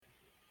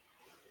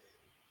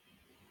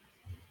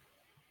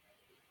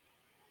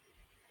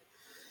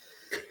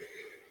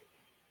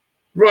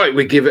Right,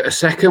 we give it a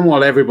second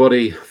while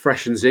everybody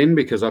freshens in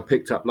because I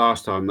picked up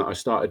last time that I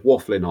started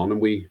waffling on and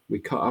we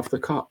cut off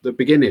the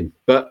beginning.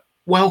 But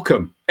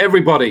welcome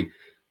everybody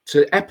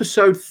to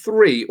episode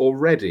 3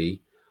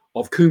 already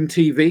of Coombe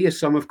TV, as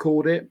some have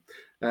called it.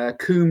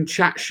 Coombe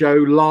Chat Show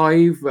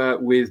live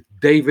with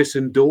Davis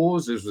and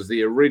Dawes, as was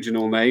the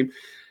original name.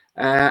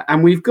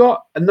 And we've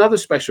got another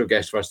special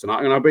guest for us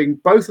tonight, and I'll bring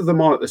both of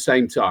them on at the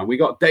same time. We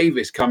got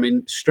Davis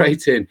coming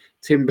straight in,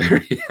 Tim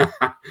Berry.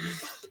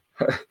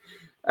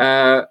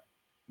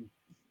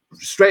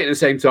 Straight at the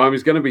same time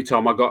is going to be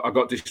Tom. I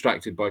got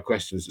distracted by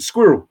questions.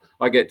 Squirrel,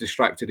 I get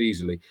distracted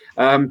easily.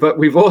 But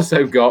we've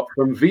also got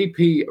from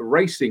VP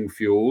Racing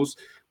Fuels,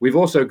 we've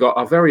also got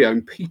our very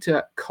own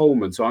Peter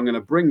Coleman. So I'm going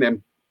to bring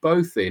them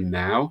both in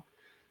now.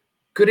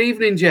 Good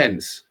evening,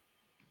 gents.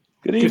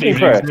 Good evening,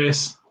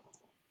 Chris.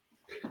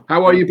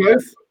 How are you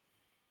both?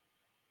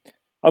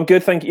 I'm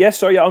good, thank you.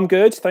 I'm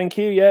good, thank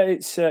you. Yeah,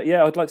 it's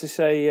I'd like to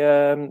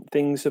say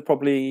things are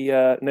probably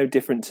no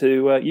different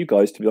to you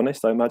guys, to be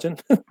honest, I imagine.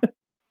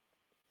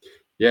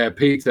 Yeah,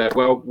 Peter,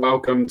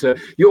 welcome to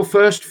your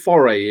first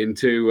foray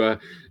into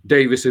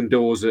Davis and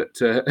Dawes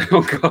at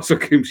on Castle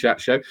Coombe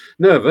Chat Show.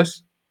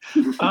 Nervous?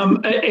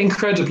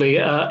 Incredibly.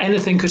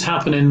 Anything could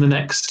happen in the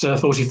next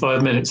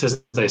 45 minutes,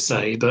 as they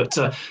say. But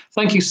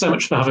thank you so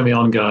much for having me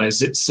on,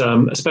 guys. It's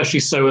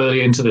especially so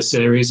early into the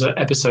series,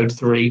 episode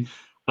 3.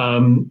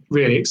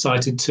 Really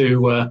excited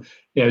to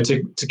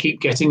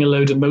keep getting a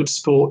load of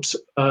motorsport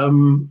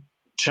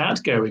chat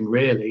going,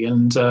 really,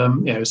 and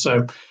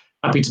so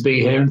happy to be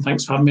here, and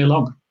thanks for having me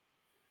along.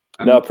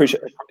 No, I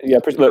appreciate. Yeah,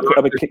 look,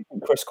 I'm gonna keep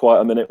Chris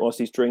quiet a minute whilst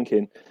he's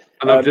drinking.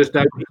 And I've just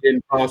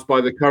been passed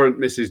by the current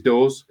Mrs.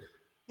 Dawes.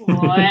 You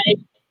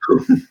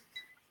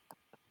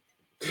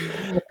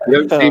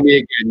don't see me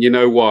again, you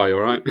know why,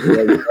 all right?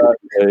 Yeah,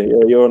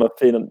 you're on a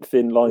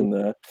thin line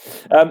there.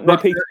 No,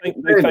 Peter, thank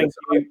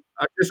you.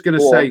 I'm just going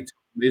to say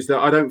is that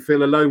I don't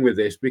feel alone with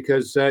this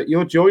because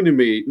you're joining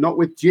me, not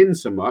with gin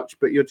so much,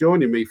 but you're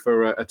joining me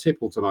for a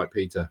tipple tonight,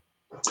 Peter.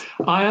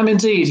 I am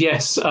indeed,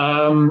 yes.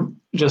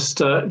 Just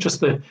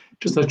the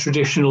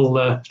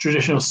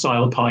traditional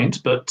style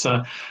pint, but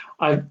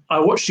I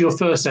watched your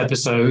first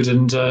episode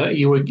and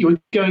you were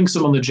going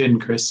some on the gin,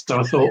 Chris. So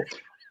I thought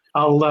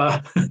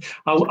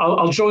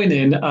I'll join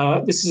in.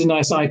 This is a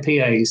nice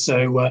IPA,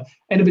 so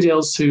anybody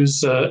else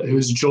who's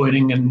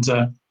joining and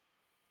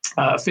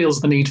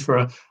feels the need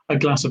for a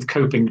glass of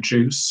coping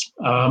juice,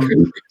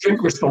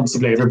 drink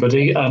responsibly,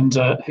 everybody, and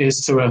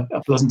here's to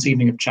a pleasant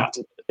evening of chat.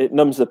 It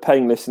numbs the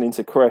pain listening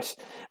to Chris.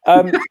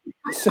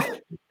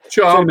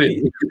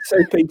 Charming. So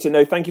Peter,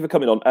 no, thank you for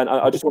coming on. And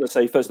I just want to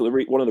say, first of all,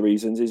 one of the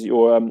reasons is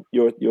you're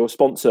a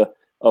sponsor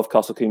of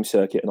Castle Coombe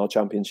Circuit and our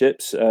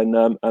championships, and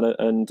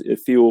a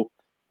fuel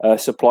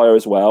supplier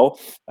as well,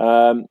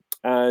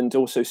 and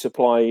also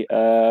supply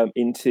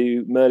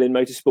into Merlin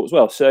Motorsport as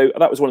well. So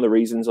that was one of the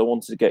reasons I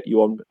wanted to get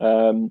you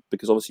on,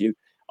 because obviously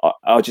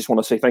I just want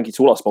to say thank you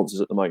to all our sponsors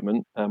at the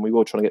moment, and we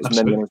will try to get as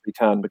many on as we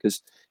can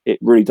because it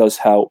really does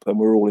help, and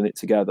we're all in it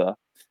together.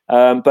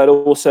 But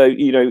also,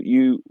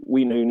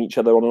 we known each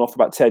other on and off for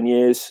about 10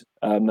 years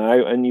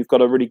now, and you've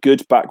got a really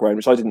good background,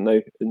 which I didn't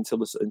know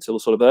until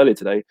sort of earlier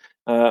today,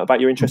 about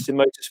your interest in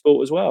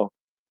motorsport as well.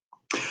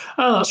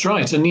 Oh, that's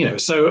right, and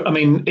so I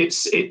mean,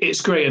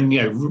 it's great, and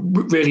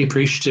really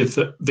appreciative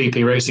for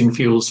VP Racing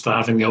Fuels for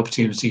having the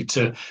opportunity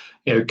to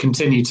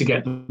continue to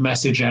get the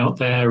message out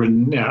there,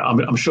 and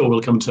I'm sure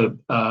we'll come to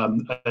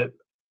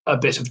a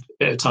bit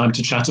of time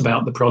to chat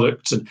about the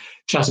products and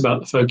chat about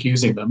the folk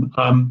using them.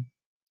 I'm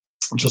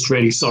just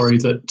really sorry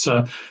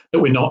that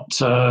we're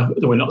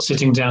not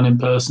sitting down in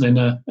person in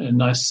a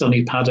nice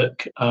sunny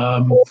paddock,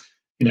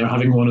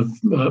 having one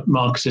of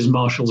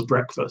Marshall's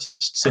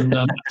breakfasts and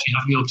actually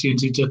having the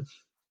opportunity to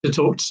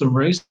talk to some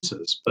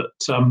racers. But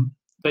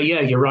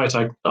yeah, you're right.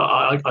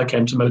 I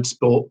came to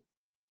motorsport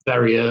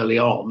very early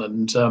on,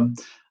 and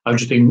I've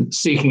just been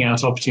seeking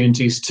out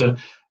opportunities to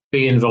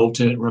be involved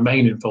in it and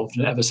remain involved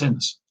in it ever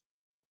since.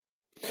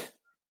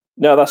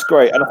 No, that's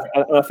great, and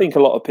I think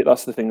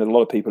that's the thing with a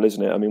lot of people,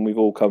 isn't it? I mean, we've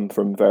all come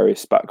from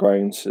various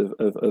backgrounds of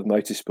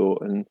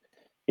motorsport, and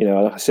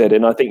like I said,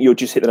 and I think you're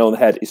just hitting it on the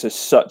head. It's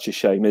such a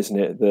shame, isn't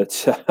it,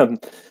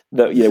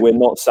 that we're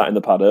not sat in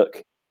the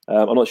paddock.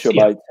 I'm not sure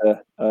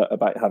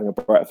about having a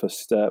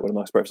breakfast, a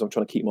nice breakfast. I'm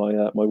trying to keep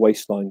my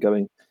waistline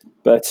going,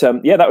 but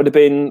that would have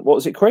been, what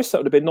was it, Chris? That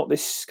would have been not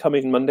this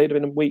coming Monday. It would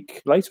have been a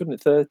week later,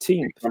 wouldn't it?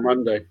 13th on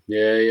Monday.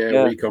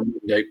 Yeah. Week on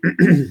Monday.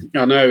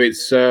 I know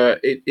it's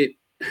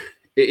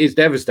it is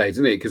devastating,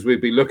 isn't it? Because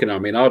we'd be looking. I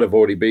mean, I'd have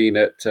already been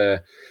at a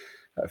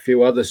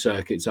few other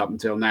circuits up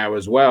until now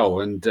as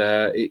well, and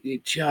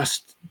it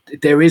just,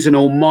 there is an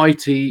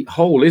almighty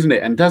hole, isn't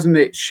it? And doesn't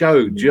it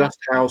show just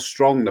how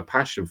strong the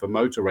passion for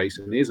motor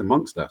racing is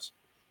amongst us?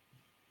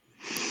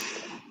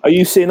 Are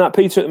you seeing that,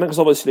 Peter? Because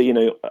obviously,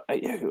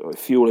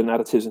 fuel and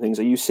additives and things.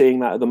 Are you seeing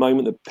that at the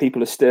moment, that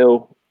people are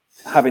still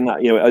having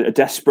that, are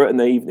desperate, and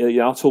they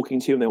are talking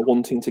to you and they're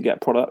wanting to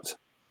get product?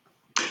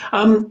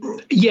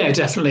 Yeah,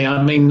 definitely.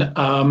 I mean,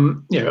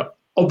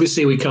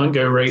 obviously we can't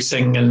go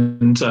racing,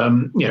 and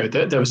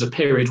there was a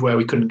period where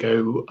we couldn't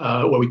go,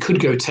 where we could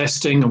go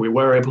testing, and we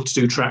were able to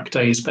do track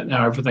days, but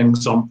now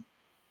everything's on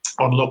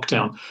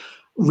lockdown.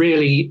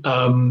 Really,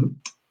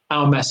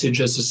 our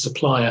message as a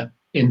supplier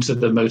into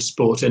the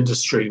motorsport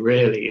industry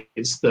really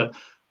is that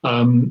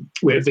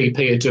we at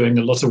VP are doing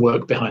a lot of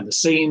work behind the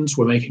scenes.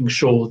 We're making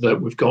sure that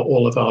we've got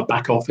all of our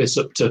back office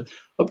up to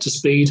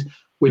speed.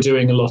 We're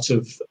doing a lot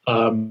of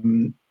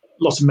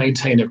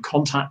maintaining of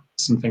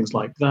contacts and things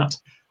like that,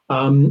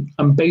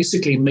 and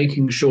basically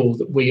making sure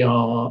that we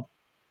are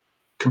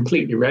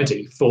completely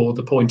ready for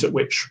the point at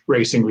which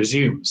racing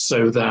resumes,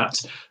 so that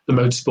the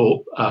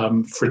motorsport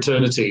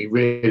fraternity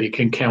really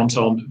can count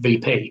on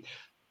VP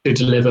to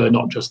deliver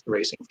not just the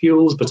racing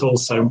fuels, but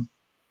also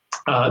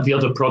the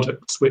other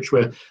products which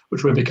we're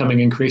becoming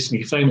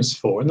increasingly famous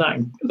for, and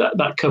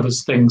that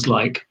covers things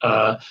like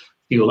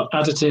fuel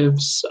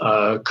additives,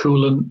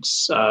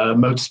 coolants,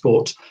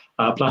 motorsport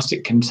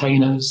plastic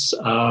containers,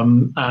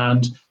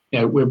 and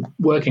we're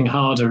working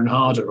harder and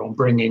harder on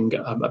bringing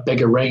a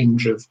bigger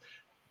range of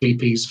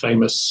VP's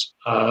famous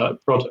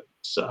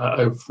products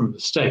over from the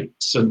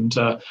States, and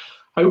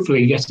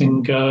hopefully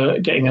getting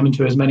them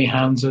into as many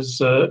hands as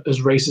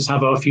racers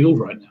have our fuel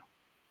right now.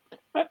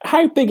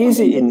 How big is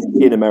it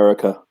in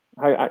America?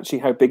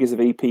 How big is the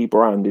VP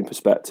brand in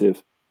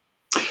perspective?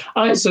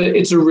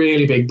 It's a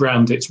really big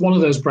brand. It's one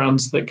of those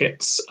brands that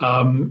gets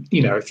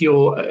if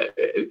you're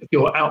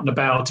out and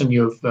about and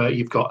you've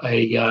got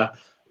a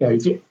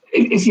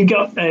if you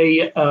got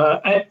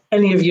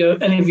any of your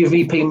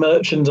VP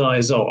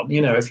merchandise on,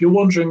 if you're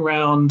wandering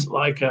around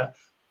like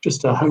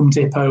just a Home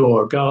Depot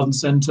or a garden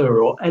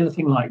centre or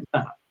anything like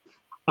that,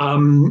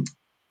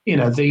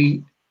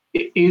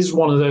 it is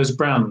one of those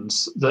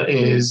brands that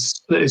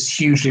is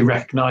hugely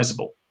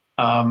recognisable,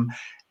 and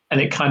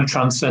it kind of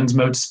transcends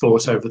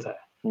motorsport over there.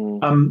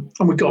 And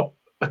we've got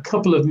a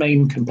couple of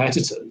main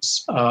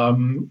competitors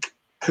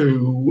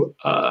who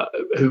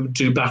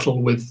do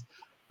battle with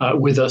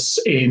us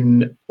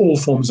in all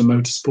forms of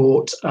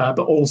motorsport, but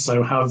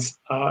also have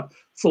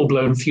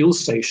full-blown fuel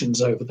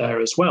stations over there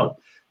as well.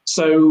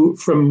 So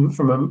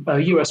from a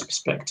US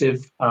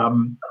perspective,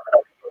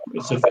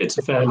 it's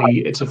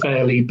a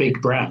fairly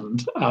big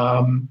brand,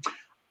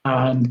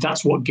 and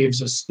that's what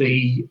gives us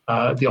the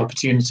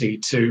opportunity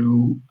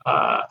to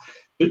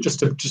just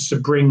to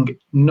bring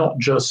not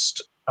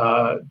just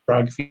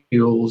drag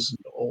fuels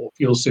or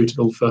fuel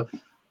suitable for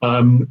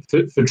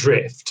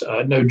drift.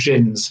 No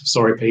gins,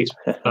 sorry, Pete.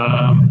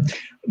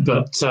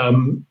 But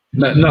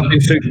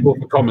nothing suitable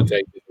for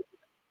commentators.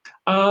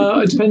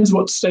 It depends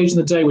what stage of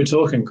the day we're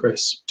talking,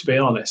 Chris. To be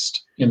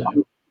honest,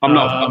 I'm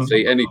not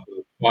fussy.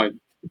 Anything, fine.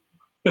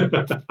 I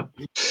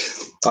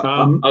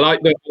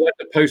like the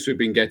posts we've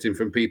been getting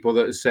from people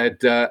that have said,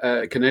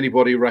 "Can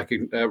anybody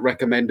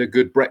recommend a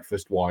good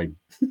breakfast wine?"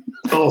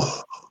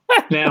 Oh,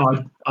 now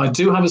I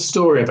do have a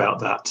story about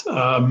that.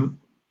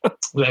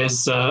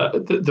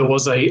 There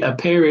was a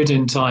period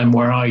in time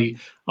where I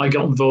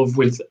got involved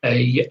with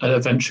a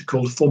venture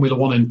called Formula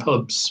One in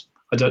pubs.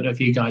 I don't know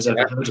if you guys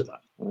ever heard of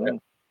that. Yeah.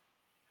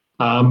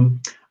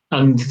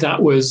 And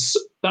that was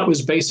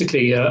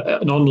basically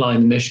an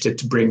online initiative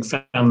to bring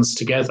fans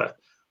together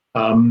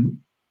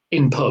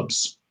in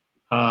pubs.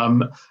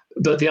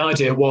 But the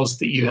idea was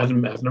that you had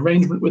an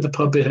arrangement with the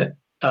pub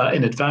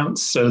in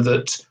advance, so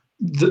that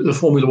the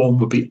Formula One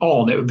would be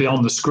on. It would be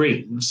on the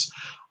screens.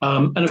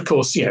 And of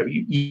course,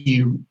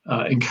 you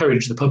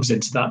encourage the pubs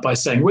into that by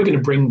saying, we're going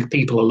to bring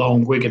people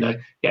along. We're going to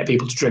get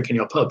people to drink in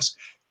your pubs.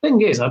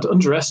 Thing is, I'd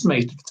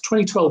underestimated the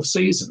 2012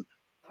 season.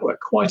 There were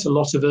quite a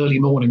lot of early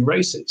morning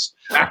races.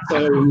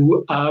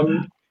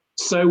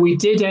 So we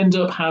did end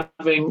up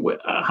having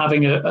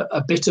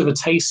a bit of a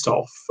taste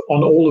off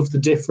on all of the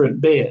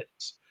different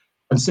beers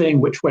and seeing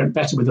which went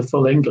better with the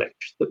full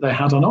English that they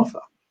had on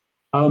offer.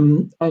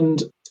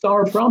 And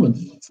Star of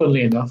Brahman,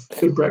 funnily enough,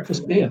 good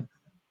breakfast beer.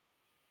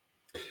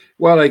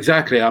 Well,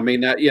 exactly. I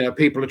mean,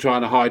 people are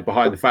trying to hide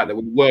behind the fact that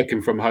we're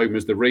working from home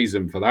as the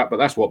reason for that, but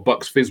that's what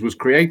Bucks Fizz was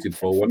created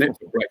for, wasn't it?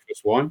 For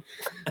breakfast wine.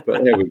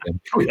 But there we go.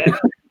 Oh, yeah.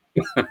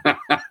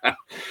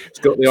 It's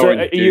got the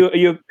orange. Are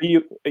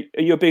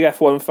you a big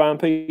F1 fan,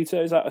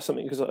 Peter? Is that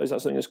something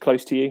that's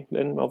close to you?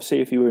 Then,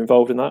 obviously, if you were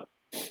involved in that,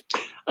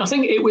 I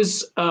think it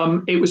was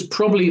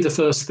probably the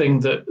first thing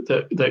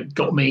that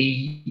got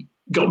me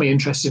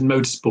interested in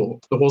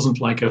motorsport. There wasn't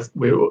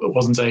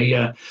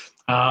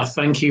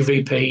thank you,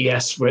 VP.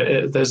 Yes,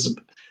 there's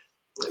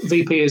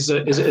VP is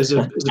a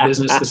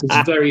business that is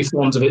very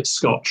fond of its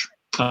scotch.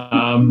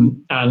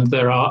 And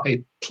there are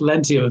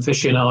plenty of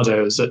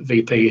aficionados at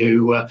VP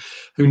who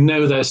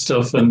know their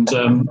stuff, and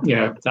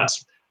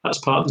that's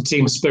part of the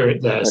team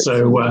spirit there.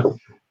 So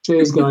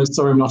cheers, guys.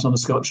 Sorry, I'm not on the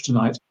scotch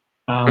tonight.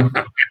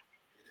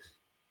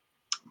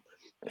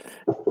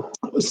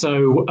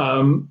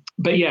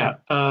 But yeah,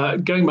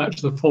 going back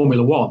to the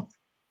Formula One,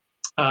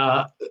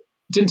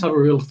 didn't have a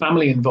real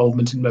family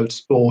involvement in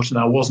motorsport, and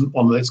I wasn't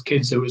one of those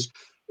kids who was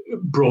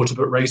brought up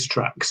at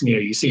racetracks.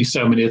 You see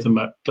so many of them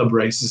at club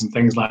races and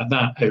things like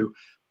that who,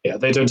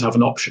 they don't have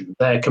an option.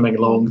 They're coming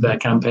along, they're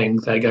camping,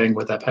 they're going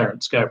where their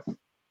parents go.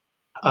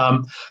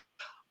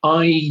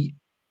 I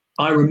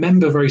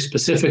remember very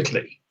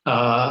specifically.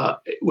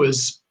 It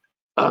was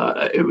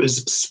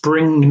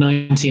spring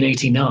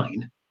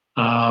 1989,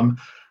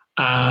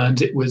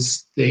 and it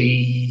was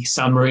the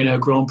San Marino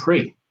Grand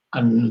Prix.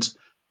 And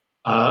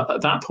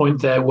at that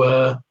point, there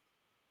were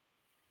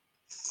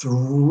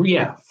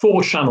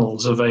 4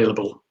 channels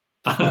available.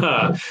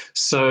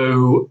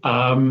 So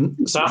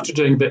after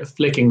doing a bit of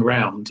flicking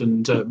around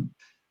and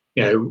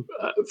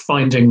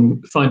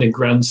finding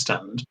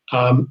grandstand,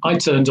 I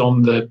turned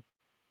on the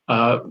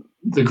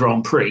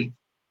Grand Prix.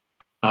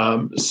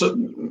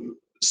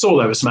 Saw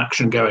there was some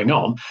action going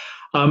on.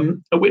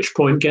 At which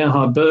point,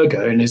 Gerhard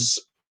Berger in his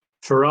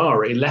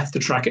Ferrari left the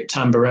track at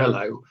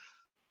Tamburello,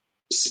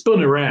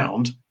 spun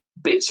around,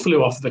 bits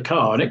flew off the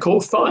car, and it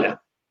caught fire.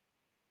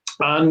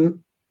 And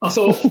I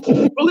thought,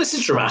 well, this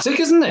is dramatic,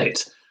 isn't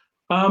it?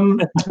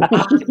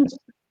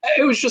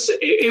 It was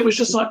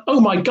just like, oh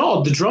my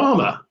God, the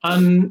drama.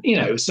 And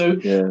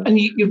and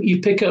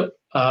you pick up,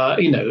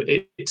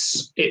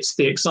 it's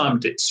the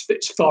excitement.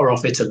 It's far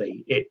off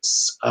Italy.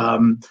 It's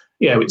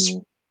it's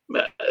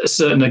a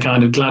certain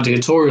kind of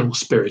gladiatorial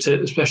spirit,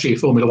 especially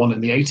Formula One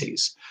in the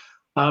 80s.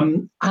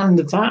 And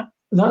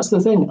that's the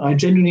thing. I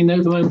genuinely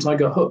know the moment I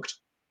got hooked.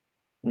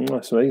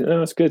 That's amazing.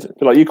 That's good. A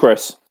bit like you,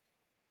 Chris.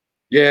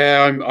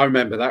 Yeah, I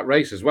remember that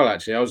race as well,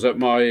 actually. I was at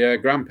my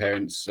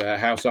grandparents'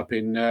 house up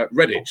in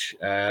Redditch,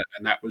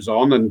 and that was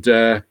on, and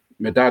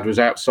my dad was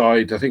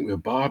outside, I think we were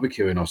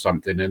barbecuing or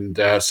something, and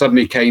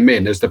suddenly came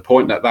in as the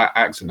point that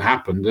accident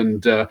happened,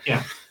 and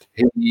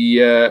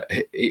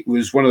it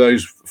was one of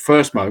those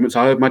first moments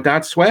I heard my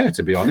dad swear,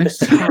 to be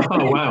honest.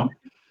 Oh, wow.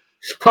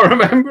 I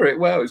remember it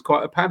well. It was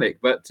quite a panic,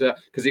 but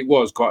because it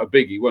was quite a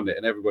biggie, wasn't it?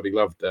 And everybody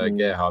loved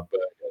Gerhard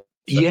Berger.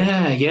 So.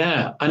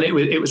 Yeah, and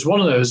it was one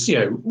of those,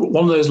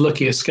 one of those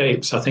lucky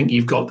escapes. I think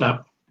you've got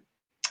that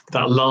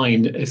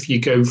line if you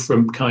go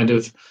from kind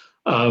of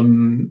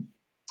 82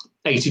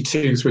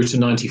 through to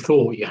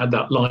 94. You had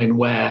that line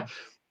where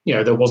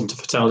there wasn't a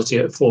fatality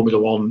at Formula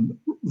One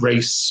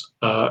race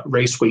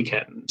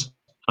weekend,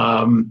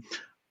 and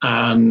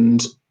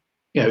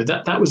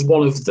that was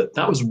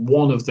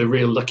one of the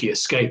real lucky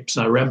escapes.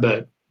 And I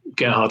remember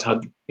Gerhard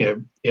had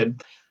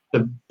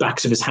the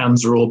backs of his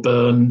hands are all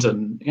burned,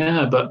 and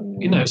but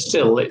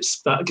still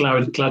it's that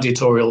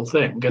gladiatorial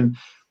thing. And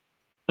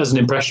as an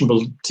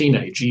impressionable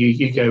teenager,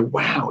 you go,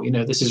 wow,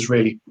 this is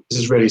really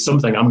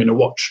something. I'm going to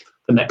watch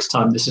the next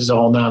time this is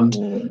on. And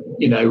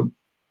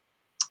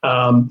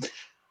I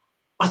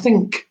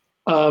think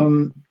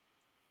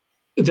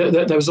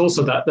there was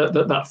also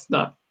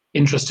that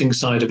interesting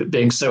side of it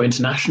being so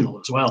international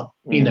as well.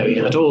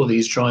 You had all of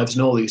these drivers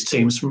and all these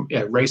teams from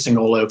racing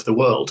all over the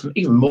world, and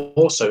even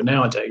more so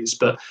nowadays.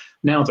 But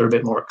now they're a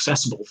bit more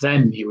accessible.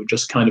 Then you were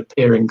just kind of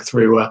peering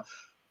through a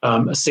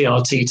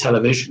CRT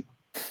television,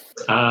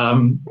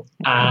 and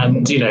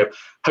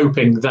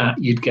hoping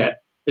that you'd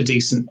get a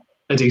decent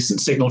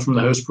signal from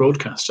the host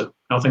broadcaster.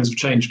 How things have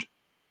changed.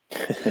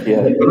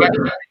 Yeah.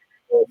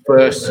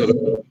 First sort of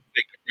thing that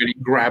really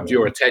grabbed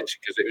your attention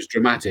because it was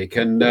dramatic,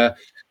 and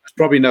it's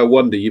probably no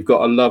wonder you've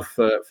got a love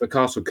for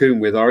Castle Combe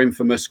with our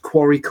infamous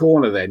Quarry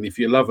Corner. Then, if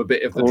you love a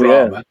bit of the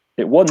drama,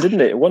 it won,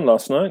 didn't it? It won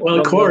last night.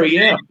 Well,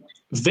 Quarry,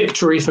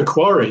 victory for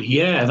Quarry.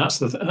 Yeah, that's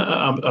the.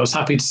 I was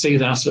happy to see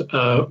that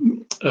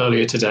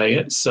earlier today.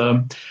 It's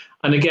and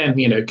again,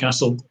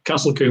 Castle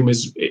Combe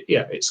is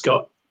it's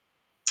got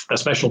a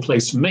special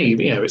place for me.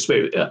 It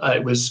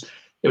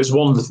was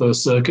one of the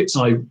first circuits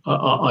I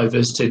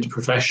visited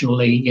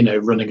professionally,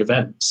 running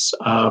events.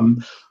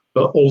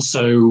 But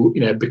also,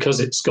 because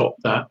it's got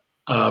that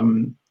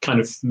kind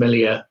of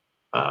familiar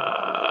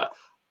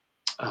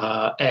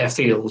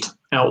airfield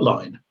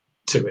outline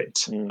to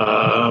it,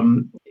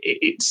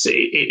 it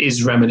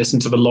is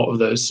reminiscent of a lot of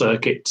those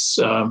circuits,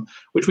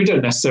 which we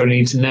don't necessarily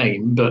need to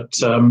name, but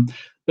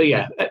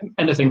yeah,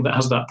 anything that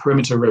has that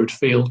perimeter road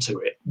feel to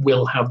it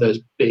will have those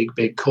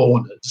big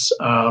corners,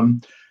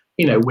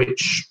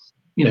 which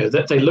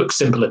that they look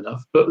simple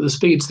enough, but the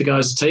speeds the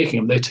guys are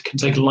taking them, they can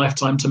take a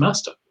lifetime to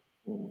master.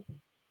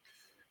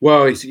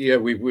 Well,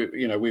 we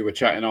were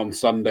chatting on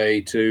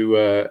Sunday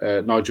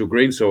to Nigel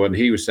Greensaw, and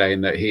he was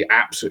saying that he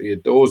absolutely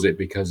adores it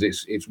because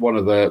it's one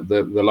of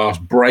the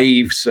last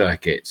brave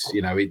circuits.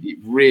 It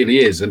really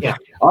is, and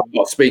I'm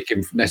not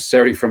speaking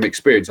necessarily from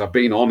experience. I've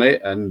been on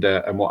it and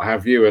what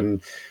have you, and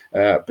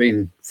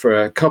been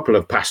for a couple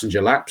of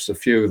passenger laps. A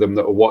few of them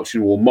that are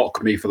watching will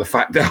mock me for the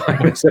fact that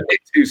I was a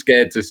bit too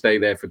scared to stay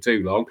there for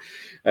too long.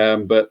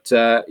 But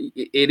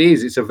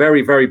it's a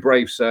very, very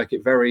brave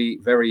circuit, very,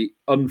 very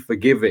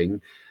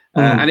unforgiving.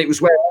 And it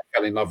was where I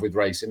fell in love with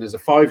racing. As a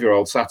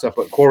 5-year-old sat up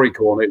at Quarry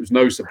Corner, it was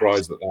no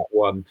surprise that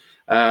won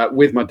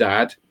with my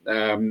dad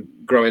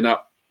growing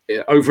up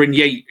over in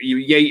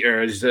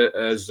Yater,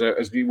 as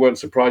you weren't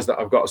surprised that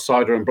I've got a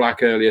cider and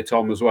black earlier,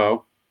 Tom, as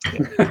well.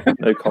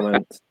 No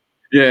comment.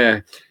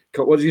 Yeah.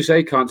 What did you say?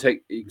 You can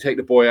take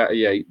the boy out of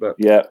Yate, but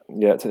take the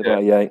boy out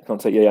of Yate.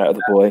 Can't take Yate out of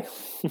the boy.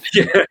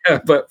 Yeah,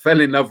 but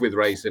fell in love with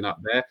racing up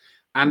there.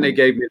 and they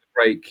gave me the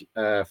break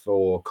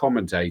for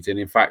commentating.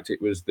 In fact,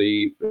 it was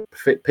the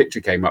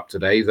picture came up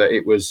today that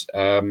it was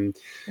 7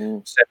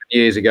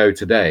 years ago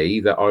today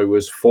that I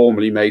was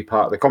formally made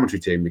part of the commentary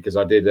team, because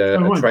I did a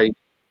training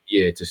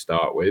year to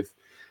start with,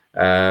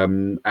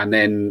 and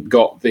then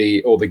got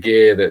all the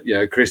gear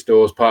that Chris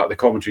Dawes part of the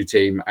commentary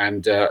team,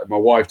 and my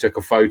wife took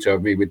a photo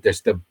of me with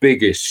the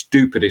biggest,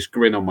 stupidest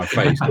grin on my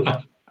face.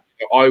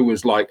 I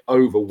was like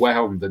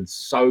overwhelmed and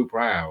so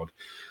proud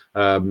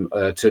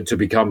to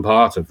become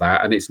part of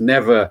that, and it's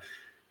never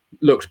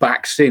looked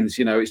back since.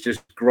 It's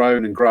just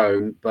grown and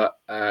grown. But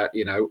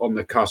on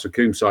the Castle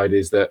Combe side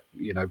is that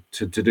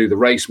to do the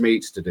race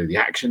meets, to do the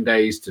action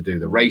days, to do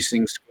the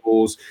racing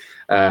schools,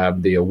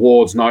 the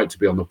awards night, to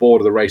be on the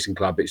board of the racing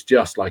club, it's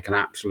just like an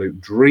absolute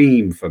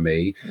dream for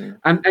me.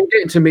 And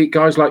getting to meet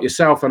guys like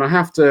yourself, and I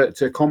have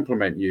to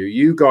compliment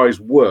you guys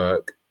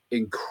work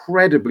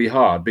incredibly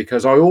hard,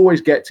 because I always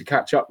get to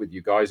catch up with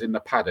you guys in the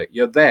paddock.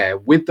 You're there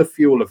with the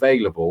fuel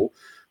available.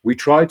 We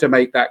try to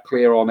make that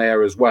clear on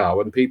air as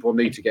well, and people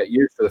need to get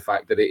used to the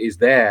fact that it is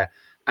there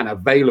and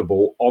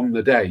available on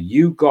the day.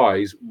 You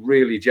guys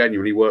really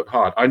genuinely work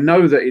hard. I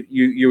know that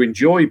you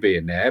enjoy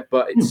being there,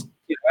 but it's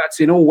that's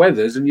in all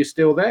weathers, and you're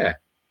still there.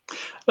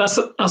 That's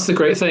the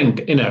great thing,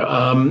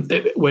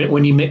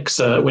 when you mix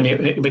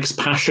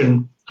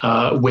passion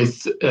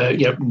with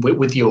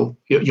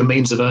your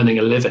means of earning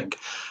a living.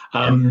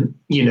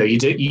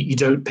 You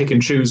don't pick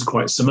and choose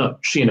quite so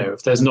much.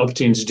 If there's an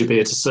opportunity to be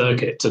at a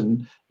circuit,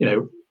 and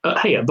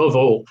hey, above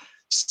all,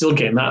 still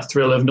getting that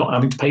thrill of not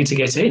having to pay to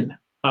get in.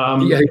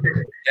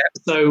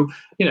 So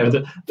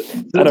the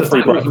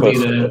fact that we can be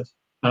there,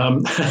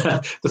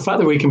 the fact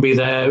that we can be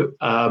there,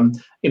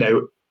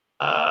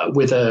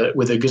 with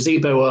a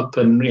gazebo up,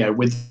 and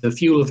with the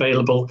fuel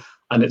available,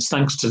 and it's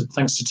thanks to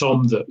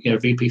Tom that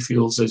VP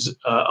Fuels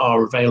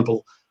are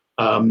available.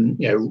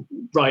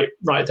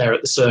 Right there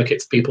at the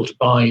circuit for people to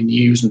buy and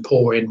use and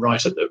pour in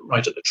right at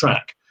the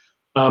track.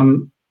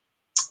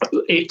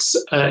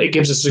 It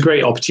gives us a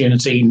great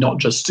opportunity not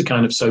just to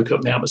kind of soak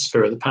up the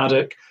atmosphere of the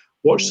paddock,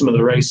 watch some of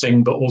the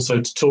racing, but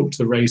also to talk to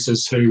the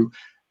racers who,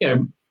 they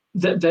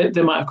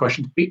might have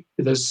questions.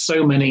 There's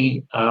so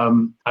many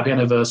happy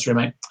anniversary,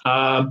 mate.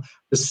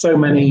 There's so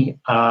many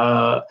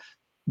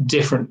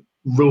different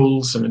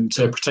rules and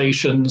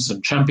interpretations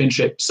and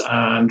championships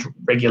and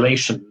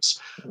regulations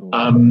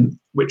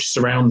which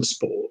surround the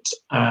sport.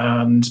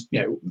 And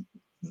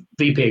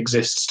VP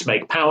exists to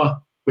make power.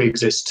 We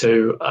exist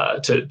to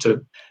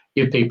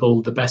give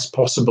people the best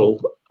possible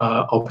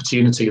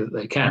opportunity that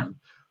they can.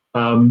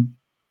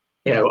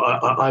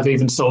 I've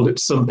even sold it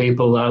to some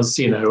people as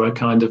a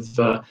kind of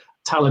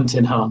talent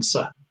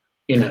enhancer.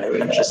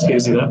 It just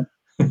gives you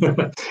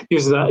that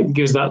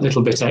gives that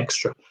little bit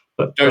extra.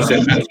 But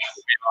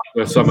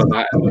some of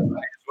that as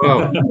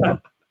well.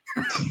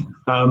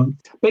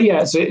 But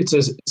yeah, it's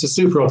a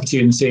super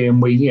opportunity,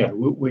 and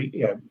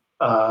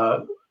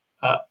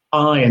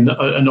I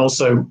and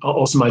also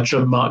my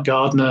chum Mark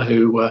Gardner,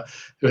 who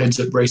heads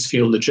up Race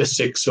Fuel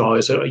Logistics, who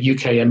is a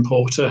UK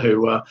importer,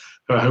 who I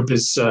hope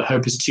is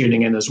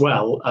tuning in as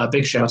well.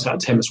 Big shout out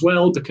to him as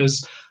well,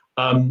 because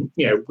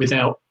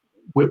without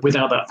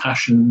that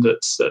passion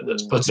that's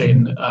put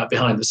in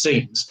behind the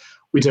scenes,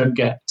 we don't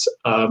get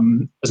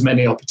as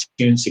many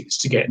opportunities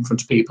to get in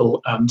front of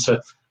people and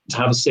to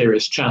have a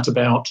serious chat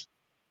about.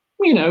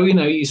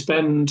 You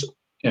spend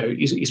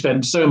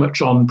so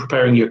much on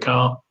preparing your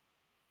car.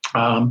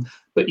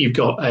 But you've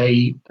got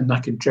a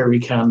knackered jerry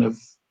can of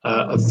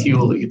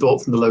fuel that you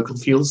bought from the local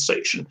fuel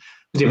station.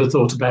 Have you ever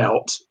thought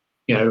about,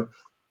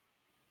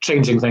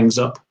 changing things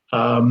up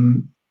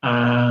and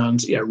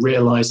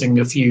realizing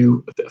a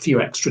few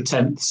extra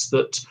tenths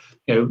that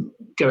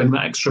going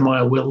that extra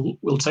mile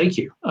will take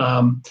you?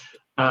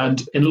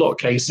 And in a lot of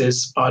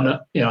cases, I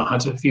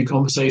had a few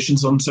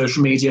conversations on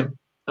social media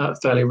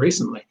fairly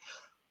recently.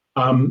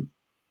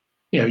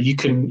 You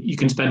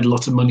can spend a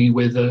lot of money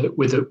with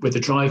a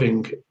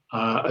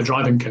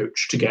driving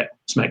coach to get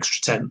some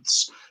extra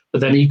tenths,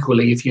 but then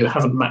equally, if you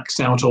haven't maxed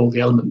out all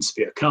the elements of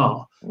your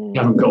car, you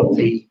haven't got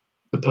the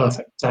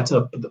perfect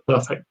setup, the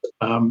perfect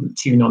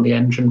tune on the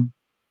engine,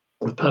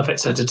 the perfect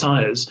set of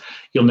tires,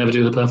 you'll never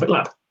do the perfect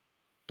lap.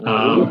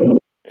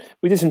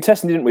 We did some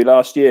testing, didn't we,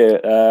 last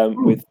year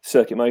with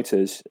Circuit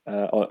Motors,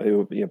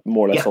 who were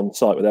more or less on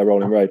site with their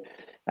rolling road.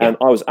 And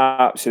I was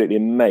absolutely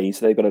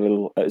amazed. They've got a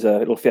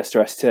little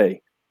Fiesta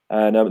ST,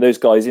 and those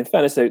guys, in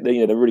fairness, they're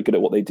really good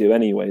at what they do.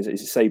 Anyways,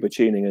 it's Sabre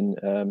Tuning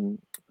and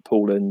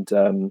Paul and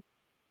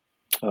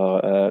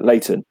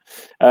Leighton.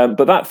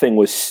 But that thing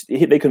was,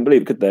 they couldn't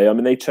believe it, could they? I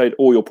mean, they showed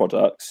all your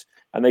products,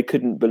 and they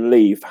couldn't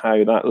believe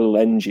how that little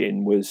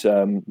engine was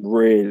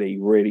really,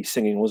 really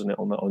singing, wasn't it,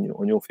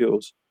 on your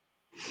fuels?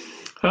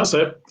 That's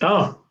it.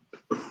 Oh,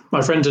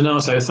 my friend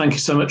Donato, thank you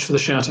so much for the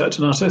shout out,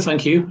 Donato.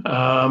 Thank you.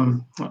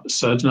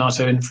 So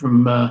Donato in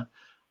from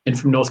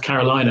North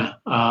Carolina.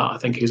 I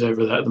think he's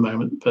over there at the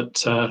moment.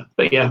 But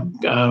yeah,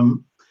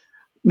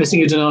 missing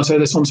you, Donato.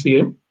 This one's for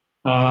you.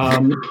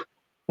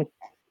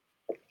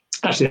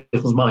 Actually,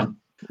 this one's mine.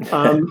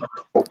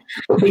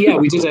 But yeah,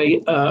 we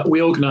did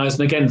we organised,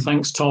 and again,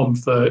 thanks Tom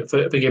for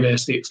giving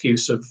us the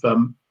excuse of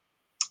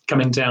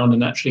coming down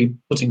and actually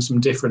putting some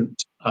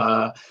different,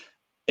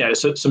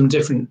 some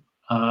different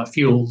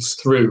fuels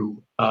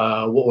through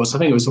I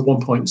think it was a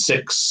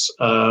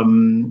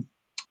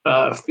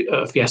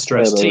 1.6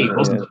 Fiesta ST,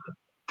 wasn't it?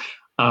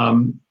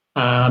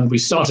 And we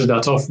started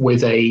that off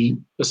with a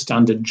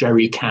standard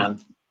jerry can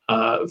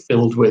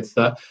filled with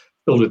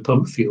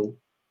pump fuel.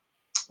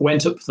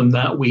 Went up from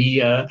that.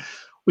 We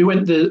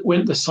went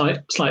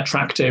the slight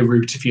track day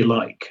route, if you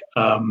like,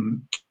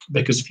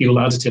 because fuel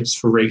additives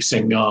for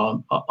racing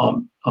aren't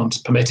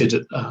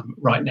permitted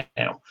right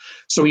now.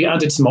 So we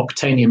added some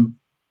octanium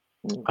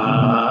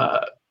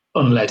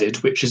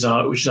unleaded, which is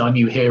our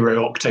new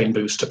hero octane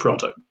booster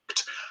product,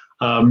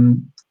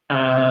 and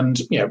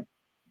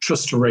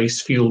trust to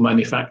race fuel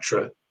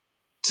manufacturer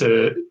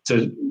to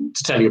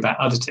tell you about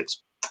additives.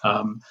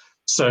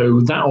 So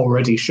that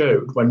already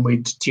showed, when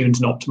we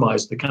tuned and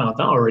optimized the car,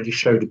 that already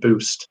showed a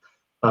boost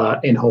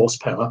in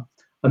horsepower.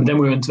 And then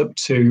we went up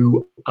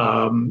to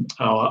our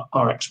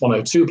RX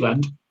 102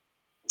 blend,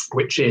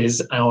 which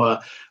is our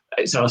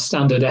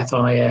standard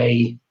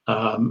FIA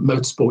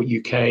Motorsport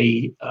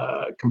UK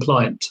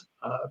compliant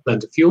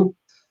blend of fuel.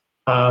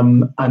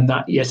 And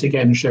that yet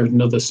again showed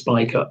another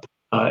spike up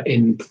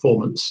in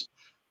performance.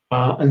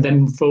 And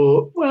then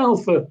for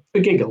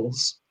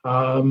giggles,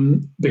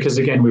 because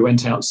again we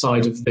went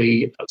outside of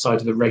the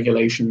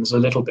regulations a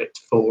little bit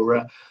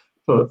for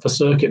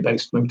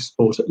circuit-based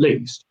motorsport at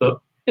least, but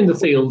in the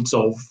fields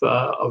of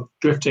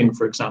drifting,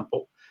 for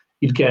example,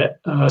 you'd get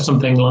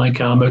something like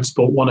our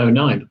Motorsport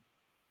 109,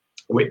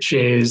 which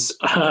is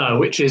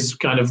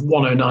kind of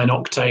 109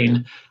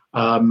 octane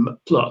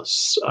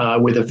plus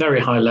with a very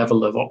high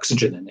level of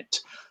oxygen in it.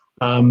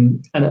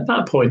 And at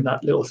that point,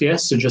 that little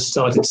Fiesta just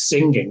started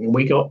singing, and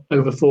we got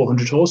over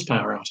 400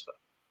 horsepower out of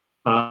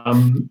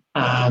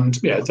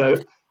it. Though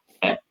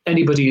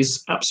anybody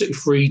is absolutely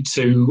free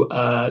to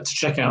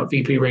check out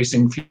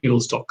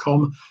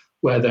vpracingfuels.com,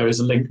 where there is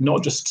a link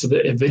not just to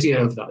the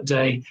video of that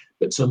day,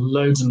 but to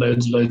loads and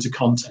loads and loads of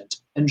content,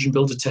 engine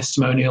builder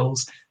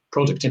testimonials,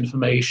 product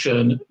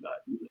information,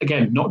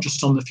 again, not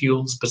just on the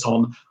fuels, but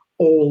on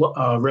all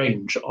our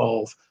range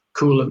of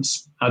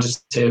coolants,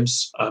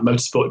 additives,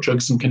 motorsport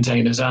jugs and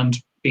containers, and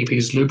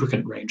BP's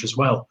lubricant range as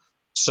well.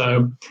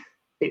 So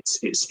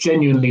it's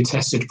genuinely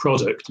tested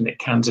product, and it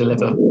can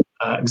deliver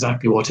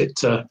exactly what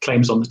it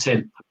claims on the tin,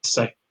 I have to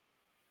say.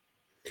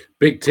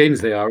 Big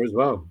tins they are as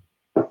well.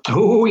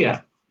 Oh,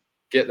 yeah.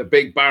 Get the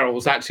big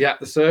barrels actually at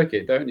the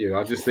circuit, don't you?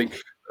 I just think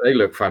they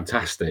look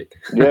fantastic.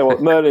 Yeah, well,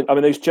 Merlin, I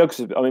mean, those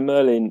jugs,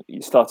 Merlin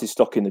started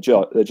stocking the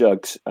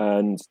jugs,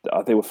 and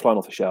they were flying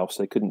off the shelves.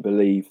 They couldn't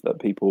believe that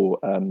people,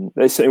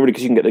 they're certainly really,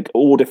 because you can get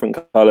all different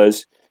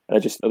colours,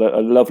 and just a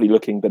lovely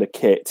looking bit of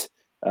kit.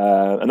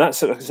 And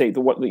that's, like I say,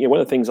 one of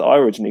the things that I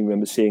originally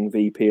remember seeing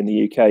VP in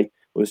the UK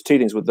was two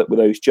things with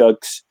those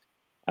jugs,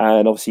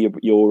 and obviously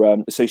your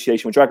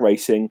association with drag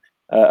racing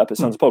up at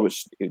Santa Pod,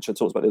 which I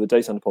talked about the other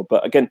day, Santa Pod.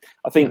 But again,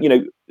 I think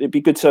it'd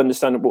be good to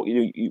understand what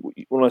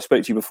when I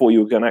spoke to you before,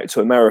 you were going out to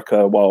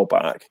America a while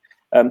back.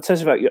 Tell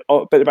us about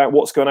a bit about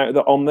what's going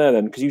on there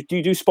then, because you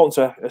do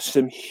sponsor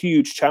some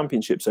huge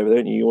championships over there,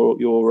 don't you?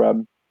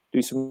 You're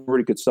do some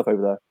really good stuff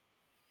over there.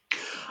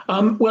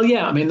 Well,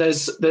 yeah, I mean,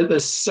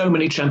 there's so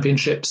many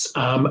championships,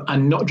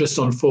 and not just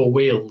on four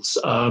wheels,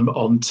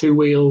 on two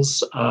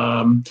wheels.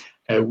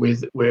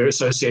 We're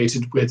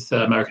associated with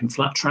American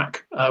Flat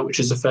Track, which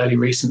is a fairly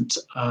recent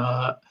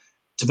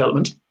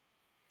development.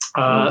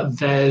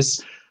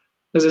 There's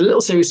a little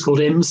series called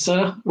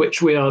IMSA,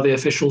 which we are the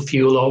official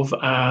fuel of,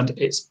 and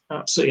it's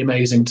absolutely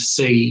amazing to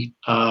see.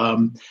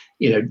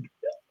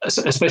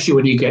 Especially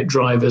when you get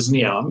drivers,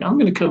 and I'm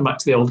going to come back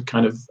to the old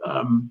kind of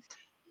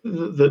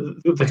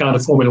the kind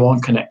of Formula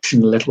One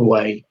connection a little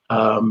way,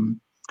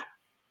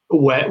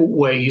 where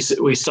we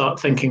start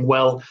thinking,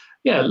 well,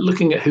 yeah,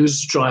 looking at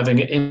who's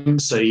driving at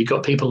IMSA, you've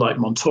got people like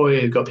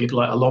Montoya, you've got people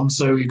like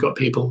Alonso, you've got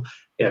people,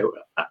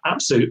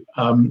 absolute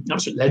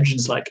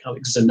legends like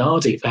Alex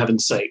Zanardi, for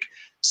heaven's sake.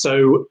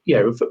 So,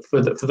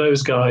 for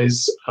those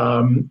guys,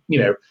 having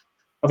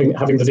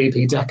the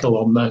VP decal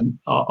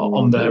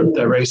on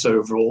their race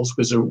overalls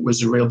was a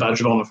real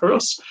badge of honor for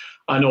us,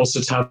 and also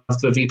to have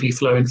the VP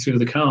flowing through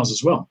the cars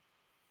as well.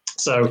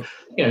 So,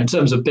 in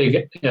terms of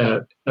big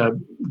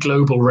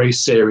global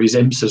race series,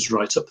 IMSA's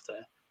right up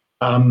there.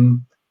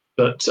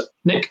 But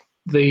Nick,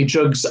 the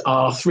jugs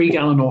are 3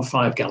 gallon or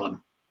 5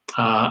 gallon,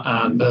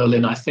 and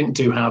Merlin, I think,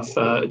 do have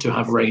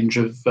range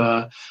of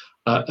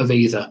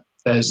either.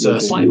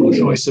 There's slightly more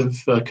choice of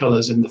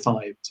colours in the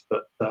 5s,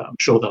 but I'm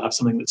sure they'll have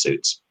something that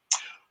suits.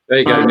 There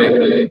you go,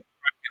 Nick.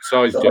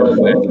 Size jugs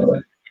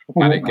there.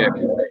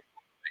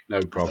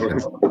 No problem.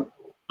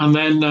 And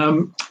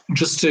then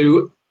just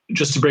to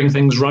bring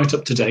things right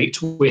up to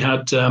date, we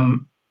had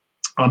I'm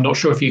not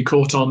sure if you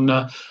caught on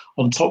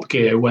Top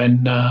Gear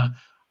when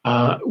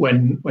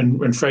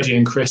Freddie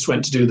and Chris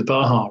went to do the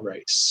Baja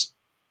race.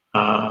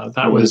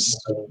 That was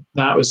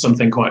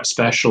something quite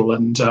special,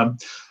 and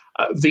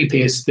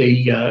VP is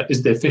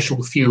the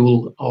official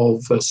fuel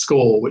of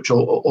Score, which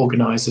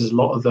organises a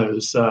lot of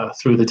those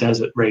through the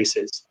desert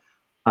races.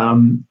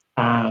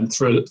 And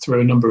through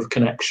a number of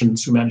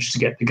connections, we managed to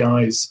get the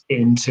guys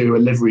into a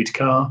liveried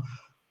car,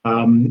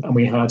 and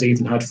we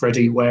even had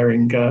Freddie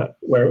wearing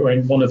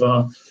one of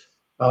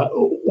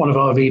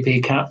our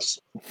VP caps,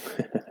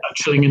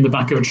 chilling in the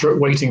back of a truck,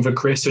 waiting for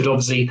Chris, who'd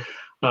obviously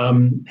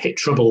hit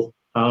trouble.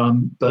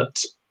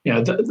 But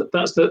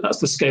that's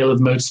the scale of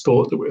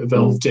motorsport that we're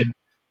involved in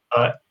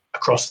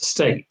across the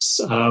states,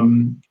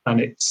 and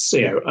it's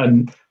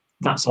and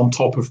that's on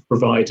top of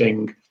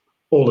providing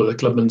all of the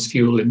clubman's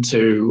fuel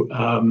into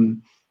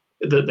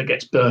that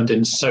gets burned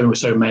in so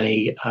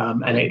many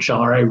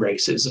NHRA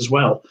races as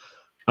well.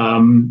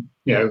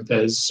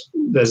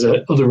 There's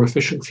other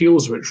efficient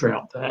fuels which are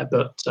out there,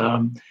 but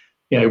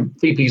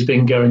VP's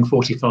been going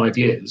 45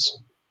 years.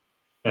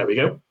 There we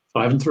go,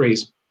 5 and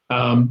 3s.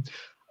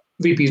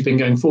 VP's been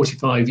going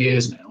 45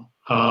 years now,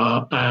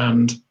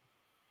 and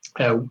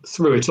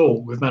through it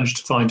all, we've managed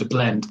to find a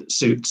blend that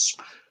suits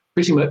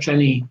pretty much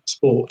any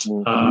sport,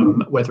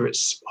 whether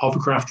it's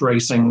hovercraft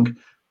racing,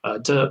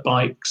 dirt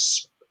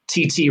bikes,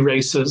 TT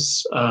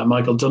races.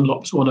 Michael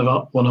Dunlop's one of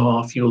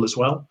our fuel as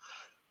well,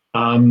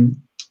 and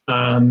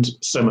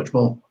so much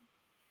more.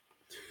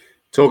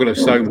 Talking of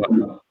so much,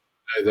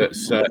 that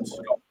Scott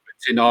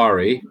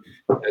Tinari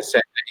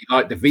said that he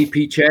liked the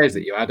VP chairs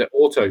that you had at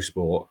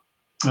Autosport.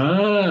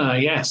 Ah,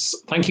 yes.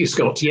 Thank you,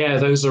 Scott. Yeah,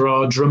 those are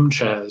our drum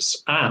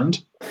chairs.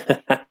 And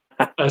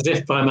as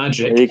if by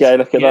magic. There you go,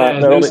 look at that.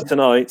 They're on it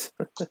tonight.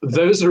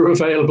 Those are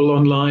available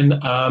online.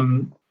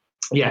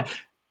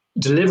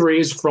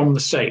 Deliveries from the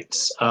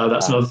States.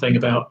 That's another thing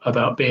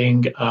about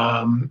being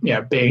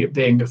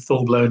being a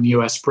full-blown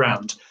US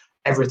brand.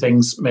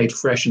 Everything's made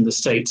fresh in the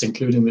States,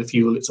 including the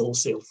fuel. It's all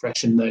sealed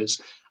fresh in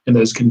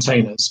those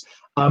containers.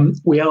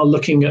 We are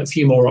looking at a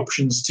few more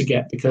options to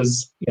get,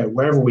 because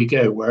wherever we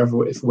go,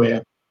 if we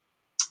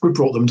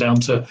brought them down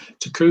to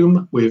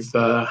Coombe. We've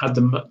had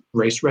them at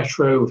Race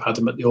Retro. We've had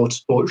them at the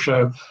Autosport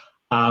show,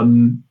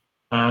 and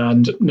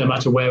no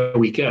matter where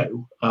we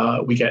go,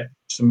 we get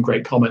some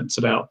great comments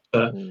about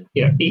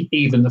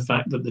even the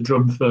fact that the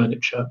drum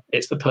furniture,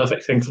 it's the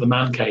perfect thing for the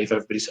man cave.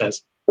 Everybody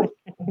says.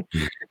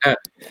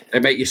 They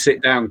make you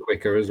sit down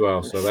quicker as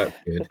well, so that's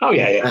good. Oh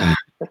yeah.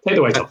 Take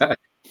the weight off.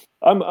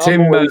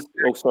 Tim,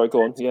 sorry,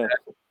 go on. Yeah.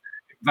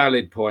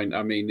 Valid point.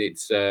 I mean,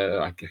 it's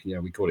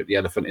we call it the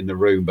elephant in the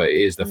room, but it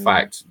is the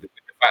fact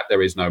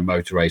there is no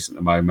motor race at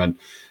the moment.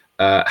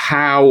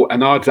 How,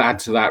 and I'd add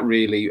to that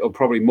really, or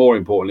probably more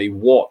importantly,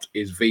 what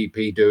is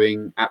VP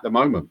doing at the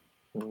moment?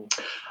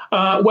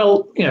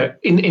 Well,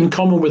 in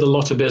common with a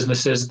lot of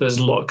businesses, there's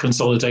a lot of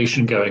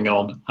consolidation going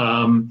on.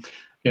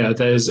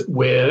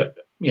 We're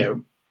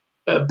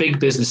a big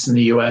business in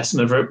the US,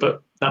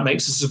 but that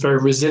makes us a very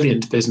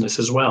resilient business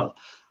as well.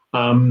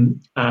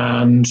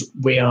 And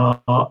we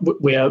are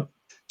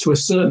to a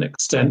certain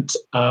extent,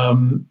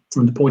 from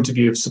the point of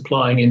view of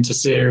supplying into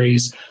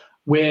series,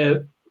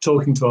 we're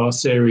talking to our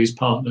series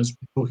partners,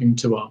 we're talking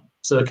to our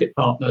circuit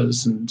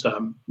partners, and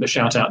a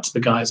shout out to the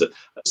guys at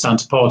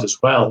Santa Pod as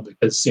well,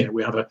 because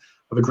we have a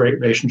great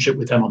relationship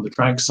with them on the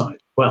drag side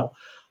as well.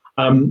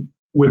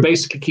 We're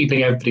basically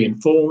keeping everybody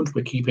informed.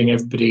 We're keeping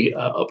everybody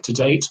up to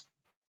date.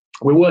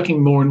 We're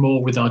working more and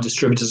more with our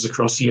distributors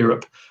across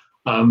Europe,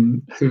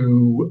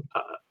 who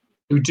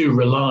do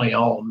rely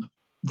on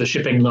the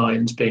shipping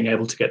lines being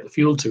able to get the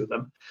fuel to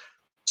them.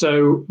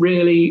 So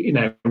really,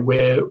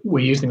 we're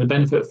using the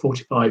benefit of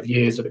 45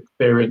 years of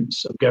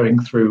experience of going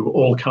through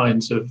all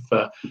kinds of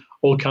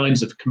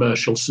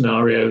commercial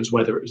scenarios,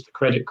 whether it was the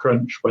credit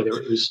crunch, whether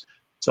it was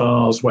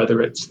SARS,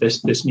 whether it's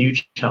this new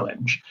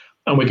challenge,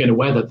 and we're going to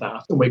weather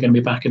that, and we're going to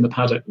be back in the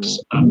paddocks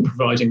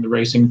providing the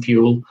racing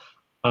fuel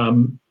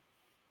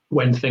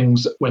when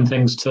things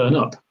turn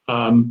up.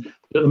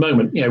 At the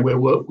moment, we're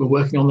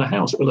working on the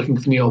house. We're looking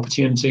for new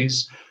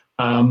opportunities.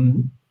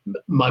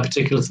 My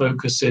particular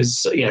focus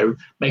is,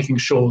 making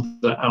sure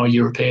that our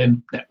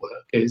European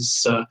network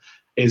is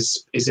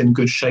in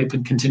good shape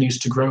and continues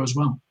to grow as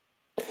well.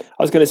 I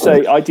was going to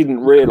say, I didn't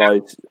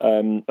realise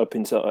and no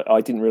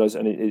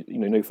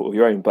fault of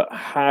your own, but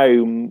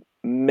how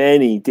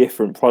many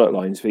different product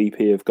lines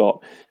VP have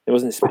got. There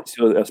wasn't.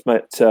 I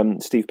met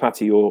Steve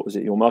Patty,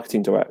 your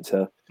marketing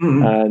director,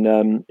 and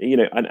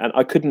and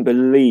I couldn't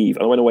believe.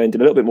 I went away and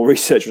did a little bit more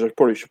research, which I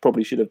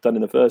probably should have done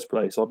in the first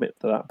place. I'll admit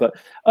to that.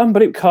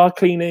 But car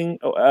cleaning,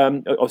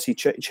 obviously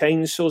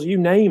chainsaws, you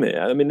name it.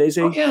 I mean, there's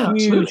a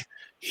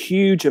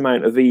huge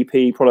amount of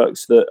VP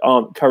products that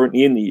aren't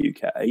currently in the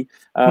UK.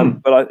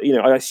 But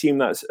I assume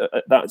that's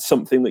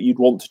something that you'd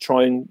want to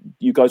try, and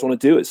you guys want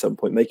to do at some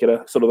point, make it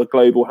a sort of a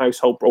global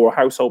household or a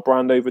household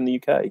brand over in the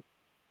UK.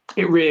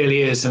 It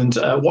really is, and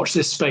watch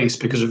this space,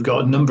 because we've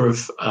got a number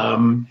of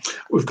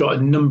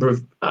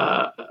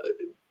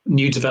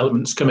new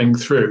developments coming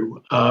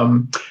through.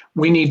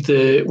 We need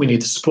the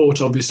support,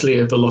 obviously,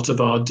 of a lot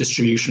of our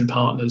distribution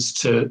partners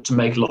to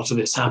make a lot of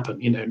this happen.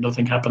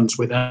 Nothing happens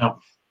without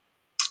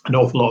an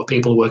awful lot of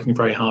people working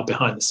very hard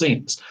behind the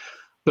scenes.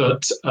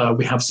 but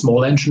we have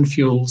small engine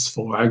fuels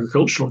for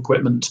agricultural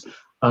equipment.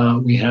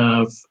 We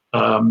have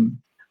a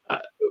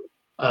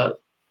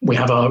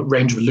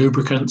range of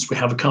lubricants. We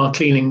have a car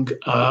cleaning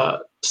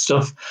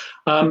stuff.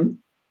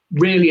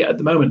 Really, at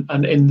the moment,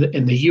 and in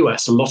the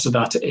US, a lot of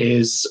that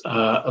is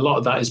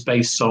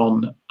based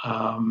on.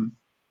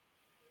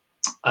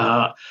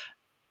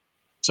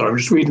 Sorry, I'm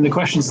just reading the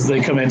questions as they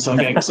come in, so I'm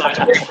getting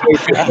excited.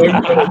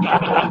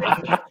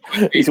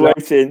 He's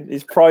waiting.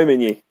 He's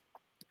priming you.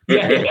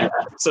 Yeah,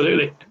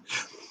 absolutely.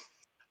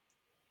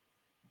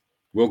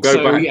 We'll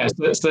go back. Yes,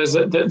 there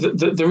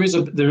is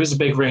a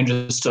big range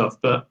of stuff,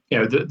 but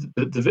the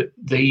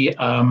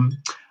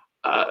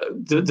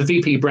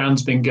VP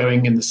brand's been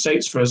going in the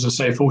States for, as I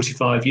say,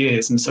 45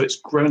 years, and so it's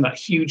grown that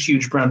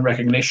huge brand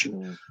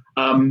recognition.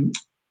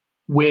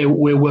 We're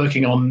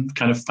working on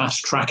kind of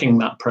fast tracking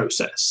that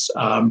process,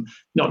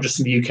 not just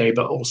in the UK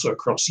but also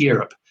across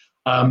Europe.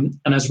 And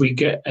as we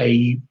get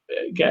a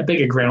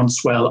bigger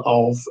groundswell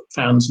of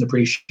fans and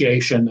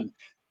appreciation,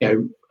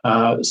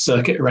 and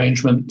circuit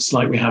arrangements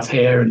like we have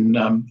here, and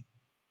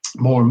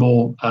more and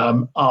more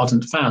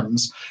ardent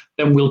fans,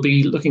 then we'll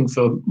be looking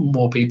for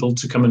more people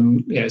to come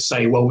and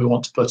say, well, we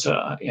want to put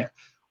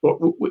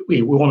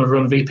we want to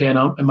run VP in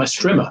my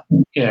strimmer.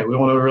 We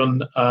want to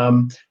run.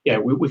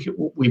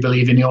 We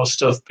believe in your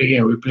stuff. We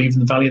believe in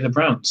the value of the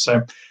brand.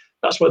 So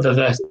that's what they're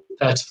there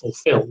to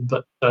fulfill.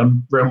 But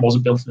Rome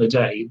wasn't built in a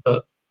day.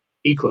 But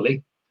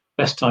equally,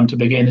 best time to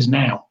begin is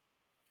now.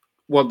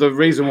 Well, the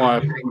reason why I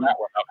picked that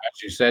one up,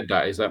 as you said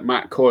that, is that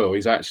Matt Coyle,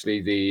 he's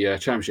actually the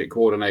championship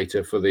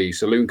coordinator for the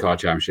Saloon Car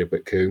Championship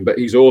at Coombe, but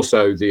he's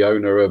also the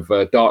owner of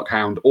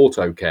Darkhound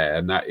Auto Care,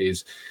 and that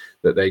is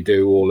that they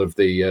do all of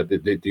the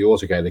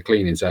auto care, the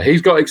cleaning. So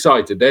he's got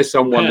excited. There's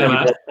someone that you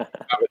want to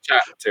have a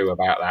chat to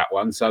about that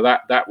one. So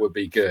that would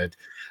be good.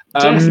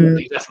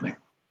 Definitely.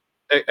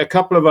 A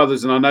couple of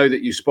others, and I know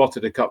that you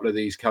spotted a couple of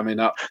these coming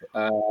up.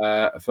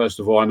 First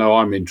of all, I know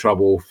I'm in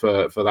trouble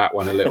for that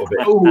one a little bit.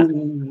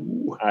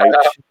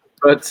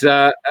 But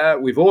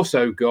we've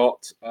also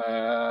got,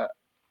 and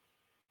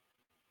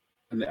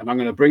I'm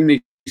going to bring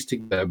these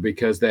together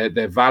because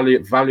they're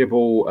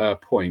valuable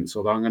points.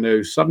 Although I'm going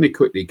to suddenly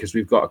quickly, because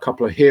we've got a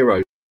couple of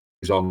heroes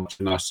on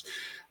us.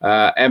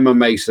 Emma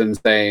Mason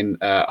saying,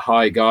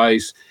 hi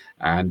guys.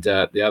 And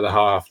the other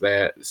half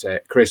there,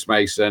 Chris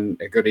Mason,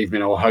 good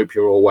evening. I hope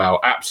you're all well.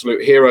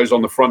 Absolute heroes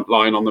on the front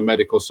line on the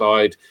medical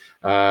side,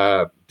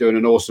 doing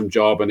an awesome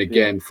job. And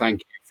again, thank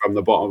you from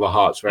the bottom of our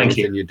hearts for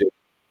everything you do.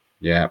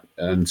 Yeah.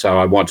 And so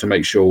I want to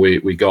make sure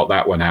we got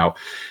that one out.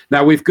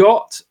 Now we've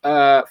got,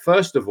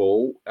 first of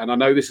all, and I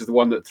know this is the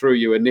one that threw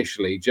you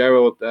initially,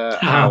 Gerald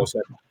Howell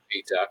said,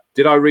 Peter,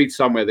 did I read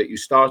somewhere that you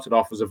started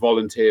off as a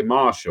volunteer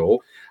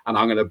marshal? And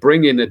I'm going to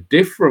bring in a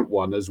different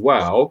one as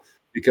well,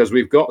 because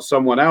we've got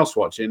someone else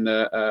watching,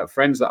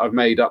 friends that I've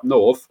made up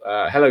north.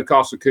 Hello,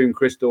 Castle Coombe,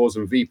 Chris Dawes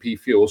and VP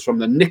Fuels from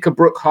the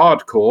Knickerbrook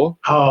Hardcore.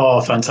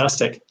 Oh,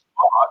 fantastic.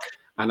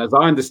 And as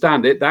I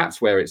understand it, that's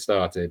where it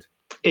started.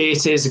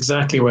 It is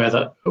exactly where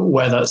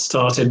that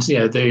started.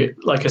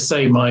 Like I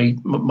say, my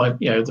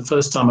the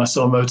first time I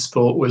saw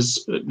motorsport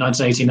was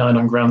 1989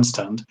 on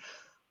Grandstand.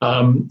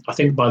 I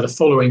think by the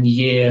following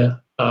year,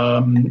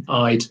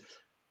 I'd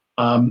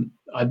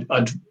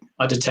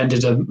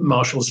attended a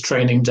marshal's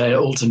training day at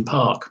Alton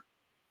Park,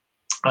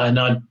 and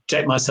I'd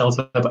decked myself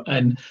up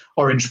in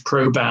orange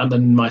Pro Ban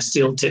and my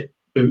steel tip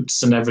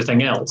boots and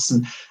everything else.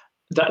 And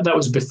that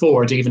was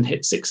before I'd even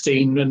hit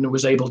 16 and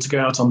was able to go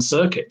out on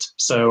circuit.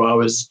 So I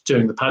was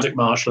doing the paddock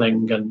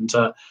marshalling and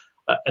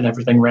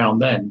everything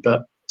round then.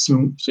 But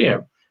some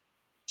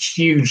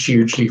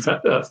hugely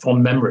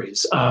fond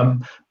memories.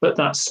 But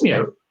that's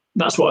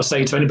what I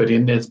say to anybody.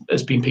 And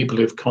there's been people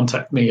who've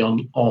contacted me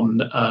on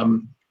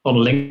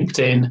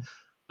LinkedIn,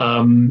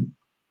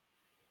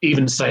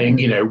 even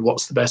saying,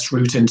 what's the best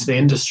route into the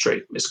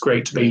industry? It's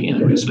great to be,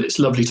 it's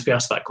lovely to be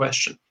asked that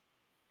question.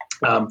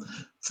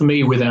 For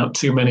me, without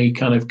too many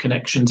kind of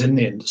connections in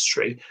the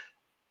industry,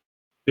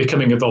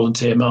 becoming a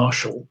volunteer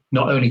marshal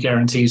not only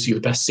guarantees you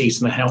the best seat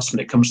in the house when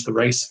it comes to the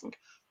racing,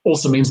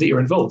 also means that you're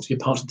involved, you're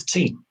part of the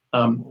team,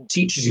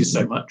 teaches you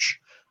so much.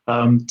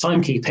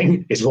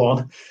 Timekeeping is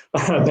one.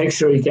 Make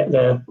sure you get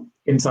there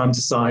in time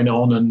to sign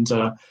on and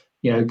go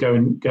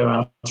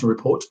out and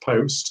report to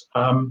post.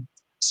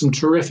 Some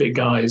terrific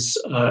guys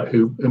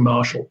who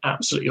marshal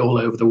absolutely all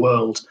over the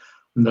world.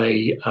 And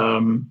they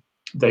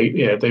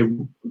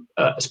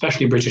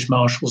especially British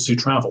marshals who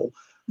travel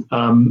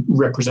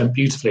represent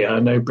beautifully. I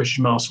know British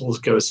marshals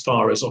go as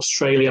far as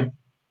Australia.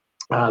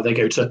 They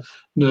go to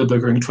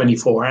Nürburgring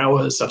 24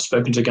 hours. I've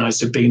spoken to guys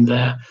who've been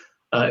there.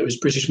 It was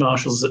British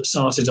marshals that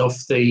started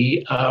off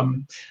the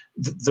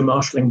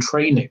marshalling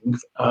training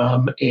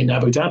in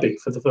Abu Dhabi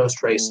for the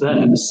first race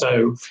there.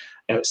 So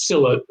it's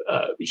still a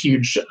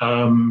huge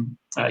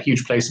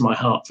place in my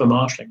heart for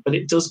marshalling, but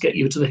it does get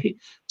you to the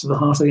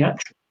heart of the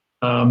action.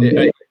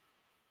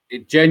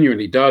 It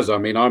genuinely does. I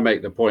mean, I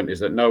make the point is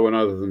that no one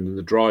other than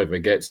the driver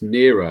gets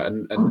nearer,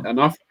 and I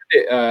find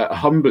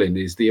humbling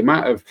is the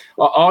amount of.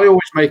 I always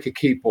make a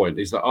key point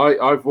is that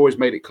I've always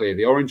made it clear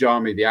the Orange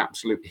Army, the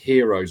absolute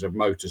heroes of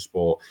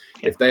motorsport.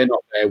 Yeah. If they're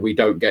not there, we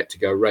don't get to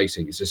go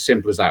racing. It's as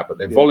simple as that. But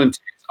they're volunteers,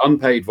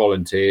 unpaid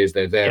volunteers.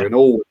 They're there in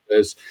all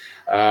weathers.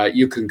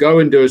 You can go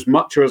and do as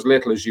much or as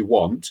little as you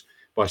want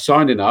by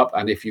signing up.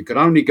 And if you can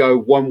only go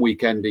one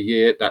weekend a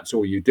year, that's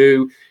all you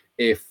do.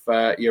 If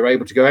you're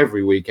able to go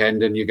every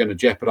weekend and you're going to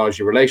jeopardize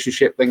your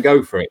relationship, then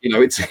go for it. You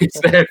know, it's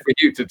there for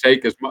you to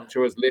take as much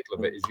or as little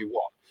of it as you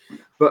want.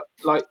 But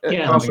like,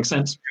 that makes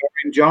sense.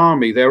 Orange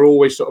Army, they're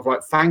always sort of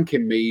like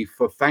thanking me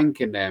for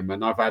thanking them.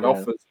 And I've had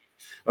offers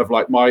of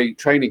like my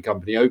training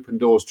company, Open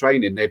Doors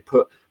Training. They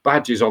put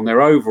badges on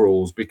their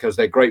overalls because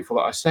they're grateful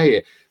that I say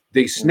it.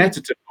 The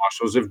Snetterton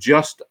Marshals have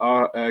just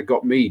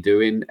got me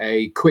doing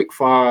a quick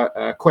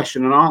fire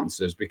question and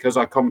answers because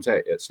I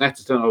commentate at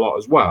Snetterton a lot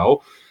as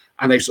well.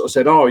 And they sort of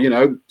said, oh, you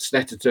know,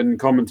 Snetterton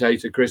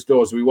commentator Chris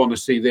Dawes, we want to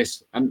see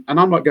this. And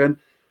I'm like going,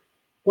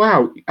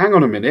 wow, hang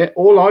on a minute.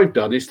 All I've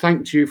done is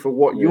thanked you for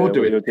what you're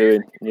doing.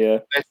 Yeah.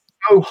 They're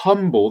so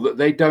humble that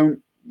they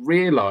don't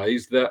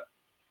realise that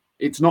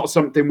it's not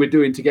something we're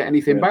doing to get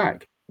anything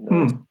back.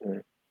 No,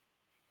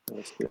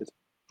 that's good.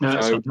 No,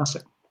 that's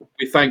fantastic.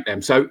 We thank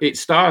them. So it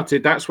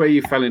started, that's where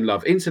you fell in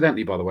love.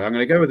 Incidentally, by the way, I'm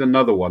going to go with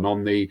another one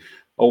on the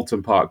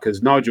Alton Park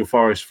because Nigel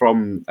Forrest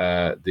from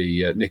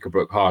the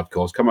Knickerbrook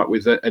Hardcore has come up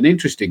with an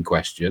interesting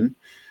question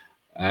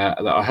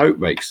that I hope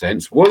makes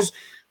sense. What's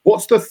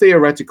the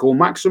theoretical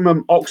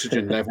maximum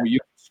oxygen level you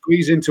can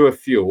squeeze into a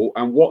fuel,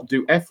 and what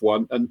do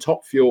F1 and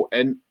Top Fuel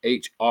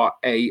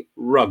NHRA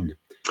run?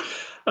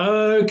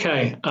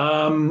 Okay,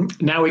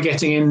 now we're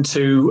getting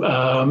into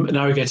a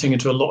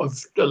lot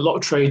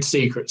of trade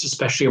secrets,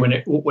 especially when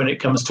it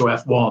comes to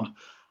F1.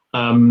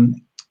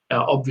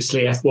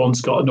 Obviously,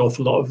 F1's got an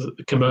awful lot of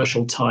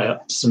commercial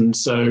tie-ups, and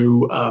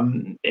so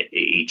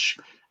each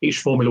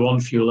Formula One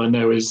fuel I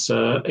know is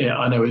a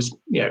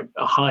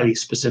highly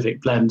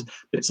specific blend,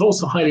 but it's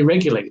also highly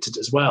regulated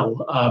as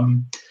well.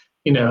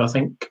 I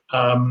think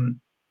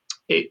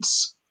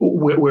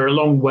we're a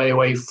long way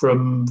away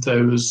from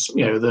those.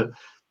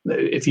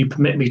 If you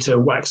permit me to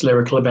wax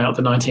lyrical about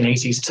the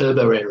 1980s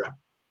turbo era,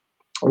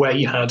 where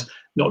you had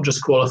not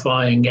just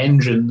qualifying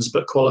engines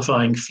but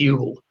qualifying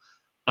fuel.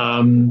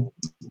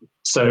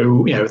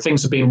 So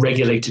things have been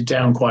regulated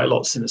down quite a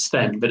lot since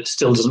then, but it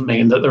still doesn't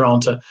mean that there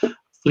aren't a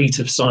fleet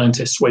of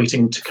scientists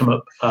waiting to come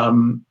up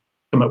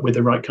with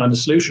the right kind of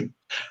solution.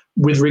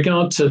 With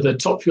regard to the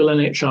Top Fuel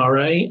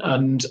NHRA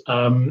and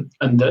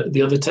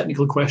the other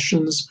technical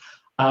questions,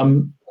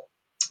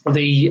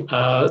 the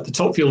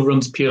Top Fuel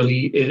runs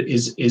purely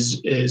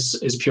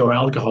is pure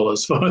alcohol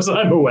as far as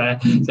I'm aware.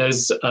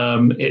 There's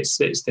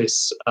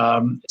it's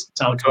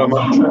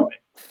alcohol.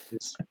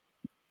 It's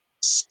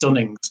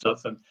stunning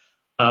stuff, and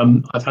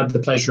I've had the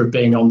pleasure of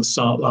being on the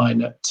start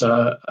line at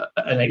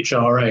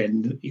NHRA,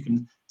 and you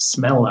can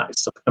smell that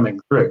stuff coming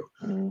through.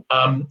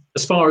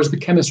 As far as the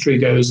chemistry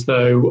goes,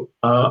 though,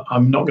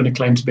 I'm not going to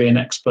claim to be an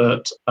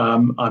expert.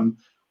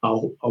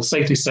 I'll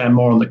safely say I'm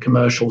more on the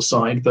commercial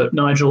side. But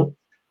Nigel,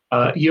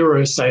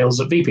 Euro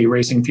sales at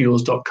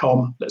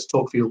vpracingfuels.com. Let's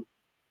talk fuel.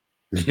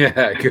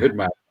 Yeah, good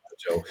man.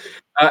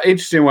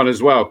 Interesting one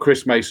as well.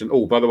 Chris Mason.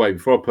 Oh, by the way,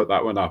 before I put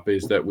that one up,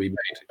 is that we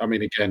made, I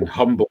mean, again,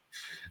 humble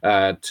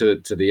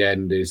to the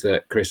end, is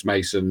that Chris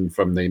Mason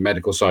from the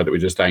medical side that we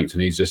just thanked,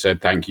 and he's just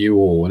said, thank you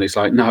all. And it's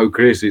like, no,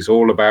 Chris, it's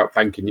all about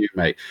thanking you,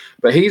 mate.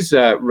 But he's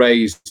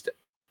raised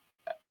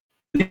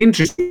an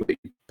interesting,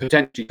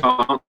 potentially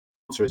can't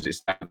answer as it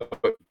stands,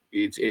 but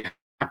it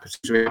happens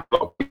to have a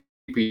lot of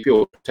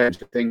people,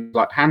 potentially things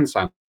like hand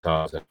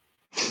sanitizer.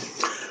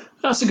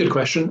 That's a good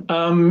question.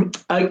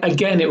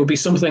 Again, it would be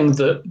something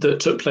that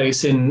took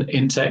place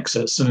in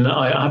Texas, and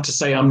I have to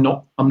say I'm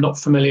not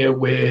familiar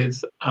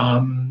with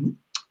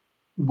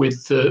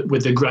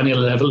the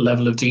granular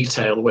level of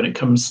detail when it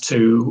comes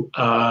to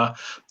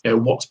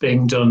what's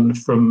being done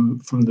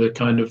from the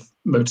kind of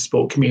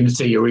motorsport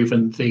community or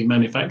even the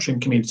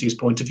manufacturing community's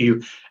point of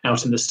view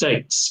out in the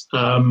States.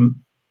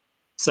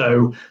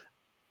 So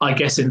I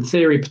guess in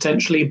theory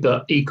potentially,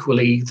 but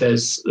equally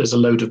there's a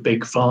load of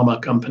big pharma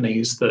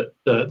companies that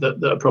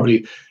are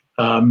probably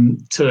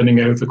turning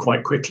over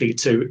quite quickly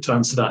to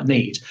answer that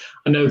need.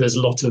 I know there's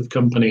a lot of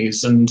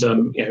companies, and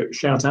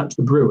shout out to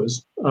the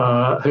brewers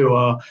who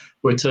are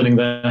turning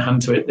their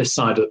hand to it this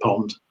side of the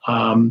pond.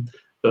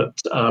 But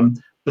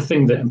the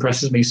thing that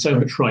impresses me so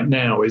much right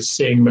now is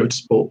seeing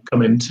motorsport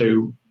come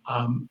into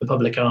the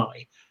public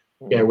eye.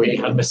 We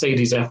had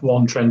Mercedes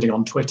F1 trending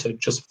on Twitter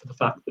just for the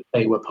fact that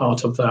they were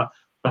part of that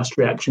fast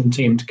reaction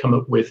team to come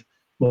up with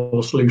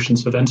more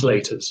solutions for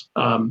ventilators.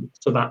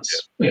 So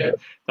that's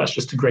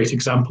just a great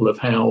example of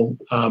how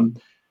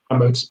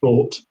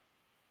motorsport,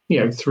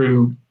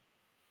 through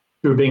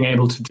being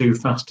able to do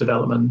fast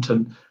development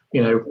and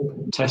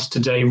test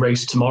today,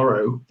 race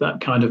tomorrow,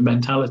 that kind of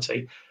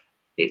mentality,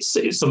 it's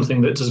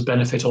something that does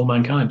benefit all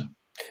mankind.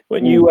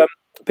 When you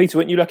Peter,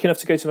 weren't you lucky enough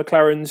to go to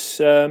McLaren's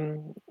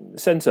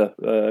centre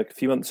a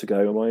few months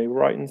ago? Am I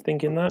right in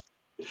thinking that?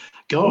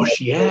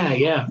 Gosh,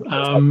 yeah.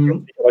 I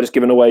just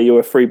given away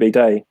your freebie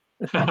day.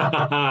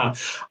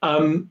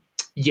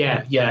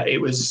 Yeah.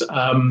 It was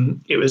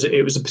an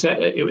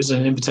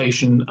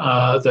invitation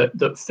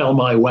that fell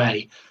my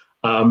way.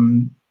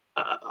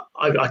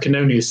 I can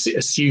only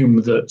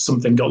assume that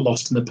something got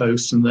lost in the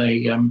post, and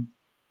they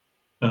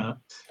uh,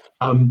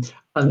 um,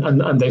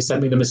 and they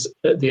sent me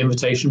the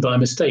invitation by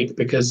mistake,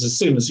 because as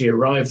soon as you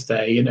arrive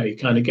there, you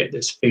kind of get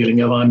this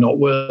feeling of I'm not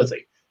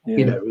worthy.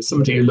 Yeah. As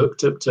somebody who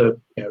looked up to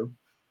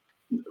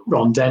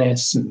Ron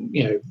Dennis and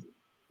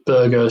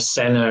Berger,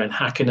 Senna, and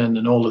Hakkinen,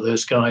 and all of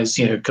those guys,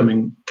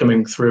 coming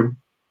through.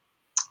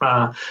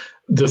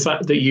 The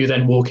fact that you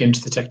then walk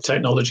into the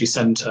technology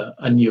center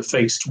and you're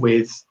faced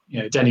with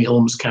Denny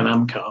Hulme's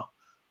Can-Am car,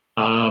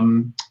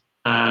 and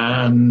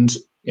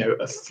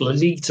a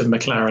fleet of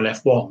McLaren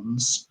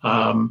F1s,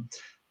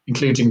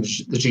 including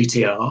the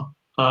GTR.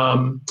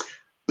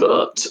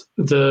 But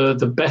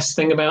the best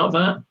thing about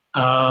that,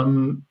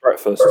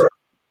 Breakfast.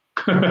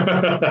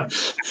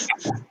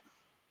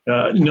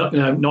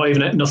 not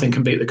even nothing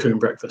can beat the Coombe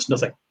breakfast.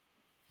 Nothing.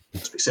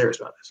 Let's be serious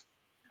about this.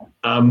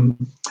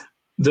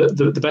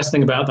 The best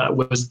thing about that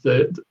was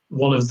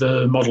one of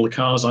the model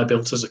cars I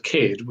built as a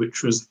kid,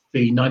 which was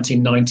the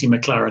 1990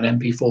 McLaren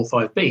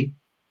MP45B,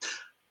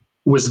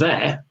 was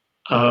there.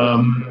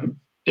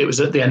 It was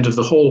at the end of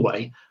the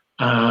hallway,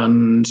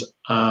 and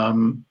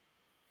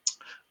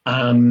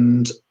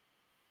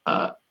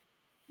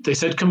they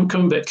said, "Come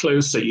a bit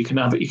closer. You can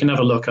have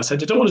a look." I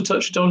said, "I don't want to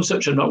touch it. Don't want to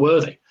touch it. I'm not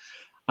worthy."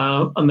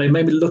 And they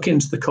made me look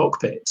into the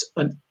cockpit,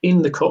 and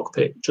in the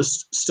cockpit,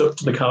 just stuck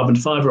to the carbon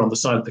fiber on the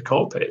side of the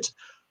cockpit,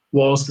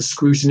 was the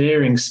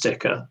scrutineering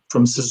sticker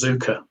from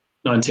Suzuka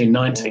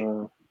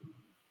 1990.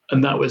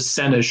 And that was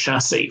Senna's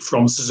chassis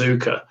from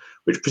Suzuka,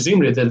 which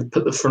presumably they'd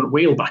put the front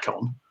wheel back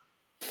on.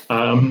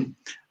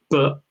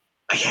 But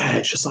yeah,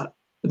 it's just like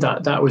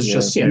that was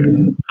just,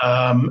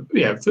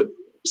 for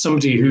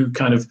somebody who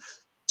kind of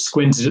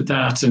squinted at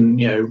that and,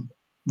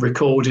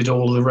 recorded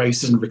all of the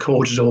races and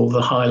recorded all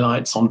the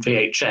highlights on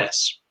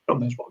VHS.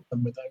 God knows what I've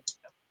done with those.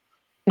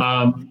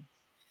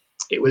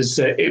 It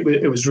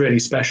was really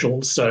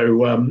special.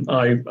 So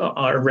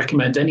I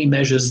recommend any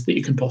measures that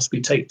you can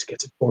possibly take to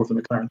get a tour of the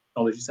McLaren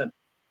Technology Centre.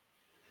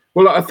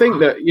 Well, I think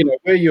that,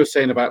 where you're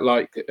saying about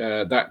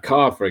that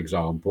car, for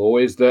example,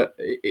 is that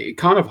it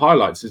kind of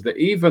highlights is that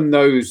even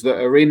those that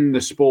are in the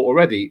sport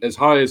already, as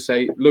high as,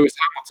 say, Lewis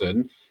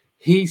Hamilton,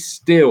 he's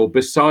still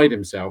beside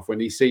himself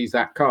when he sees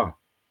that car.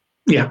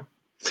 Yeah,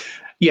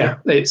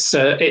 it's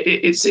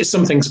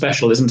something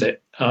special, isn't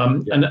it?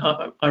 And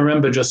I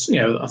remember just,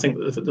 I think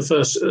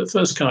the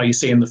first car you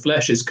see in the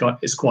flesh is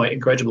quite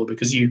incredible,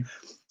 because you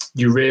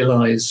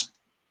realise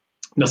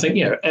nothing.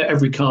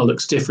 Every car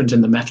looks different in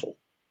the metal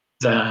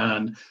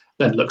than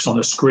it looks on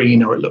a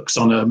screen, or it looks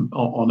on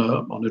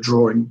a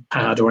drawing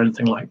pad or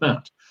anything like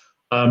that.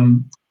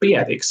 But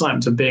yeah, the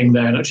excitement of being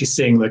there and actually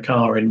seeing the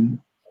car in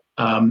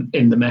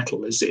the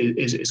metal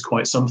is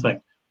quite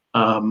something.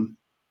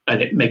 And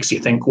it makes you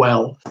think,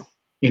 well,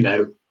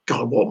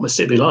 God, what must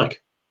it be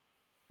like?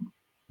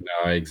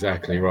 No,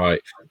 exactly right.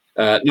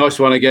 Nice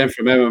one again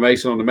from Emma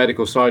Mason on the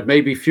medical side.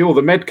 Maybe fuel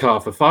the med car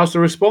for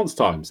faster response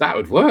times. That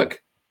would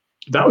work.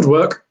 That would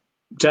work,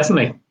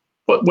 definitely.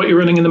 What are you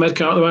running in the med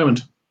car at the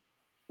moment?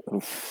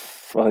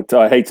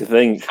 I hate to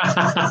think.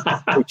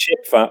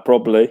 Chip fat,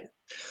 probably.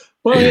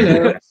 Well,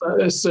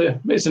 it's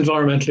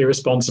environmentally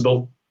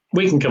responsible.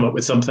 We can come up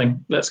with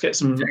something. Let's get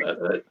some.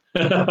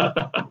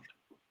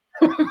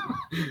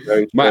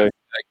 Matt,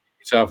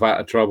 yourself out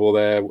of trouble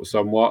there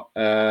somewhat.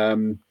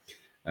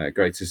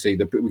 Great to see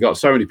we got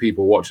so many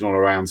people watching all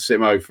around.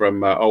 Simo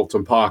from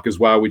Alton Park as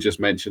well. We just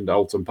mentioned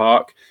Alton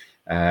Park,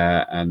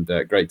 and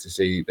great to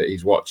see that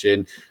he's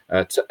watching.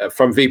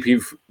 From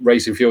VP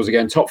Racing Fuels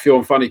again, Top Fuel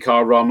and Funny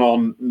Car run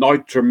on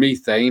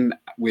nitromethane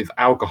with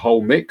alcohol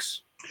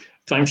mix.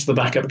 Thanks for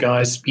the backup,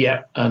 guys.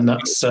 Yeah, and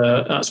that's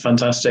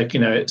fantastic.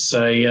 It's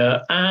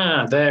a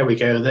there we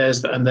go.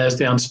 There's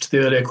the answer to the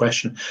earlier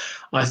question.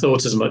 I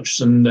thought as much,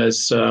 and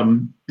there's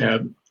there's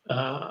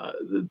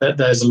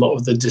a lot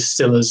of the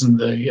distillers and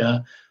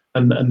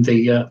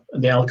the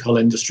alcohol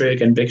industry.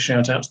 Again, big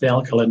shout out to the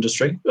alcohol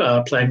industry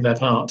playing their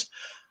part.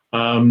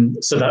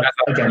 So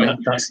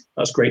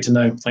that's great to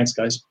know. Thanks,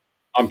 guys.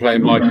 I'm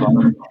playing my car.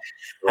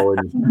 Going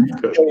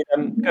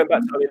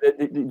back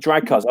to the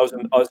drag cars, I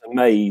was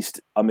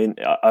amazed. I mean,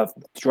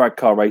 drag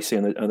car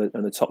racing and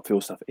the Top Fuel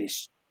stuff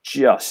is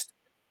just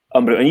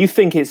unbelievable. And you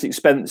think it's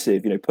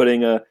expensive,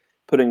 putting a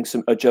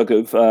jug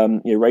of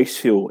race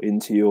fuel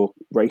into your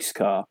race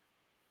car.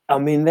 I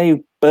mean,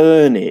 they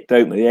burn it,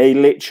 don't they? They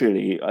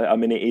literally. I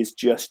mean, it is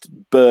just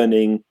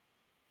burning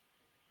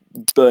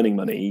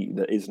money,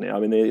 isn't it? I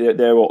mean,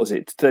 they're what was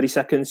it? 30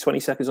 seconds, 20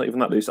 seconds, not even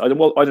that loose. I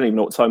don't even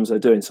know what times they're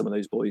doing. Some of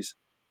those boys.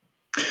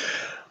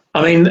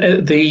 I mean,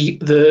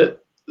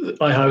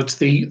 I had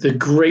the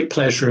great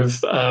pleasure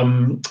of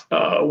when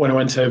I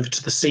went over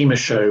to the SEMA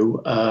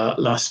show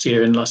last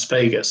year in Las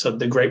Vegas. I had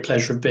the great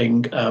pleasure of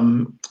being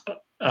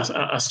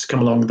asked to come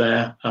along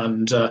there,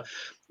 and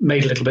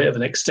made a little bit of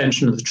an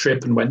extension of the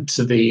trip and went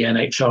to the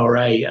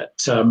NHRA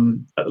at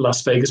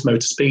Las Vegas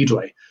Motor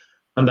Speedway,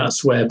 and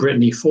that's where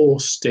Brittany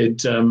Force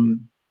did a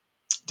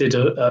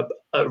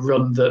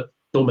run that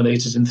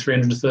culminated in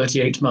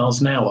 338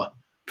 miles an hour.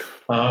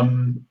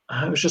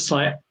 I was just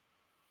like,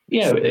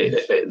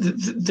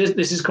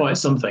 this is quite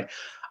something.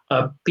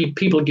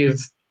 People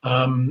give,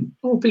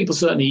 people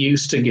certainly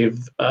used to give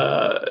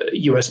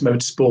US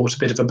motorsport a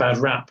bit of a bad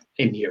rap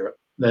in Europe.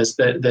 There's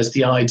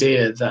the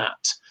idea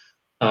that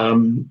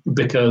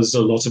because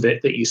a lot of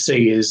it that you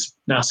see is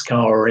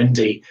NASCAR or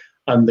Indy,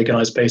 and the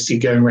guys basically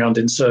going around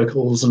in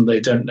circles, and they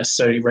don't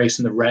necessarily race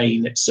in the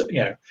rain. It's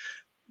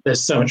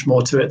there's so much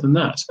more to it than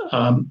that.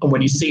 And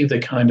when you see the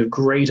kind of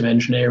grade of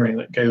engineering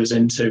that goes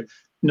into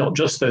not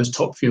just those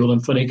Top Fuel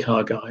and Funny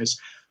Car guys,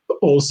 but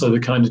also the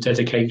kind of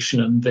dedication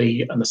and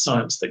the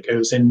science that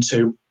goes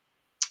into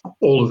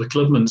all of the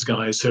Clubman's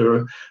guys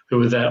who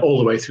are there all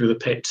the way through the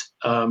pit,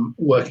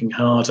 working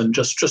hard and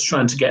just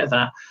trying to get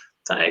that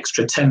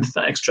extra tenth,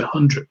 that extra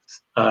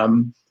hundredth.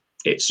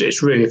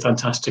 It's really a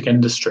fantastic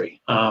industry,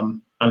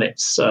 and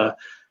it's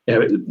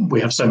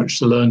we have so much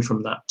to learn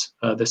from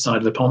that this side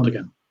of the pond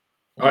again.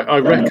 I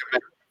recommend,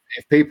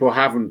 if people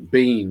haven't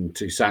been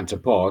to Santa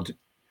Pod,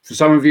 for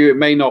some of you it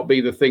may not be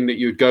the thing that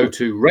you'd go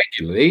to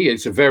regularly.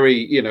 It's a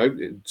very,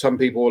 some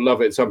people will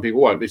love it, some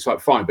people won't. It's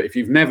like, fine, but if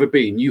you've never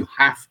been, you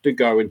have to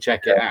go and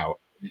check it out.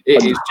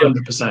 It is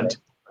 100%.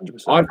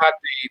 I've had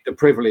the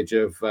privilege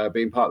of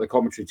being part of the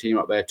commentary team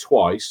up there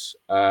twice,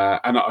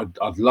 and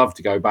I'd love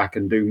to go back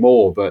and do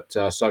more, but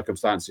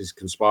circumstances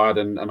conspired,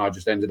 and I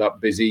just ended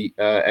up busy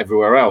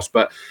everywhere else.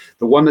 But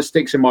the one that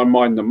sticks in my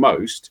mind the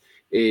most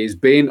is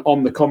being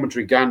on the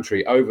commentary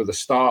gantry over the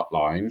start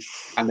line,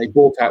 and they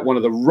brought out one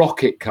of the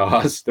rocket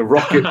cars, the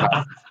rocket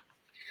car.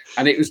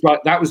 And it was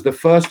like, that was the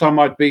first time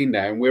I'd been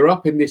there, and we're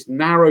up in this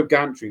narrow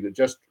gantry that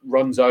just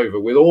runs over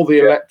with all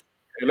the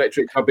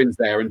electric cabins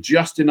there, and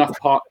just enough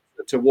part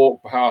to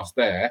walk past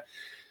there.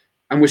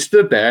 And we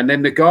stood there, and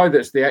then the guy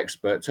that's the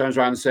expert turns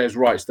around and says,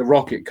 right, it's the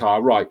rocket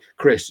car. Right,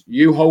 Chris,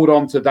 you hold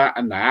on to that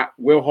and that.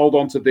 We'll hold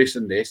on to this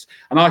and this.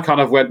 And I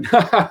kind of went,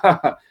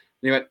 and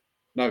he went,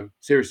 no,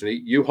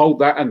 seriously, you hold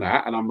that and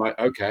that. And I'm like,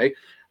 okay.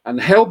 And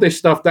held this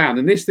stuff down.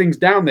 And this thing's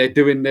down there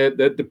doing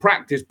the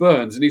practice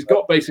burns. And he's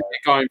got basically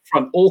a guy in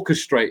front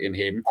orchestrating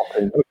him.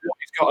 What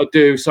he's got to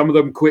do, some of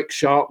them quick,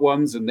 sharp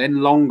ones, and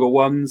then longer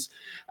ones.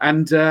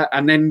 And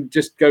then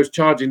just goes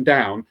charging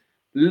down.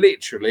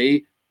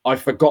 Literally, I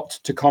forgot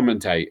to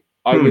commentate.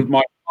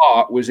 My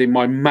heart was in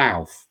my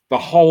mouth. The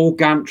whole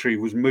gantry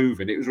was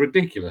moving. It was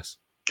ridiculous.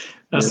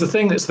 That's the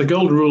thing. That's the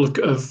golden rule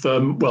of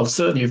well,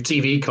 certainly of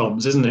TV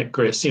comms, isn't it,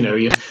 Chris?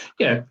 You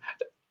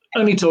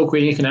only talk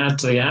when you can add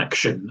to the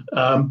action.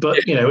 But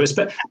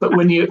but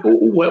when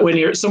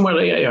you're somewhere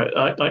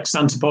like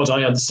Santa Pod,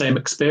 I had the same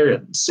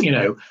experience.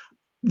 The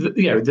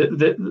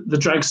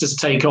dragsters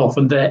take off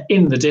and they're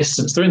in the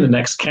distance. They're in the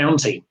next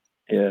county.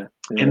 Yeah.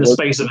 In the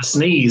space of a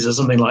sneeze or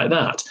something like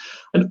that.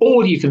 And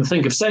all you can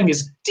think of saying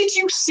is, did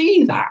you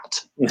see that?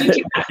 Did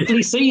you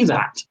actually see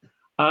that?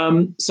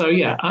 So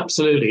yeah,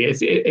 absolutely.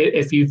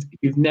 If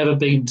you've never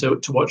been to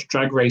watch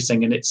drag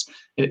racing in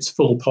its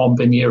full pomp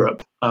in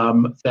Europe,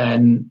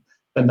 then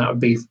that would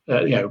be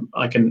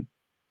I can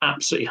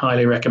absolutely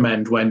highly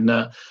recommend when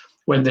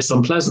this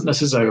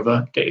unpleasantness is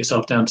over, get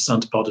yourself down to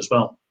Santa Pod as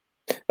well.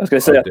 I was going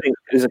to say, I think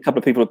there's a couple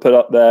of people who put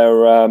up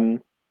their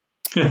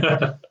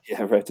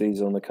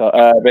Reddy's on the car.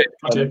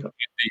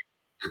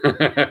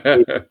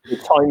 The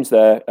times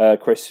there,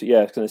 Chris. Yeah,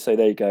 I was going to say,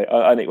 there you go.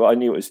 I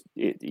knew it was.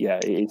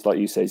 It's like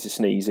you say, it's a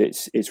sneeze.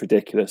 It's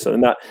ridiculous,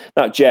 and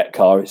that jet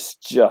car is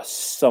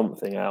just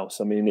something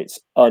else. I mean, it's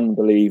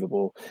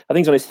unbelievable. I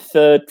think it's on his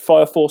third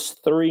Fire Force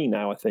 3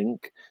 now. I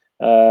think,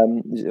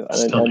 and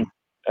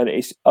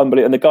it's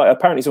unbelievable. And the guy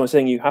apparently, someone's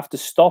saying you have to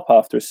stop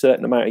after a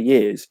certain amount of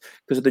years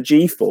because of the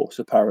G-force.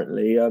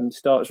 Apparently,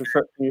 starts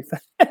reflecting your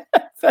face.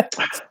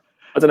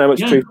 I don't know how much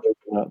truth there is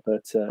in that,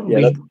 but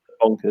that's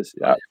bonkers.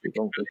 Yeah, absolutely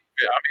bonkers.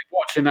 Yeah, I mean,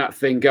 watching that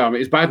thing go,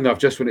 it's bad enough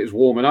just when it was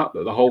warming up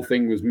that the whole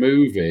thing was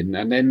moving,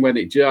 and then when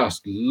it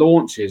just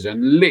launches,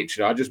 and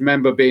literally, I just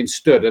remember being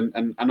stood,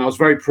 and I was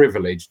very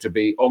privileged to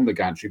be on the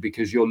gantry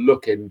because you're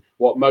looking,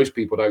 what most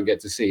people don't get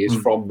to see is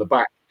from the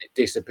back, it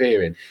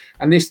disappearing,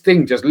 and this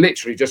thing just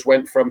literally just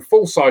went from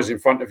full size in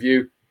front of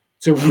you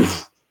to.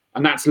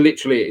 And that's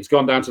literally, it's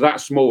gone down to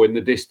that small in the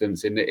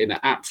distance in an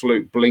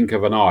absolute blink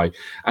of an eye.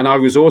 And I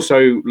was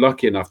also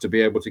lucky enough to be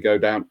able to go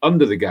down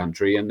under the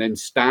gantry and then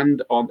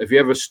stand on. Have you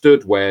ever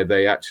stood where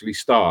they actually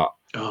start?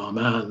 Oh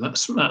man,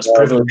 that's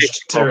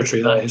privileged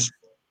territory. That is.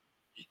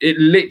 It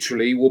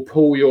literally will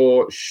pull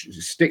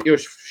stick your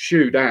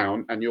shoe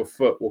down, and your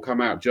foot will come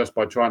out just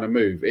by trying to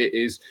move. It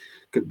is.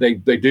 They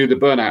do the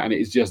burnout, and it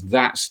is just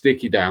that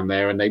sticky down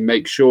there, and they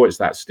make sure it's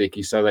that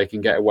sticky so they can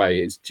get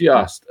away. It's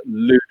just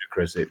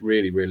ludicrous. It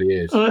really, really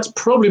is. That's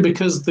probably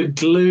because the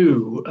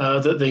glue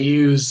that they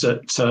use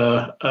at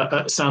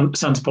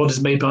Santa Pod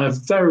is made by a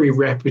very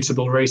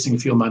reputable racing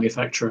fuel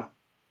manufacturer.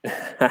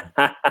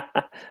 There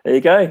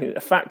you go. A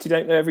fact you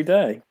don't know every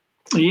day.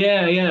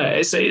 Yeah.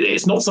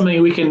 It's not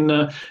something we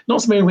can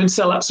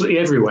sell absolutely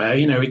everywhere.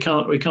 We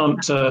can't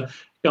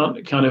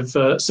can't kind of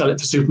sell it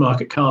for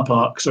supermarket car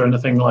parks or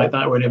anything like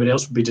that, where anybody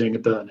else would be doing a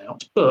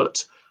burnout.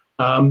 But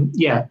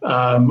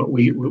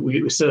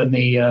we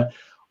certainly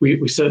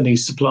we certainly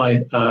supply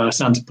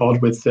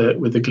Santapod with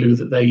the glue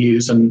that they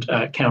use, and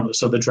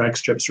countless other drag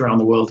strips around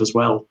the world as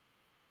well.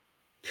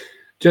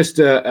 Just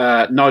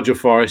Nigel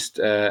Forrest,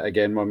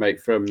 again, my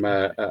mate from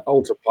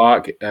Alter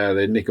Park,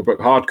 the Nickelbrook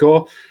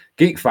Hardcore.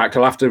 Geek fact,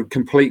 I'll have to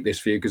complete this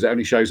for you because it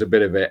only shows a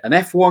bit of it. An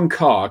F1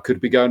 car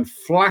could be going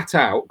flat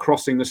out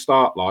crossing the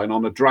start line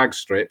on a drag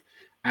strip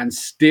and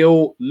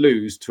still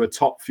lose to a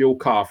Top Fuel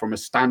car from a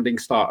standing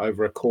start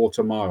over a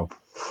quarter mile.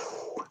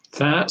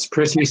 That's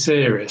pretty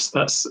serious.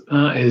 That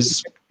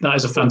is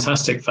a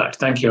fantastic fact.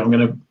 Thank you. I'm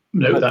going to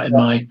note that in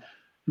my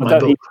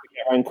book. Need to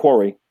get around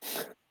Quarry.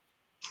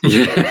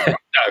 Yeah,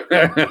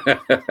 no.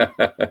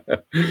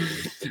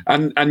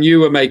 and you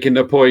were making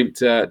the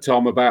point,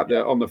 Tom, about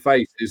on the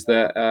face is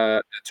that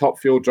the Top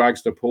Fuel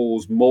dragster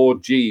pulls more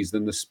G's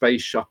than the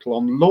space shuttle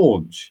on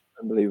launch.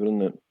 Unbelievable,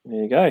 isn't it?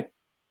 There you go.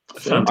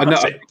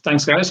 Fantastic.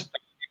 Thanks, guys.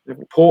 The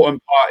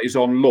important part is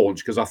on launch,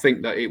 because I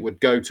think that it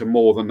would go to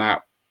more than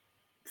that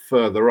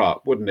further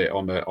up, wouldn't it,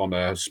 on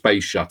a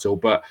space shuttle?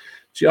 But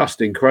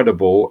just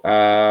incredible.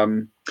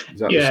 In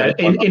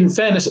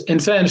fairness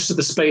to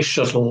the space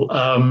shuttle,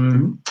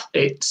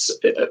 it's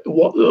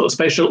what the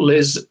space shuttle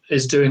is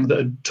doing that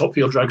a Top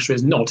Fuel dragster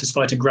is not, is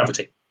fighting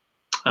gravity.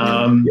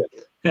 You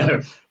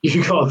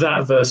got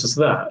that versus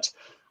that.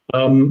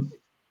 I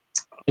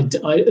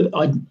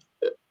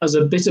as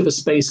a bit of a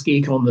space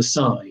geek on the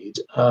side,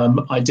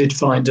 I did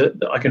find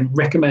that I can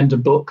recommend a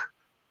book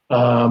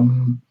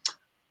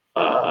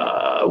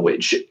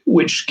which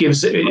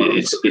gives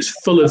it's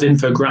full of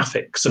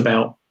infographics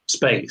about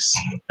space,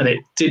 and it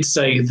did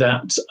say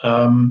that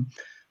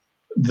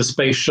the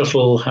space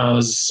shuttle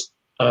has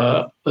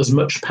as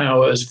much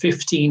power as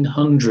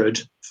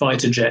 1,500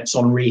 fighter jets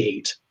on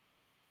reheat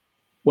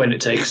when it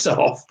takes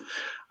off,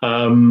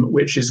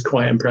 which is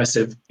quite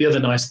impressive. The other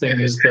nice thing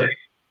is that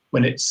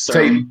when it's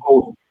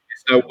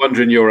it's no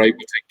wonder you're able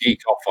to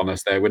geek off on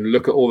us there when you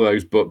look at all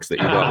those books that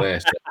you got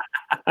there.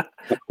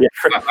 Yeah,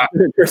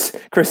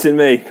 Chris and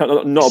me,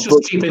 not it's a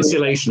book. Just cheap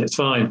insulation. It's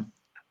fine.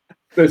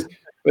 There's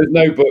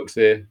no books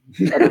here.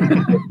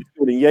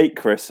 Yate,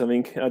 Chris. I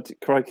mean,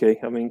 crikey.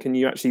 I mean, can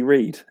you actually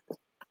read?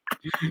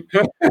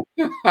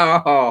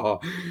 Oh,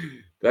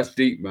 that's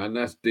deep, man.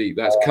 That's deep.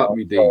 That's cut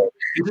me deep.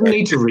 You don't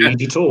need to read.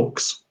 He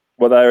talks.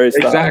 Well, there is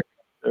exactly. That.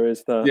 There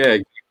is that. Yeah.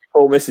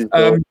 Poor Mrs.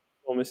 Dawes.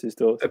 Poor Mrs.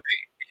 Dawes.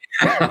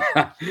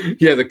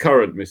 Yeah, the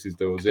current Mrs.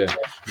 Dawes. Yeah.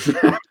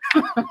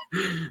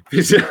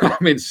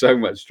 I'm in so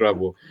much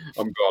trouble.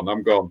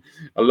 I'm gone.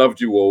 I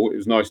loved you all. It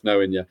was nice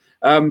knowing you.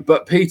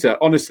 But Peter,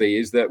 honestly,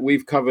 is that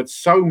we've covered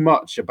so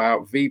much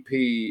about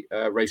VP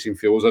Racing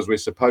Fuels as we're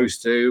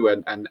supposed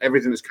to, and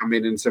everything that's come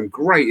in, and some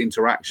great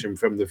interaction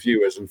from the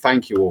viewers. And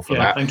thank you all for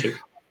that. Thank you.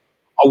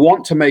 I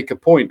want to make a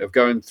point of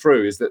going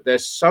through is that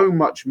there's so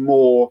much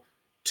more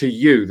to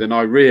you than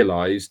I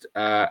realised,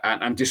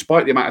 and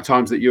despite the amount of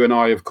times that you and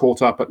I have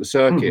caught up at the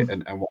circuit,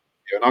 and what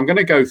you do, and I'm going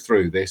to go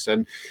through this,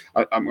 and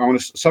I'm going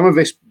to, some of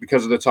this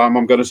because of the time,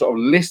 I'm going to sort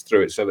of list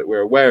through it so that we're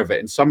aware of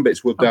it, and some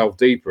bits we'll delve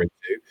deeper into.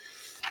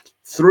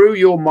 Through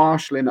your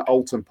marshalling at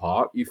Alton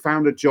Park, you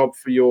found a job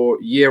for your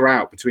year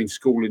out between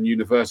school and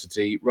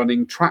university,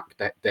 running track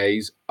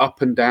days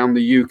up and down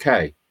the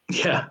UK.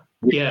 Yeah.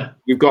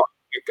 You've got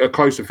a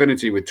close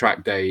affinity with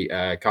track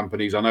day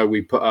companies. I know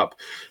we put up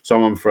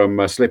someone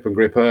from Slip and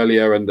Grip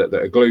earlier, and that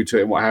are glued to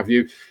it and what have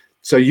you.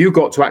 So you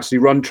got to actually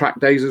run track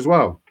days as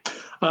well.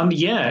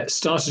 It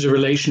started a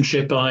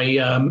relationship. I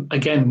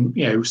again,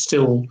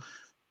 still,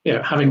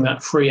 having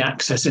that free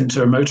access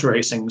into a motor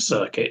racing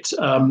circuit.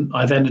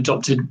 I then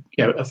adopted,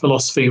 a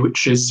philosophy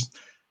which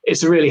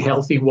it's a really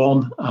healthy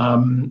one,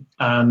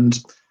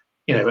 and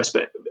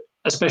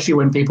especially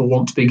when people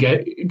want to be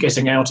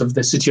getting out of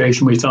the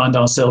situation we find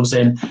ourselves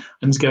in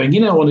and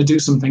going, I want to do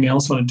something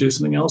else,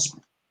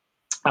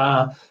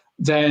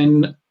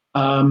 then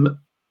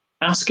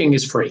asking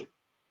is free.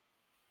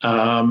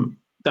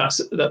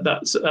 That's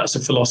a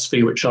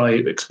philosophy which I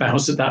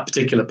espoused at that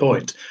particular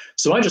point.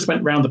 So I just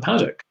went round the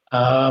paddock,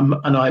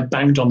 and I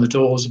banged on the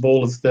doors of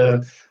all of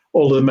the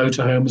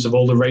motorhomes, of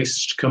all the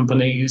race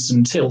companies,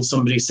 until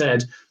somebody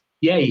said,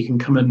 yeah, you can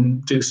come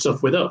and do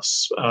stuff with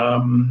us.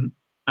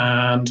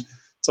 And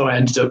so I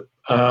ended up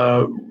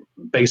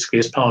basically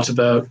as part of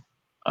a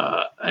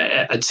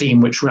team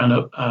which ran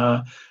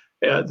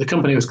the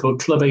company was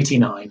called Club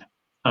 89,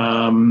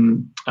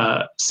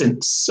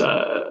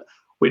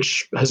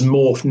 which has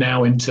morphed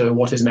now into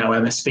what is now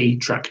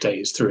MSV Track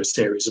Days through a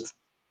series of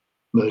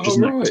mergers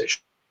and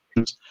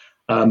acquisitions.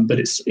 But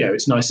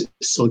it's nice; it's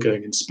still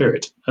going in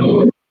spirit.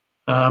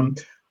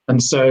 And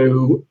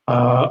so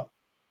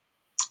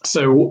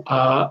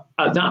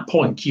at that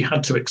point, you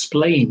had to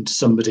explain to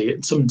somebody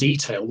in some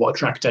detail what a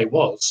track day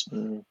was.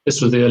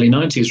 This was the early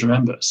 90s,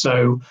 remember?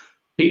 So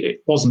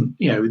it wasn't,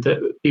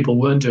 that people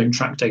weren't doing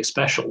track day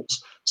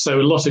specials. So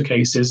in a lot of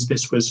cases,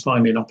 this was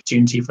finally an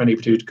opportunity for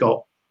anybody who'd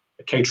got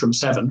a Caterham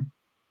 7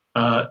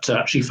 to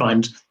actually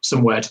find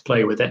somewhere to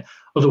play with it.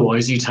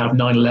 Otherwise, you'd have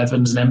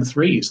 911s and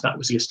M3s. That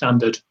was your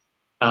standard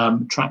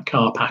track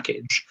car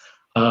package.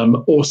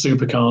 Or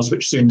supercars,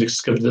 which soon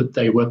discovered that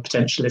they were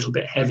potentially a little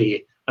bit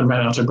heavy and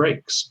ran out of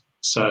brakes.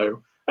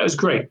 So that was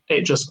great.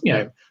 It just,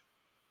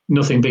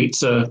 nothing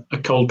beats a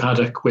cold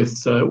paddock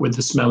with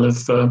the smell of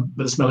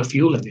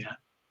fuel in the air.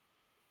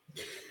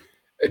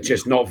 It's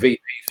just not VP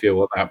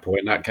fuel at that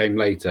point. That came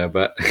later,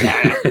 but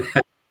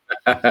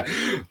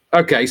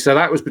okay. So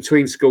that was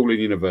between school and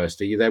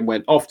university. You then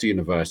went off to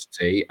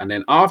university, and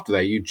then after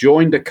that, you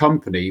joined a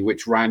company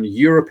which ran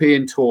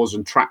European tours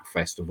and track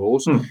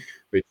festivals.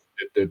 Which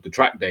the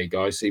track day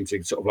guys seem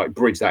to sort of like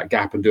bridge that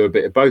gap and do a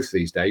bit of both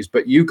these days.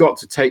 But you got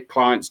to take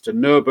clients to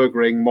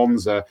Nürburgring,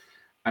 Monza,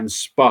 and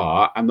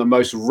Spa. And the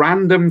most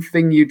random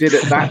thing you did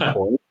at that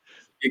point,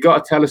 you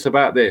got to tell us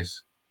about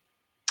this.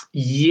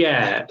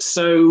 Yeah.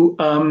 So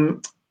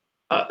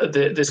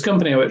this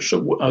company which I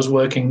was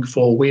working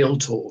for, Wheel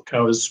Talk,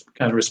 I was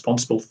kind of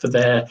responsible for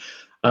their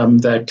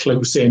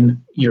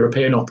close-in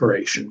European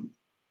operation.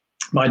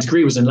 My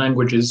degree was in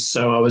languages,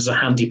 so I was a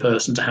handy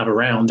person to have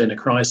around in a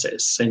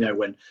crisis.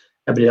 When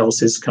everybody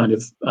else is kind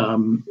of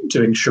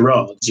doing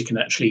charades, you can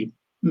actually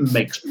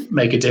make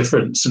a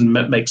difference and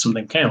make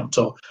something count,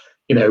 or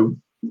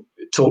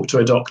talk to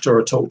a doctor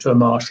or talk to a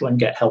marshal and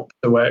get help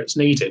to where it's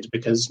needed.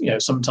 Because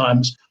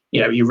sometimes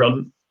I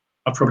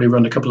probably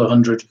run a couple of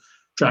hundred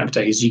track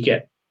days. You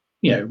get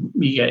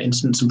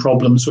incidents and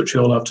problems which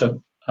we all have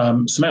to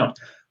surmount.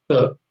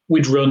 But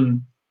we'd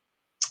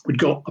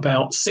got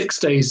about 6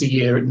 days a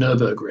year at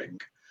Nürburgring.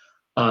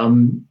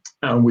 And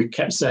we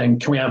kept saying,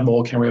 can we have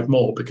more? Can we have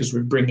more? Because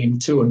we're bringing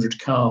 200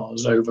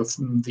 cars over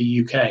from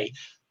the UK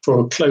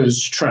for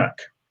closed track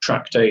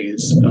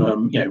days,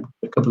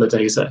 a couple of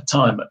days at a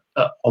time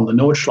on the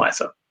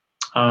Nordschleife.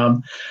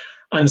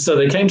 And so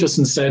they came to us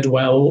and said,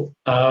 well,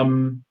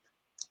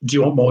 do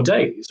you want more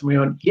days? And we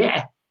went,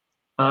 yeah.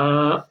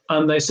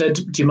 And they said,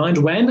 do you mind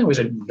when? And we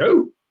said,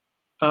 no.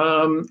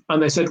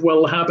 And they said,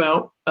 well, how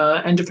about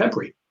end of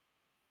February?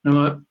 And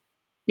I'm like,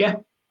 yeah,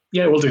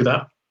 we'll do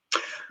that.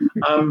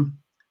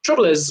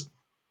 Trouble is,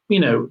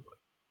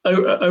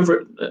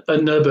 over at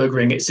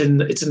Nürburgring, it's in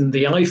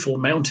the Eifel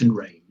mountain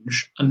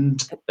range,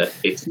 and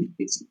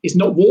it's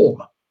not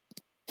warm.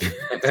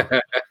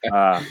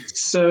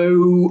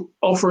 So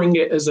offering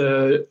it as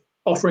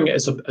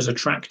a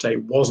track day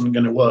wasn't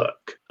going to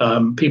work.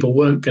 People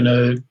weren't going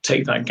to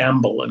take that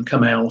gamble and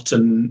come out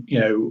and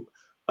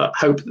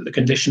hope that the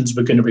conditions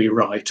were going to be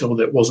right, or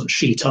that it wasn't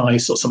sheet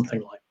ice or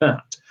something like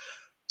that.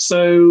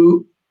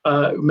 So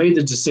made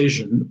the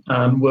decision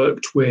and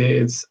worked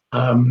with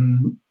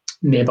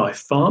nearby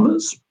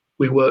farmers.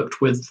 We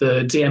worked with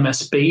the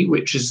DMSB,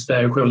 which is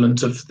their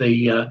equivalent of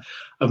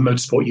of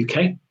Motorsport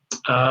UK,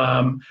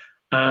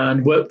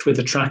 and worked with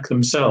the track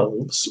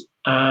themselves.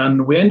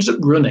 And we ended up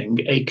running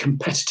a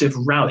competitive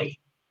rally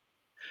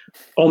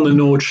on the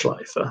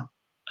Nordschleife.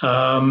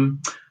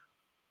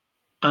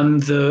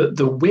 And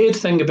the weird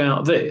thing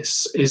about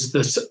this is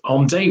that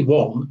on day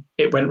one,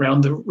 it went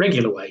round the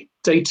regular way.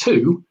 Day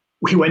two,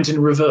 we went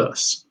in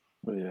reverse.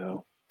 Yeah.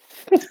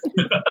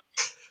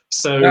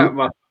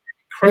 So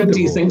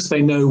nobody thinks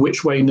they know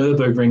which way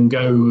Nürburgring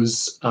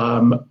goes.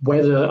 I've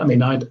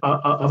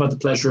had the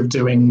pleasure of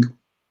doing,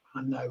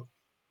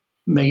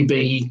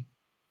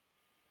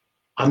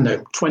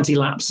 20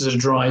 laps as a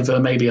driver,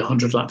 maybe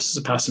 100 laps as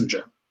a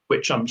passenger,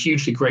 which I'm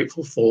hugely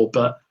grateful for,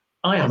 but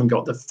I haven't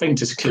got the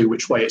faintest clue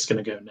which way it's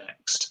going to go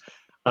next.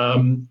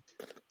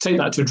 Take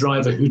that to a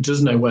driver who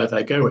does know where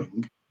they're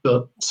going,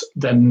 but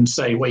then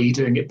say, well, you're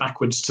doing it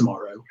backwards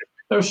tomorrow.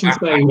 There are some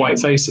very white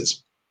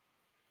faces.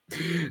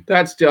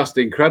 That's just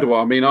incredible.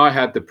 I mean, I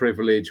had the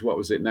privilege, what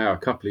was it now, a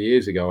couple of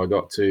years ago, I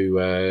got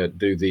to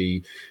do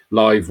the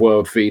live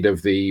world feed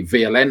of the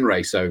VLN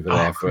race over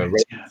there for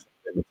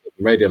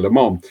Radio Le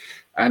Mans.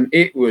 And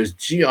it was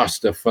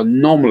just a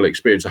phenomenal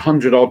experience.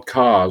 100 odd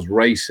cars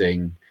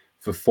racing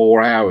for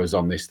 4 hours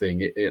on this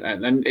thing.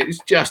 And it's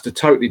just a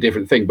totally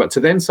different thing. But to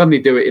then suddenly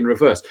do it in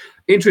reverse.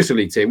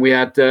 Interestingly, Tim, we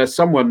had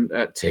someone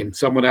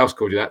else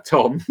called you that,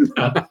 Tom.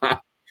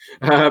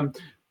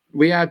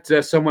 We had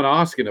someone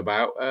asking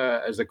about,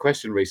 as a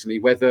question recently,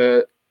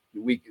 whether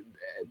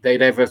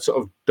they'd ever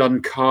sort of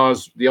done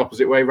cars the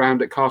opposite way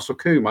around at Castle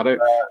Combe. I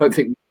don't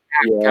think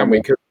can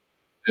we?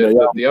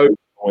 The open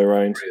way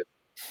around.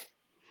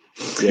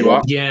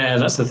 Yeah,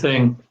 that's the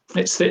thing.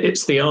 It's the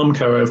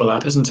Armco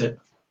overlap, isn't it?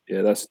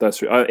 Yeah, that's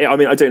true. I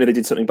mean, I don't know if they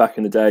did something back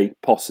in the day,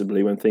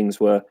 possibly when things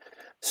were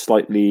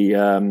slightly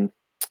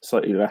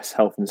less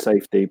health and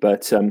safety.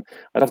 But I'd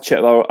have to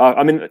check that.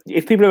 I mean,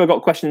 if people have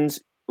got questions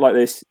like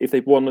this, if they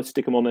want to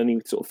stick them on any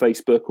sort of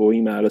Facebook or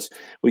email us,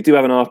 we do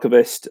have an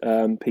archivist,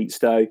 Pete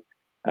Stowe,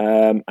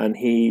 and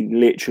he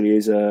literally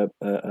is an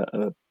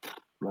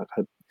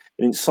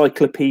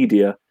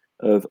encyclopedia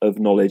of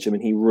knowledge. I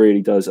mean, he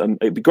really does.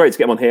 It'd be great to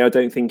get him on here. I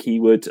don't think he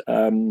would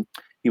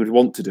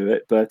want to do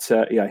it, but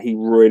he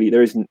really,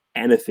 there isn't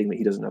anything that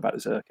he doesn't know about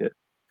the circuit.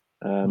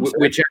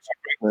 Which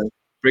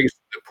brings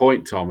the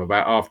point, Tom,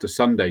 about after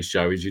Sunday's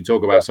show, as you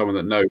talk about someone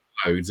that knows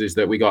loads, is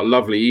that we got a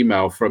lovely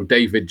email from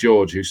David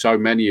George, who so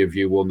many of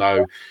you will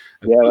know,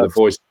 the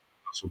voice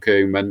of Castle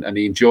Combe, and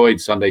he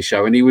enjoyed Sunday's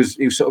show, and he was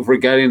sort of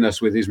regaling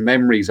us with his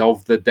memories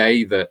of the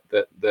day that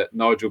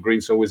Nigel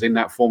Greensill was in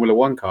that Formula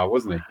One car,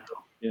 wasn't he?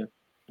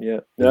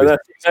 Yeah. No,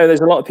 there's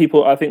a lot of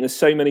people. I think there's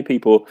so many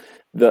people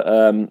that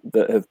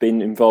that have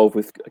been involved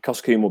with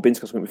Castle Combe or been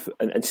to Castle Combe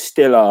and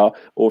still are,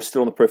 or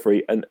still on the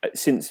periphery, and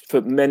since for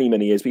many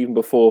years, but even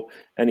before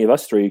any of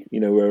us three,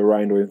 were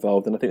around or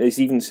involved. And I think there's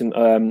even some.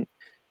 I'm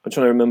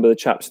trying to remember the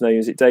chap's name.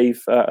 Is it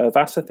Dave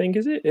Vass? I think,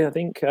 is it? Yeah, I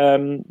think.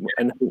 And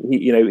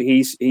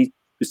he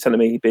was telling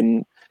me he'd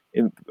been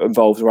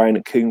involved around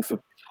at Combe for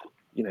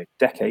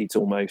decades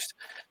almost.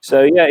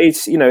 So yeah,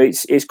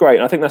 it's great.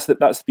 And I think that's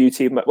the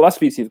beauty of that's the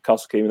beauty of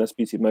Castle Combe, and that's the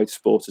beauty of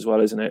motorsport as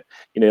well, isn't it?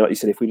 Like you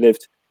said, if we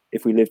lived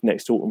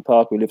next to Alton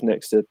Park, we lived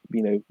next to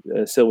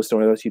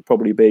Silverstone, you'd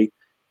probably be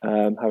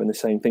having the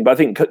same thing. But I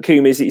think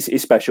Combe is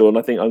special, and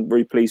I think I'm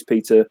really pleased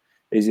Peter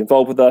is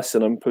involved with us,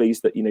 and I'm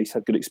pleased that he's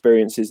had good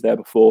experiences there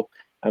before,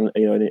 and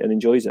and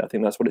enjoys it. I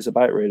think that's what it's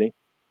about, really.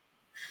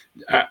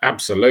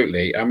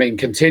 Absolutely. I mean,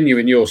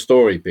 continuing your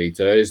story,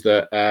 Peter, is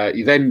that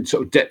you then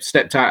sort of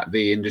stepped out of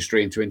the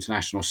industry into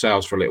international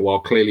sales for a little while.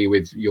 Clearly,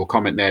 with your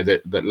comment there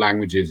that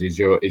languages is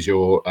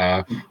your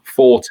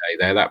forte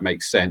there, that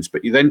makes sense.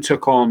 But you then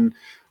took on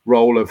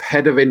role of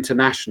head of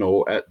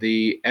international at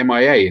the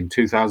MIA in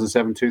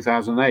 2007,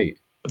 2008.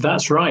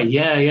 That's right.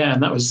 Yeah.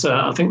 And that was,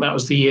 I think that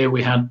was the year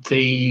we had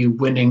the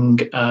winning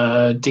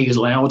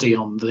diesel Audi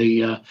on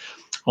the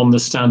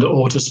standard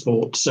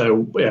Autosport. So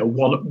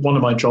one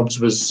of my jobs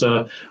was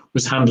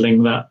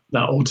handling that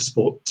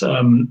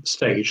Autosport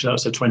stage. That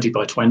was a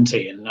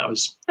 20x20, and that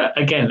was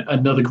again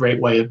another great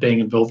way of being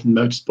involved in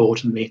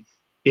motorsport. And the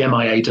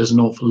MIA does an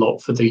awful lot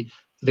for the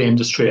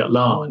industry at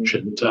large,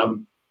 and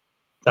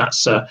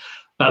that's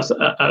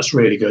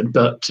really good.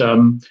 But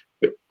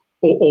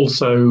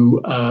also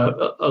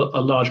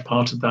a large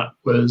part of that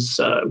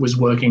was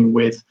working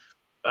with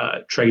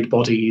trade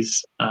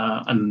bodies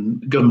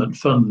and government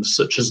funds,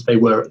 such as they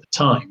were at the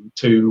time,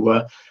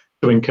 to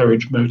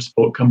encourage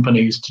motorsport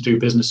companies to do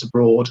business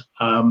abroad.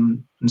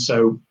 And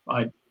so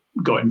I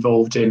got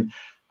involved in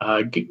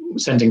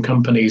sending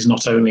companies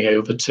not only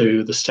over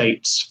to the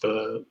States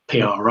for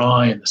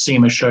PRI and the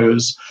SEMA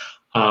shows,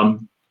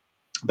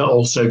 but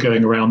also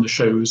going around the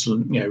shows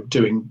and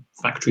doing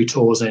factory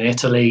tours in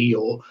Italy,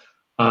 or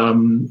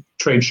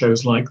trade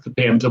shows like the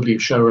BMW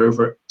show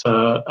over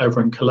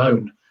in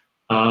Cologne.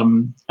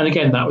 And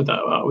again, that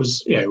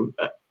was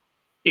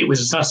it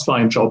was a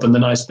satisfying job, and the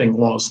nice thing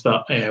was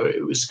that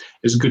it was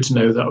good to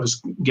know that I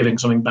was giving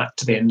something back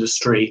to the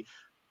industry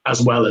as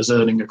well as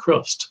earning a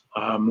crust.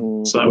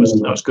 So that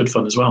was good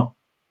fun as well.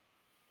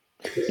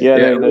 Yeah.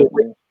 The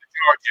majority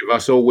of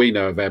us, all we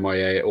know of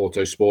MIA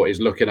Autosport is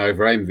looking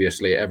over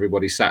enviously at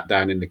everybody sat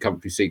down in the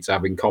comfy seats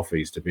having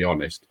coffees. To be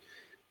honest.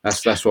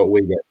 That's what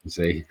we get to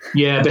see.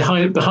 Yeah,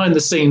 behind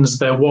the scenes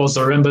there was.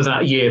 I remember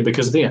that year,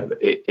 because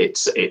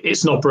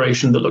it's an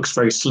operation that looks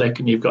very slick,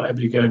 and you've got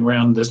everybody going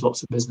around. There's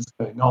lots of business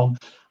going on,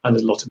 and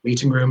there's lots of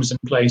meeting rooms in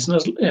place, and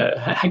there's a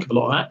heck of a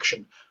lot of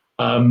action.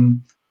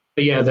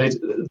 But yeah, they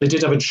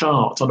did have a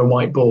chart on a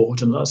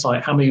whiteboard, and that's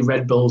like, how many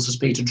Red Bulls has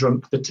Peter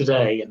drunk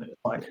today? And it's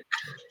like.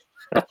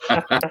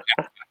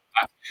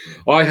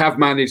 I have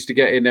managed to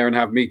get in there and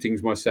have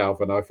meetings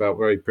myself, and I felt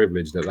very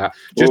privileged at that.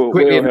 Just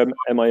quickly,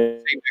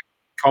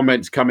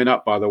 comments coming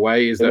up, by the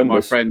way, is that my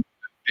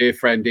dear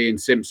friend Ian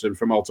Simpson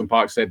from Alton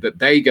Park said that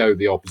they go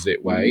the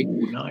opposite way.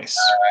 Ooh, nice.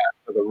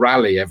 For the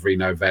rally every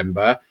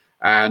November,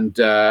 and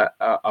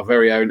our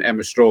very own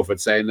Emma Strawford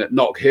saying that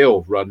Knock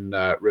Hill run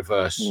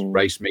reverse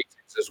race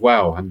meetings as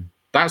well, and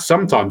that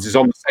sometimes is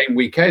on the same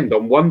weekend.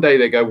 On one day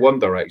they go one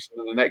direction,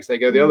 and the next they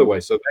go the other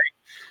way. So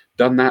they've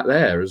done that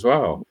there as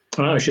well.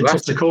 I should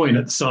toss a coin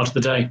at the start of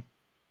the day.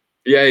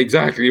 Yeah,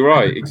 exactly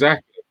right,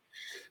 exactly.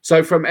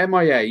 So from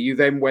MIA, you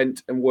then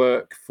went and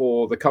worked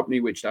for the company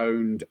which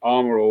owned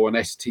Armour All and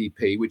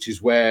STP, which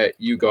is where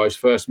you guys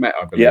first met,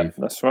 I believe. Yeah,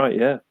 that's right.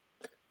 Yeah.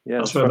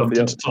 That's where I bumped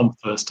into Tom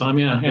first time.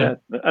 Yeah.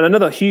 And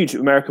another huge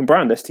American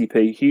brand,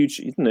 STP, huge,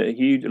 isn't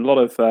it? A lot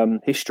of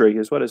history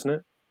as well, isn't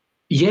it?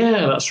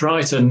 Yeah, that's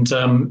right. And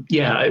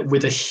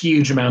with a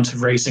huge amount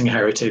of racing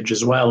heritage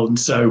as well. And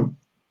so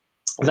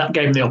that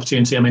gave me the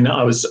opportunity. I mean,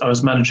 I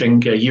was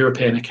managing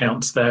European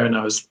accounts there, and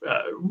I was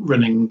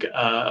running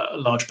a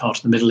large part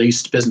of the Middle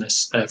East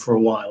business there for a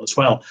while as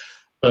well.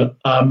 But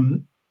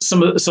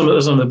some of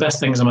the best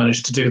things I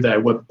managed to do there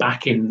were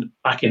back in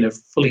a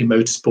fully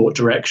motorsport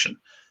direction.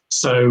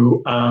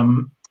 So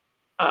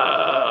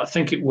I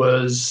think it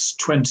was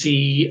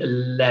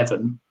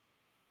 2011.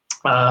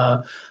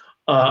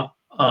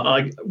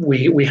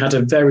 We had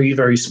a very,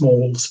 very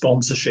small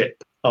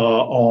sponsorship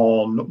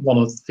on one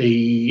of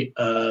the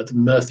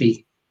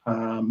Murphy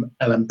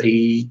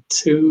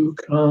LMP2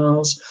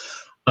 cars,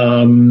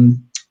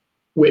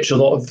 which a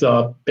lot of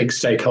the big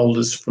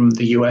stakeholders from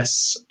the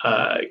US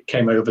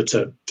came over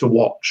to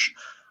watch.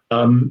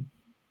 And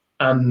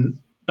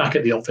back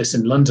at the office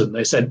in London,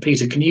 they said,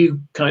 Peter, can you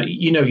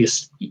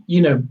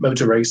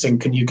motor racing?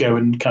 Can you go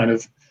and kind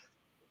of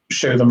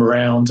show them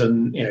around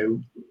and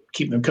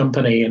keep them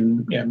company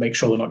and make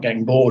sure they're not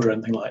getting bored or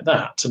anything like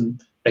that,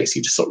 and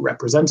basically just sort of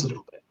represent a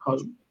little bit. I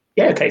was,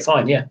 okay,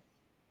 fine, yeah.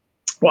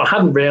 What I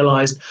hadn't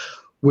realised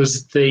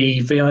was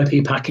the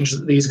VIP package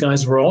that these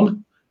guys were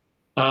on,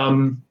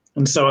 and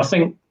so I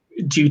think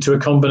due to a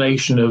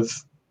combination of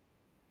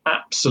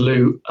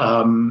absolute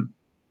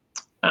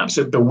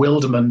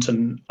bewilderment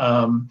and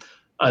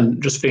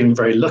just feeling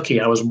very lucky,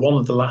 I was one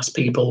of the last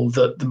people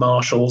that the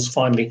marshals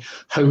finally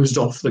hosed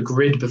off the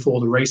grid before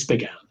the race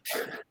began,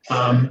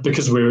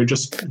 because we were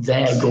just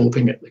there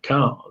gawping at the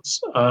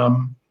cars.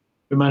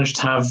 We managed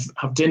to have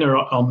dinner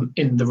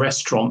in the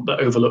restaurant that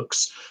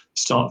overlooks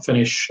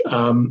start-finish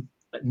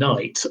at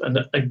night. And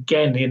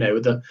again,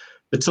 the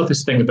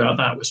toughest thing about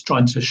that was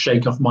trying to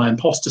shake off my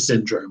imposter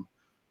syndrome,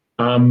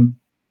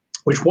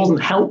 which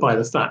wasn't helped by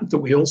the fact that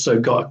we also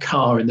got a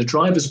car in the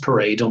driver's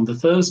parade on the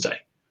Thursday.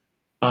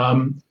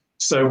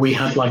 So we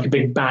had like a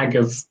big bag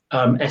of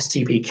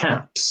STP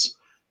caps,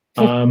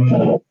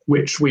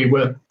 which we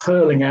were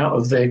hurling out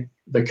of the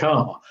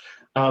car.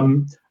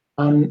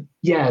 And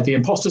yeah, the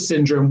imposter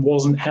syndrome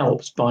wasn't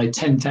helped by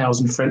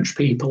 10,000 French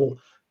people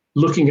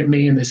looking at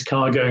me in this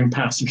car going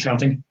past and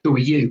shouting, "Who are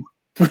you?"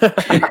 In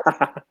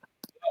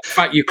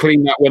fact, you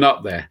cleaned that one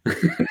up there.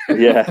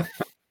 Yeah.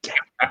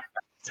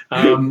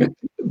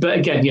 But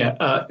again,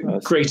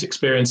 great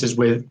experiences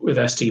with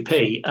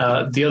STP.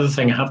 The other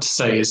thing I have to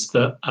say is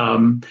that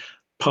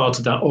part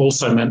of that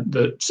also meant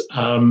that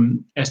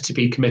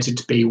STP committed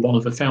to be one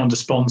of the founder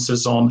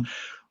sponsors on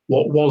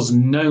what was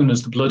known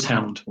as the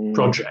Bloodhound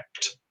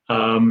project,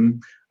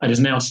 and is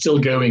now still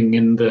going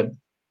in the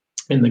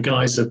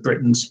guise of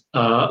Britain's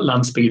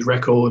land speed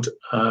record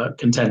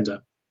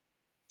contender.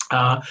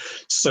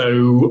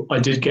 So I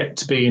did get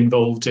to be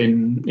involved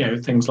in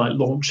things like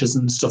launches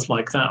and stuff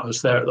like that. I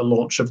was there at the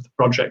launch of the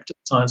project at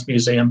the Science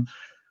Museum,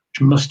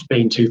 which must have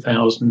been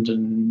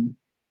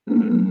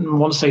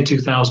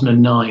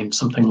 2009,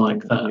 something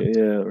like that.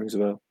 Yeah, it rings a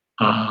bell.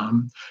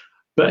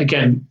 But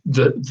again,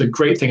 the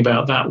great thing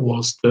about that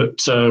was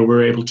that we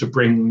were able to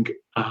bring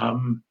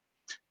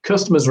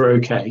customers were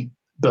okay,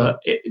 but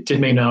it did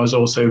mean I was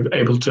also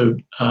able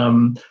to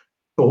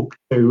talk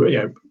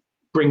to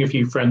bring a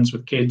few friends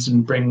with kids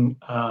and bring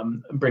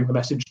the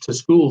message to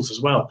schools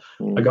as well.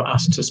 I got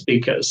asked to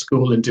speak at a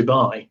school in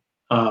Dubai,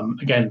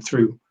 again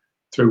through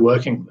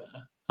working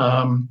there,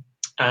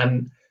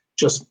 and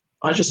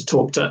I just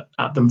talked at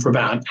them for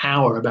about an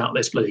hour about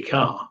this bloody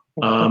car,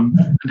 and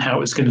how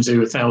it was going to do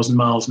 1,000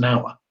 miles an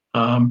hour,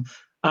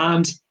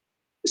 and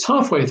it's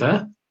halfway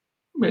there.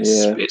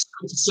 It's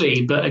good to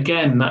see, but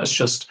again, that's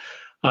just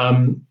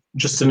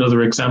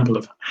another example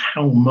of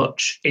how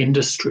much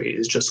industry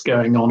is just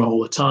going on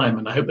all the time.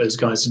 And I hope those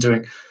guys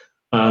are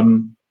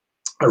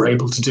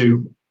able to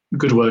do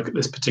good work at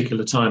this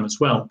particular time as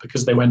well,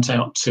 because they went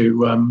out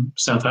to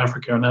South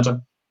Africa and had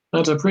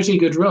a pretty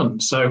good run.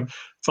 So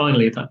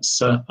finally,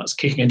 that's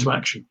kicking into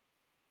action.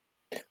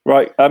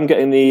 Right, I'm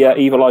getting the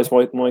Evil Eyes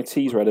my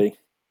teas ready.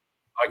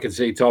 I can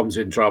see Tom's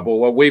in trouble.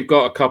 Well, we've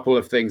got a couple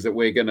of things that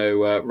we're going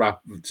to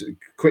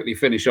quickly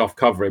finish off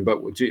covering,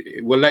 but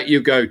we'll let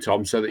you go,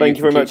 Tom. So that thank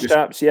you very much,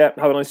 chaps. Yeah,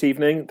 have a nice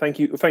evening. Thank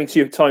you. Thanks for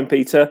your time,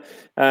 Peter.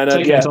 And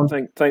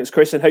thanks,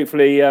 Chris. And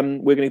hopefully we're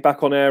going to be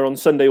back on air on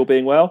Sunday, all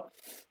being well.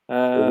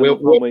 We'll carry on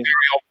for a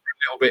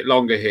little bit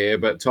longer here,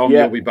 but Tom,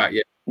 you'll be back.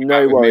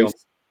 No worries.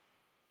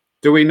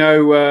 Do we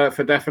know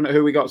for definite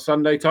who we got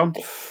Sunday, Tom?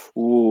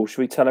 Oh, should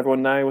we tell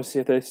everyone now? We'll see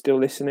if they're still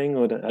listening.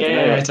 Or I don't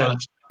know. Tell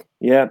us.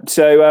 Yeah.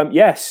 So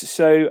yes.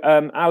 So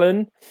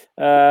Alan,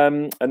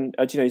 and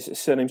his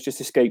surname's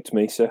just escaped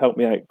me. So help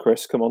me out,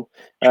 Chris. Come on.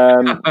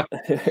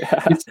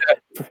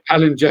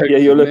 Alan Jones. Yeah,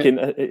 you're looking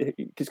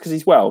because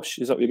he's Welsh.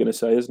 Is that what you're going to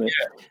say, isn't it?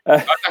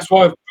 Yeah. That's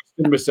why I've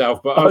questioned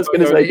myself. But I was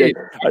going to say.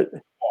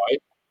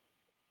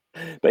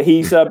 But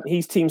he's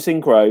Team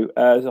Synchro,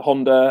 a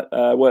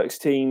Honda works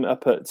team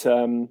up at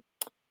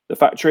the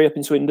factory up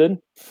in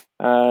Swindon,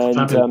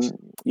 and so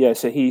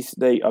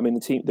the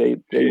team they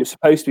were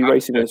supposed to be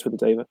racing with us with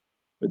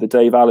the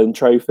Dave Allen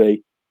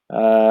Trophy,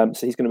 so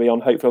he's going to be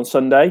on hopefully on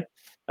Sunday,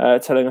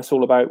 telling us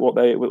all about what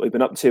they've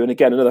been up to, and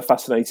again another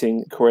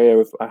fascinating career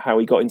of how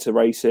he got into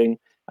racing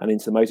and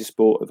into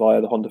motorsport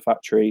via the Honda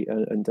factory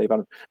and Dave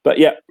Allen. But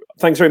yeah,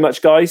 thanks very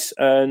much, guys,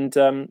 and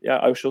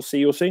I shall see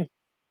you all soon.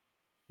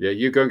 Yeah,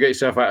 you go and get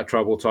yourself out of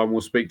trouble, Tom.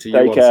 We'll speak to you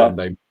on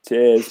Sunday.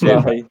 Cheers.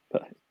 Bye.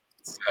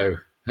 So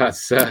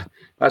that's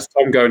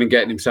Tom going and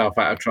getting himself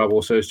out of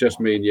trouble. So it's just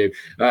me and you.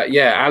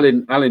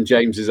 Alan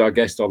James is our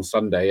guest on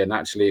Sunday, and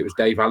actually it was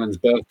Dave Allen's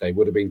birthday.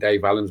 Would have been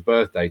Dave Allen's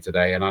birthday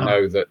today, and I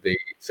know that the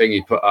thing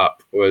he put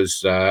up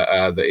was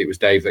that it was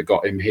Dave that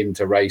got him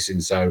into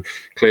racing. So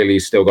clearly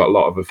he's still got a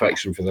lot of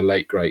affection for the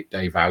late great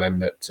Dave Allen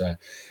that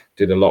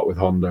did a lot with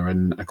Honda,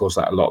 and of course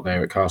that a lot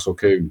there at Castle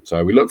Combe.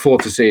 So we look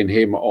forward to seeing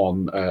him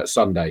on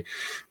Sunday.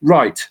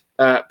 Right.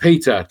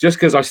 Peter, just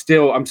because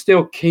I'm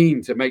still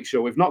keen to make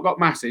sure we've not got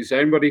masses, so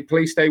everybody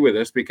please stay with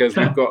us because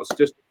we've got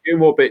just a few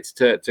more bits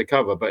to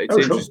cover, but it's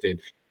interesting.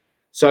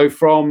 So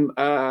from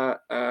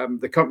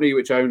the company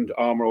which owned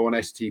Armour All and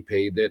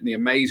STP, the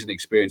amazing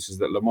experiences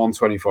that Le Mans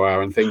 24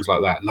 Hour and things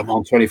like that. Le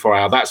Mans 24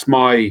 Hour, that's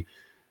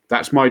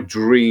my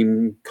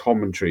dream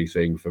commentary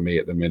thing for me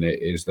at the minute,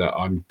 is that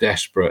I'm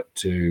desperate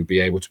to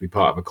be able to be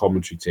part of a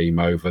commentary team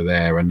over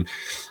there. And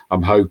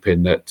I'm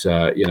hoping that,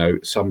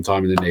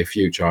 sometime in the near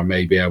future, I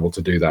may be able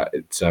to do that.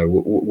 So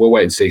we'll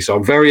wait and see. So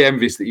I'm very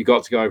envious that you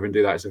got to go over and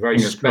do that. It's a very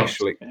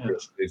special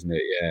experience, isn't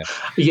it?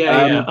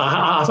 Yeah. Yeah.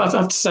 I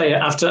have to say,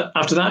 after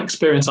that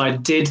experience, I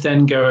did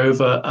then go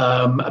over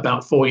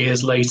about 4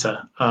 years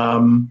later.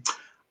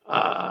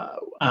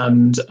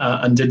 And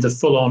did the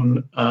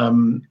full-on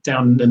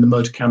down in the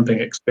mud camping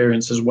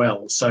experience as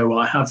well. So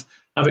I've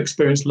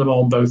experienced Le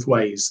Mans both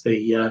ways: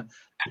 the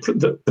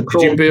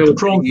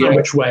prawn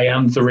sandwich way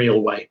and the real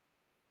way.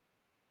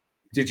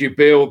 Did you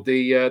build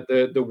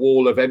the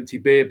wall of empty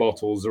beer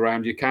bottles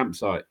around your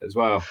campsite as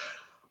well?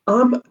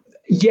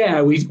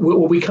 Yeah,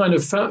 we kind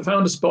of found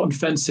a spot and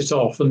fenced it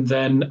off, and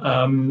then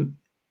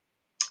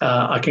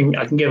I can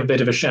give a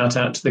bit of a shout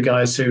out to the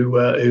guys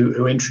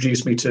who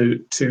introduced me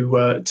to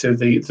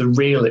the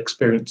real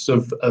experience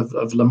of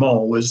Le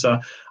Mans, was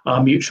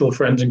our mutual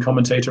friend and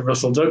commentator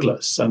Russell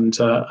Douglas and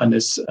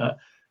his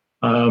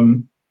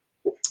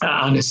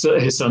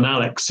son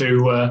Alex,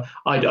 who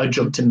I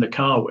jumped in the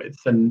car with,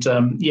 and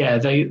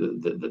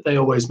they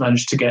always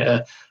managed to get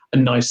a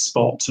nice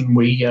spot, and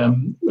we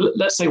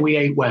let's say we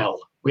ate well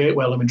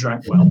and we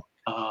drank well.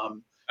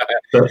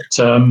 That's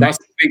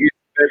the biggest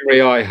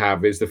memory I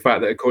have, is the fact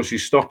that, of course, you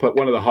stop at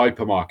one of the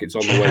hypermarkets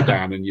on the way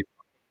down, and you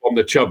on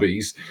the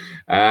chubbies,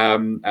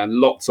 and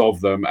lots of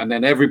them, and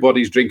then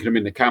everybody's drinking them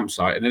in the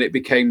campsite, and then it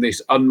became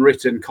this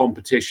unwritten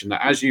competition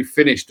that as you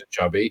finished a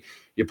chubby,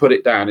 you put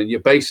it down, and you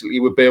basically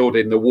were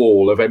building the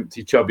wall of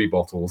empty chubby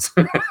bottles.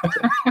 Nothing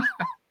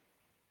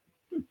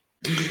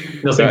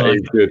like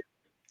that. Good.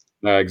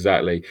 No,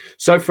 exactly.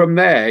 So from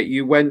there,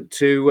 you went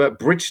to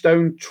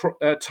Bridgestone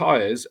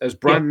Tires as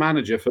brand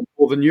manager for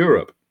Northern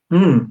Europe.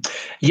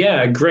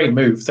 Yeah, great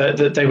move.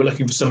 They were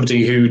looking for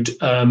somebody who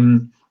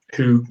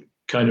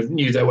kind of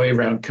knew their way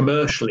around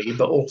commercially,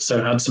 but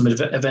also had some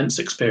events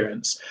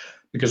experience,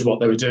 because what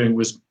they were doing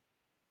was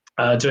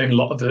doing a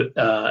lot of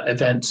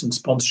events and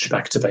sponsorship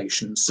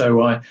activations.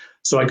 So I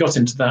got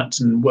into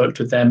that and worked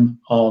with them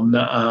on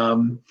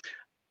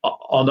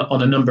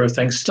a number of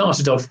things.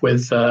 Started off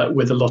with a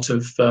lot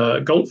of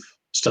golf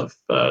stuff.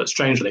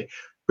 Strangely,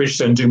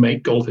 Bridgestone do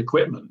make golf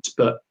equipment,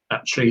 but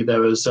actually there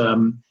was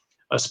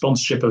a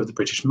sponsorship of the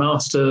British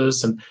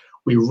Masters, and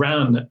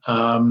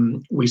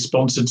we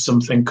sponsored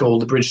something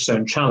called the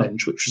Bridgestone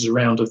Challenge, which was a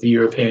round of the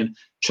European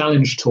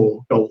Challenge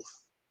Tour golf.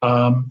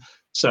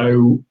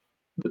 So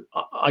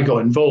I got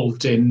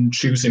involved in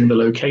choosing the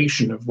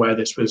location of where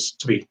this was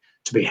to be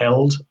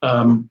held,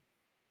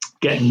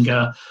 getting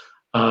the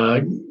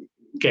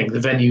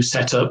venue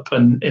set up,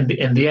 and in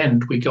the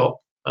end we got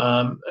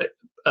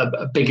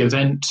a big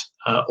event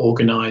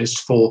organised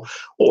for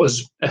what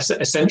was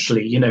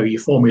essentially, your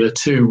Formula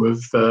 2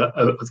 of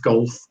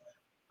golf,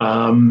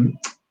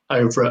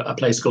 over a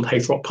place called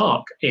Haythorpe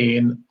Park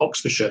in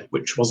Oxfordshire,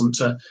 which wasn't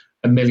a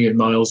million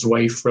miles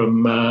away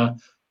from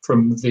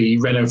the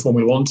Renault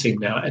Formula 1 team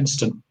now at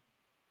Enstone.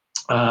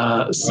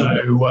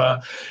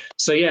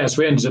 So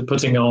we ended up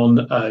putting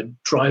on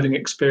driving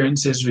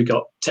experiences. We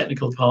got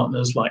technical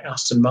partners like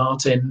Aston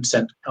Martin,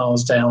 sent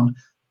cars down,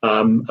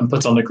 and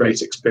put on a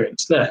great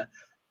experience there.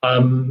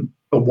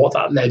 But what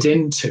that led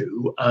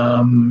into,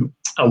 and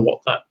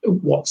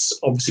what's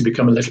obviously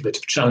become a little bit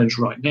of a challenge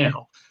right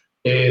now,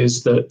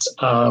 is that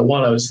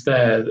while I was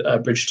there,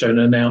 Bridgestone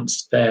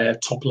announced their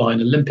top line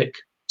Olympic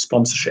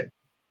sponsorship.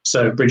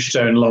 So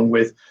Bridgestone, along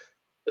with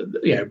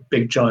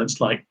big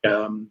giants like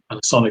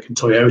Panasonic and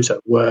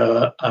Toyota,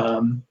 were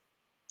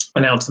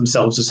announced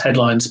themselves as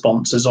headline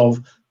sponsors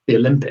of the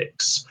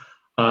Olympics,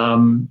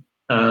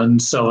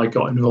 and so I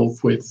got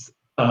involved with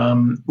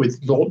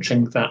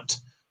launching that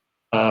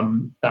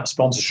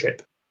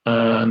sponsorship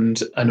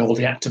and all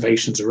the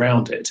activations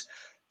around it.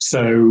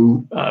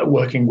 So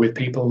working with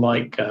people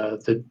like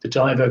the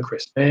diver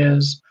Chris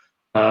Mears,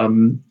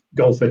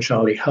 golfer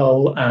Charlie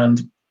Hull,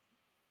 and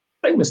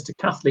famous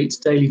decathletes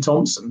Daley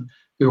Thompson,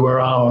 who were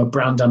our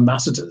brand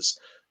ambassadors.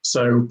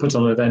 So put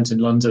on an event in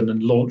London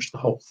and launched the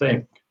whole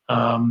thing.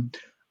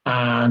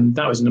 And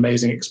that was an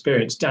amazing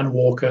experience. Dan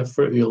Walker,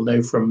 you'll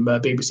know from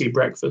BBC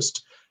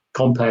Breakfast,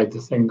 compared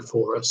the thing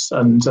for us.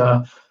 And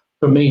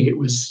for me, it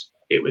was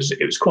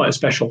quite a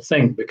special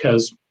thing,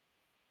 because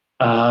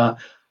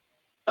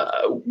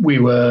we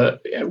were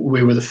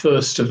the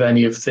first of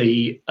any of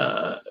the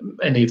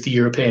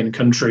European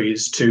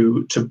countries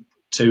to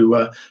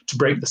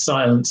break the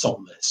silence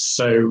on this.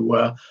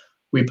 So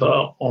we put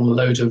on a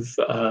load of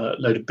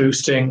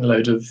boosting, a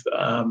load of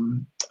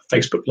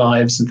Facebook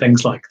Lives and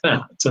things like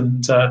that,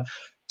 and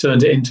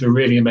turned it into a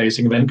really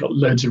amazing event. Got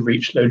loads of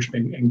reach, loads of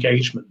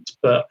engagement,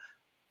 but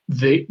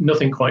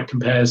nothing quite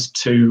compares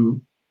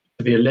to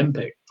the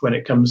Olympics when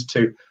it comes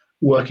to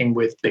working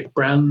with big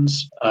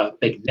brands,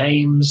 big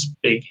names,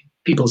 big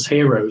people's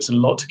heroes in a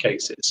lot of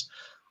cases,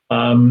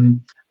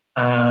 and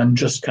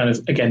just kind of,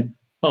 again,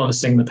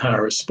 harnessing the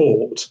power of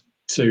sport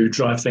to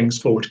drive things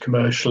forward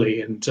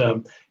commercially, and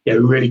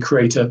really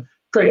create a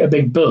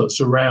big buzz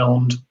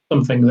around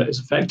something that is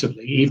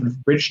effectively, even for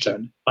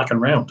Bridgestone, back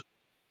and round.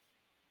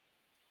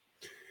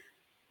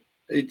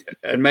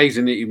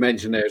 Amazing that you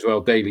mentioned there as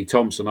well, Daley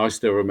Thompson. I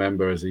still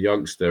remember as a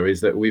youngster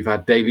is that we've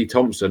had Daley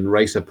Thompson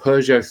race a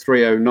Peugeot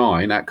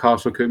 309 at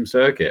Castle Combe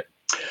Circuit.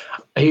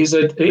 He is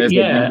a terrific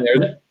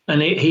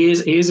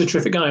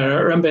guy. I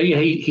remember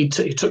he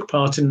took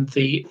part in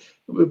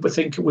I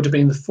think it would have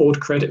been the Ford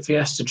Credit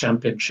Fiesta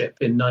Championship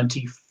in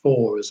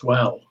 '94 as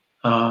well.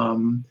 I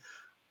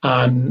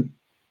kind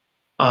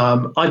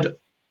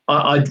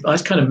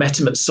of met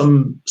him at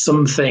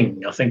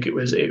something. I think it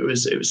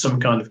was some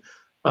kind of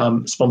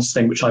sponsor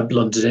thing which I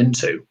blundered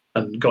into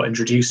and got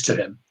introduced to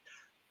him.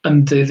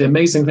 And the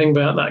amazing thing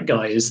about that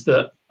guy is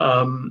that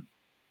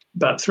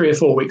about 3 or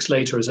 4 weeks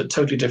later, as a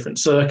totally different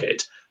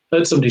circuit,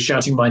 heard somebody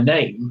shouting my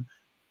name,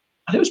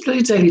 and it was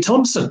bloody Daley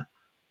Thompson.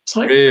 It's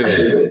like,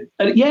 really?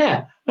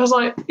 Yeah, I was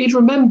like, he'd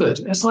remembered.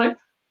 It's like,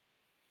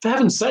 for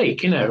heaven's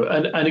sake, and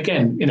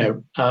again,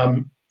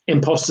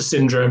 imposter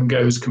syndrome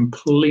goes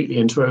completely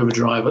into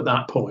overdrive at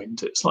that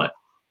point. It's like,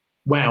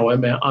 wow,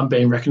 I'm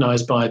being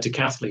recognised by a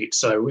decathlete,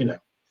 so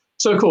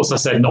So of course I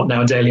said, not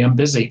now, Daley, I'm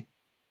busy.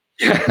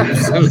 Yeah,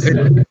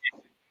 absolutely.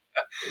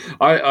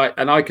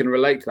 I can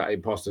relate to that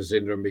imposter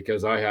syndrome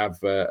because I have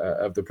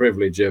the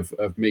privilege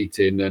of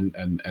meeting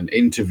and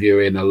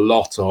interviewing a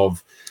lot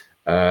of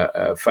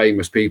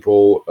famous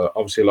people,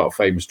 obviously a lot of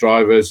famous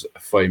drivers,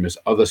 famous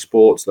other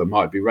sports that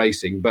might be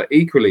racing, but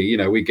equally,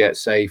 we get,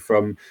 say,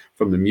 from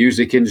the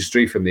music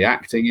industry, from the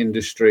acting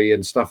industry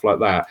and stuff like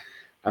that.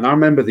 And I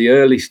remember the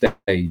early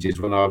stages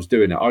when I was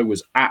doing it, I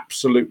was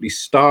absolutely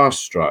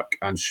starstruck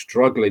and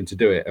struggling to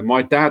do it. And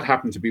my dad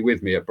happened to be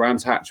with me at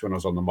Brands Hatch when I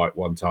was on the mic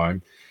one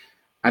time.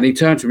 And he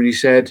turned to me and he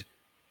said,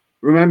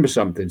 remember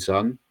something,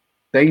 son,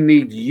 they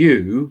need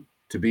you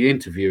to be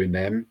interviewing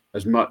them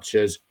as much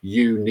as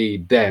you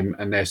need them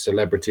and their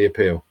celebrity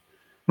appeal.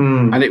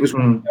 And it was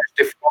one of those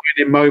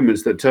defining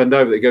moments that turned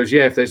over that goes,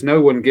 yeah, if there's no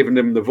one giving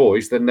them the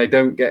voice, then they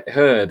don't get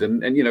heard.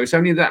 And it's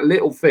only that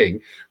little thing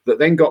that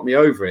then got me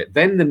over it.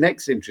 Then the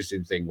next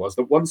interesting thing was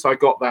that once I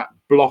got that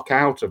block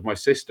out of my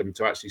system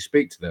to actually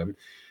speak to them,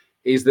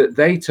 is that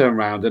they turn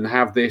around and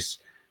have this,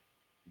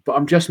 but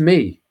I'm just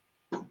me.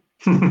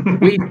 But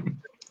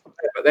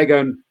they're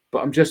going,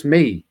 but I'm just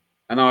me.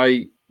 And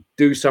I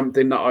do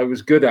something that I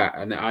was good at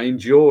and I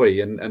enjoy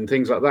and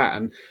things like that.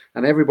 And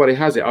everybody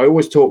has it. I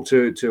always talk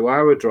to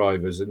our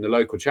drivers in the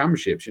local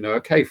championships,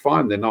 okay,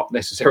 fine, they're not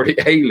necessarily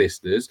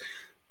A-listers,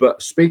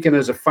 but speaking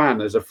as a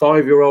fan, as a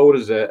 5-year-old,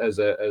 as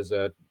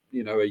a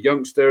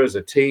youngster, as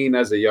a teen,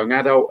 as a young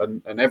adult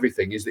and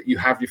everything, is that you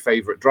have your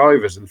favorite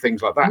drivers and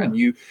things like that. Yeah. And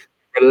you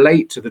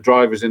relate to the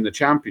drivers in the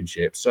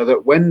championship so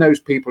that when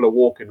those people are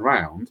walking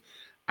around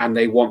and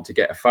they want to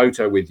get a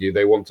photo with you,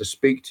 they want to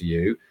speak to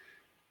you,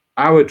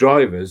 our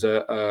drivers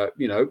are,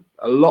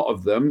 a lot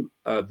of them,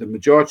 the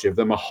majority of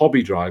them are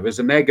hobby drivers,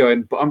 and they're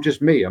going, but I'm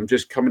just me. I'm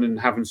just coming and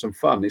having some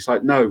fun. It's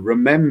like, no,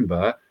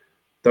 remember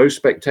those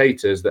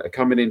spectators that are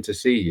coming in to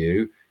see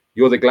you.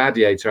 You're the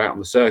gladiator out on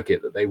the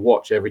circuit that they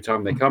watch every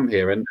time they come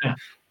here. And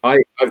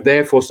I've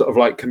therefore sort of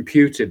like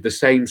computed the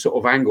same sort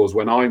of angles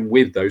when I'm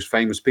with those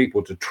famous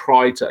people to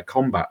try to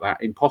combat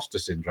that imposter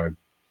syndrome.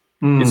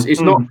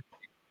 It's not.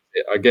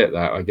 I get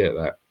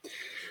that.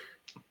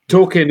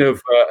 Talking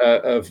of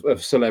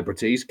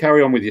celebrities,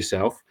 carry on with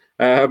yourself.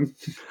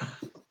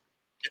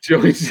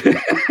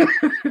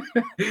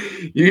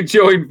 You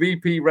joined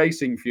VP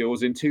Racing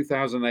Fuels in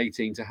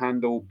 2018 to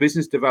handle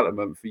business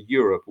development for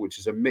Europe, which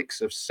is a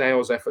mix of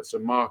sales efforts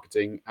and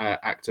marketing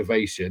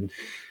activation.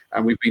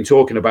 And we've been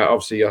talking about,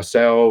 obviously,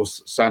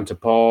 ourselves, Santa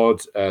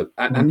Pod,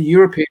 and the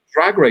European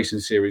Drag Racing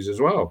Series as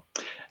well.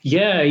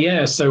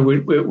 Yeah. So we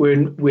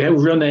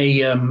run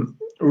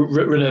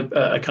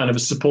a kind of a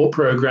support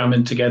program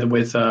and together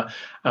with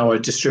our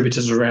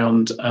distributors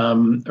around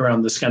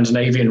the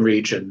Scandinavian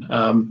region.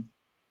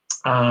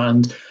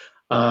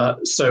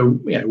 So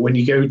when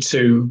you go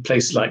to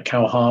places like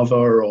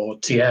Kauhava or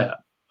Tier,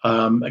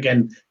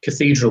 again,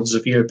 cathedrals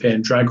of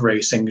European drag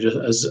racing,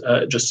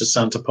 just as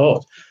Santa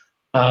Pod,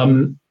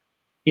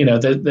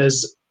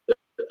 there's,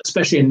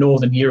 especially in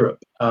Northern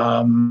Europe,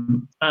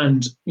 and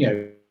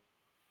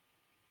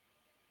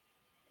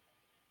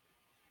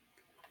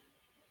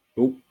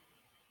Oh,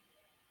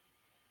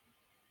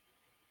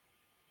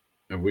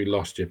 have we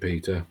lost you,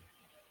 Peter?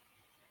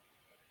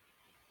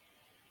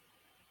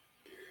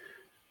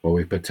 Well,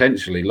 we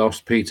potentially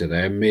lost Peter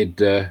there mid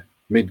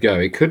go.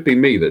 It could be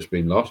me that's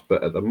been lost,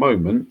 but at the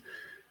moment,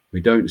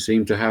 we don't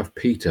seem to have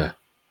Peter.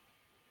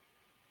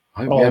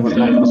 Of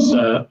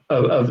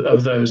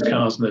those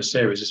cars in those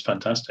series is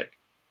fantastic.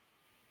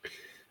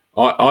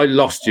 I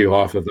lost you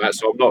half of that,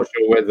 so I'm not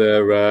sure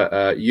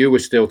whether you were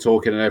still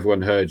talking and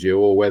everyone heard you,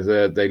 or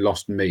whether they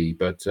lost me.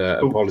 But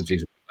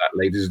apologies for that,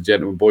 ladies and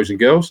gentlemen, boys and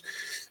girls.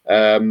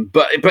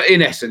 But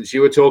in essence,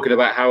 you were talking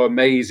about how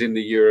amazing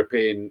the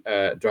European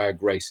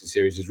drag racing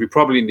series is. We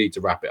probably need to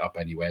wrap it up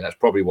anyway. That's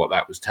probably what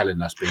that was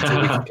telling us, Peter.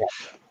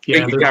 We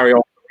can carry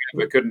on.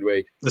 couldn't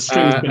we? The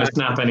stream's going to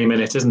snap any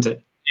minute, isn't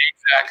it?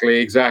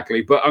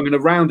 Exactly. But I'm going to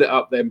round it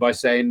up then by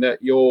saying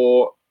that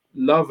your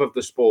love of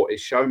the sport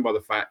is shown by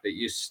the fact that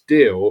you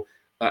still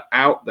are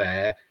out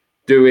there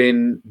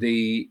doing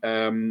the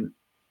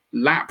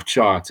lap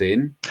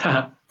charting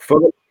for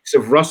the likes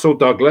of Russell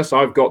Douglas.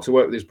 I've got to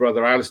work with his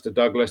brother Alistair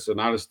Douglas, and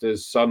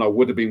Alistair's son I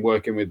would have been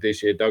working with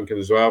this year, Duncan,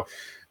 as well,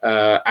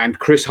 and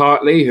Chris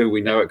Hartley, who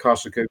we know at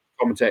Castle Cooper,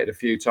 commentated a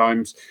few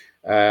times,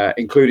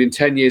 including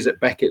 10 years at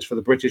Beckett's for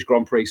the British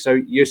Grand Prix.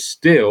 So you're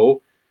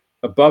still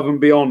above and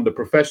beyond the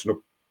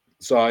professional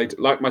side.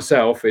 Like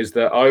myself, is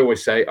that I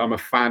always say I'm a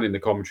fan in the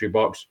commentary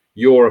box.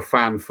 You're a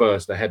fan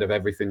first, ahead of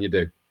everything you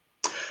do.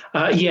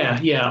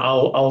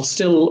 I'll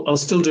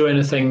still do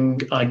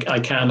anything I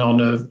can on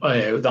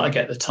that I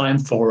get the time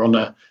for on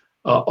a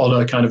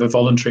kind of a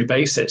voluntary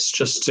basis,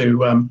 just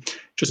to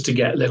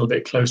get a little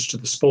bit closer to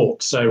the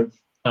sport. So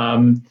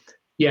I'm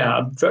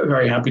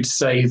very happy to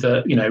say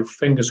that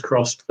fingers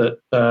crossed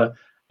that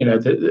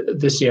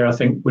this year I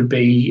think would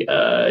be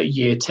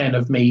year 10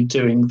 of me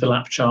doing the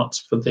lap charts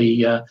for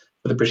the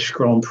British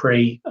Grand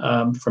Prix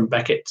from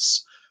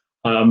Beckett's,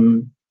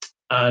 and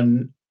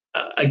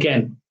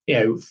again,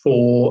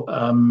 for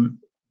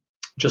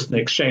just an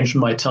exchange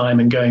of my time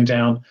and going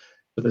down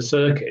to the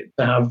circuit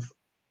to have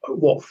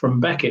what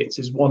from Beckett's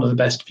is one of the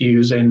best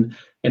views in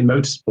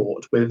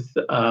motorsport. With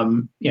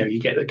you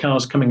get the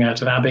cars coming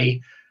out of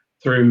Abbey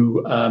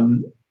through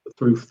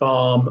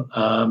Farm,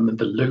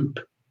 the Loop,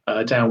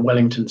 down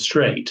Wellington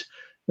Straight.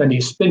 Then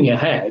you spin your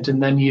head,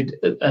 and then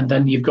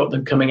you've got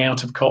them coming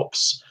out of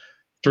Copse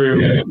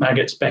through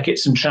Maggots,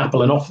 Beckett's, and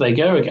Chapel, and off they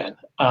go again.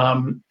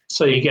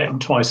 So you get them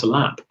twice a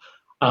lap.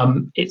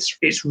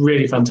 It's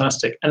really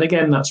fantastic, and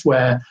again, that's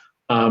where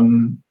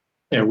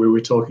we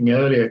were talking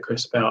earlier,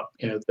 Chris, about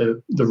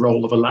the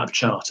role of a lap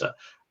charter,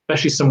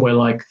 especially somewhere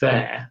like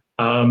there,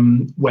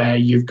 where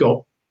you've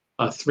got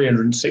a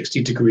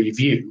 360-degree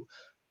view.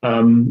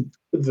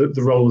 The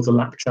role of the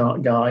lap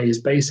chart guy is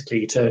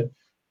basically to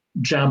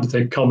jab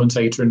the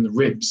commentator in the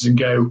ribs and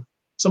go,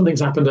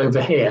 "Something's happened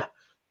over here."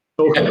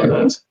 Talk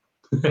about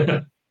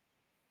that.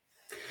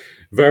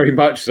 Very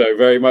much so,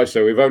 very much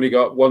so. We've only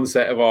got one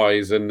set of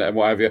eyes and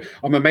what have you.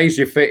 I'm amazed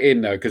you fit in,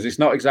 though, because it's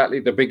not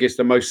exactly the biggest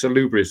and most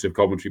salubrious of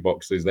commentary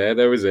boxes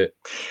there, is it?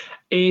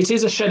 It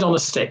is a shed on a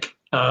stick.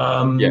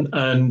 And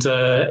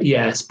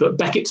yes, but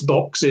Beckett's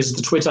Box is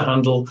the Twitter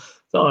handle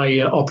that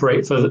I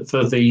operate for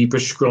the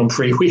British Grand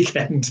Prix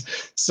weekend.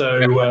 So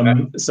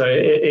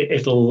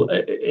it'll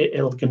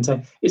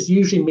contain. It's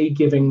usually me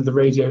giving the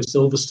Radio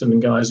Silverstone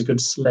guys a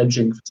good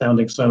sledging for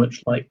sounding so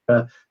much like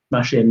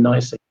Mashy and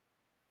Nicey.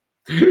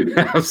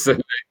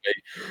 Absolutely.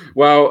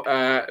 Well,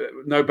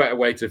 no better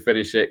way to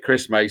finish it.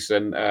 Chris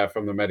Mason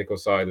from the medical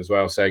side as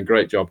well, saying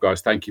great job,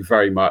 guys. Thank you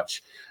very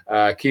much.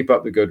 Keep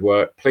up the good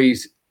work.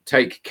 Please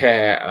take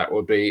care, that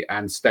will be,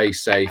 and stay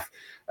safe.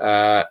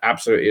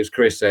 Absolutely, as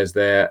Chris says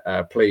there,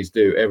 please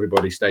do,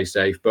 everybody stay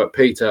safe. But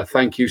Peter,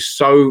 thank you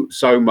so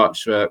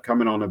much for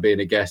coming on and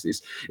being a guest.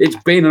 It's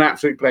been an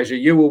absolute pleasure.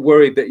 You were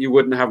worried that you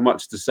wouldn't have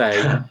much to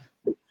say.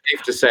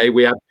 Safe to say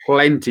we had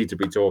plenty to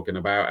be talking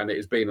about, and it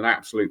has been an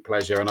absolute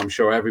pleasure, and I'm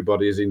sure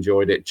everybody has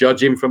enjoyed it,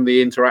 judging from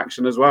the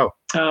interaction as well.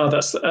 Oh,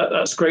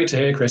 that's great to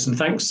hear, Chris, and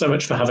thanks so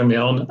much for having me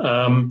on.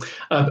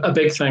 A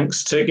big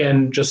thanks to,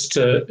 again, just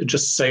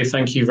say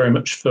thank you very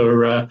much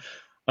for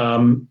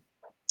not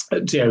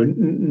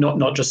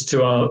just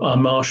to our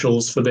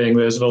marshals for being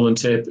those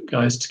volunteer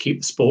guys to keep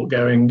the sport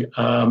going,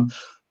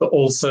 but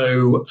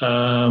also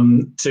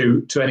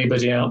to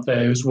anybody out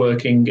there who's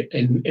working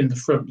in the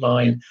front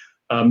line.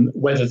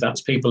 Whether that's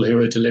people who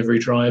are delivery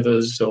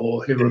drivers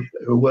or who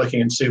are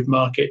working in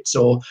supermarkets,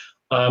 or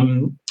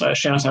a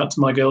shout out to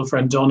my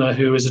girlfriend Donna,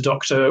 who is a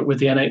doctor with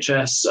the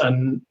NHS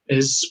and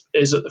is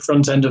at the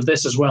front end of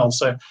this as well.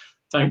 So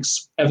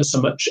thanks ever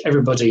so much,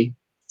 everybody,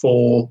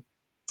 for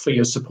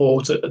your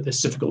support at this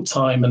difficult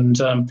time,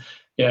 and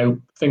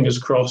fingers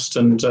crossed,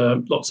 and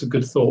lots of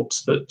good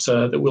thoughts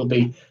that we'll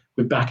be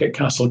back at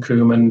Castle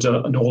Combe and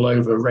all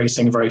over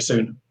racing very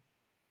soon.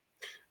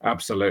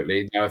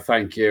 Absolutely. No,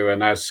 thank you.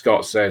 And as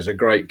Scott says, a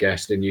great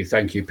guest in you.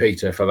 Thank you,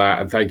 Peter, for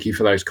that. And thank you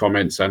for those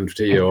comments, and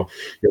to your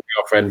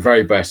girlfriend.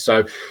 Very best.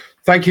 So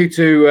thank you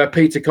to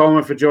Peter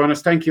Coleman for joining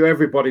us. Thank you,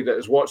 everybody that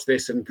has watched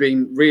this and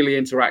been really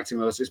interacting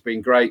with us. It's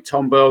been great.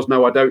 Tom Burls,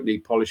 no, I don't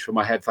need polish for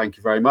my head. Thank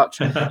you very much.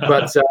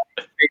 But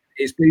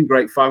it's been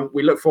great fun.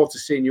 We look forward to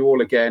seeing you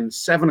all again,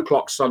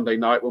 7:00 Sunday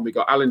night, when we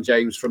got Alan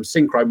James from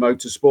Synchro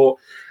Motorsport,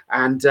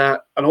 and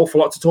an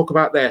awful lot to talk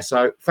about there.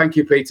 So thank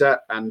you, Peter,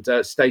 and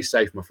stay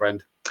safe, my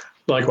friend.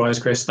 Likewise,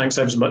 Chris. Thanks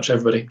ever so much,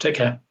 everybody. Take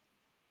care.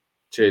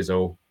 Cheers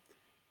all.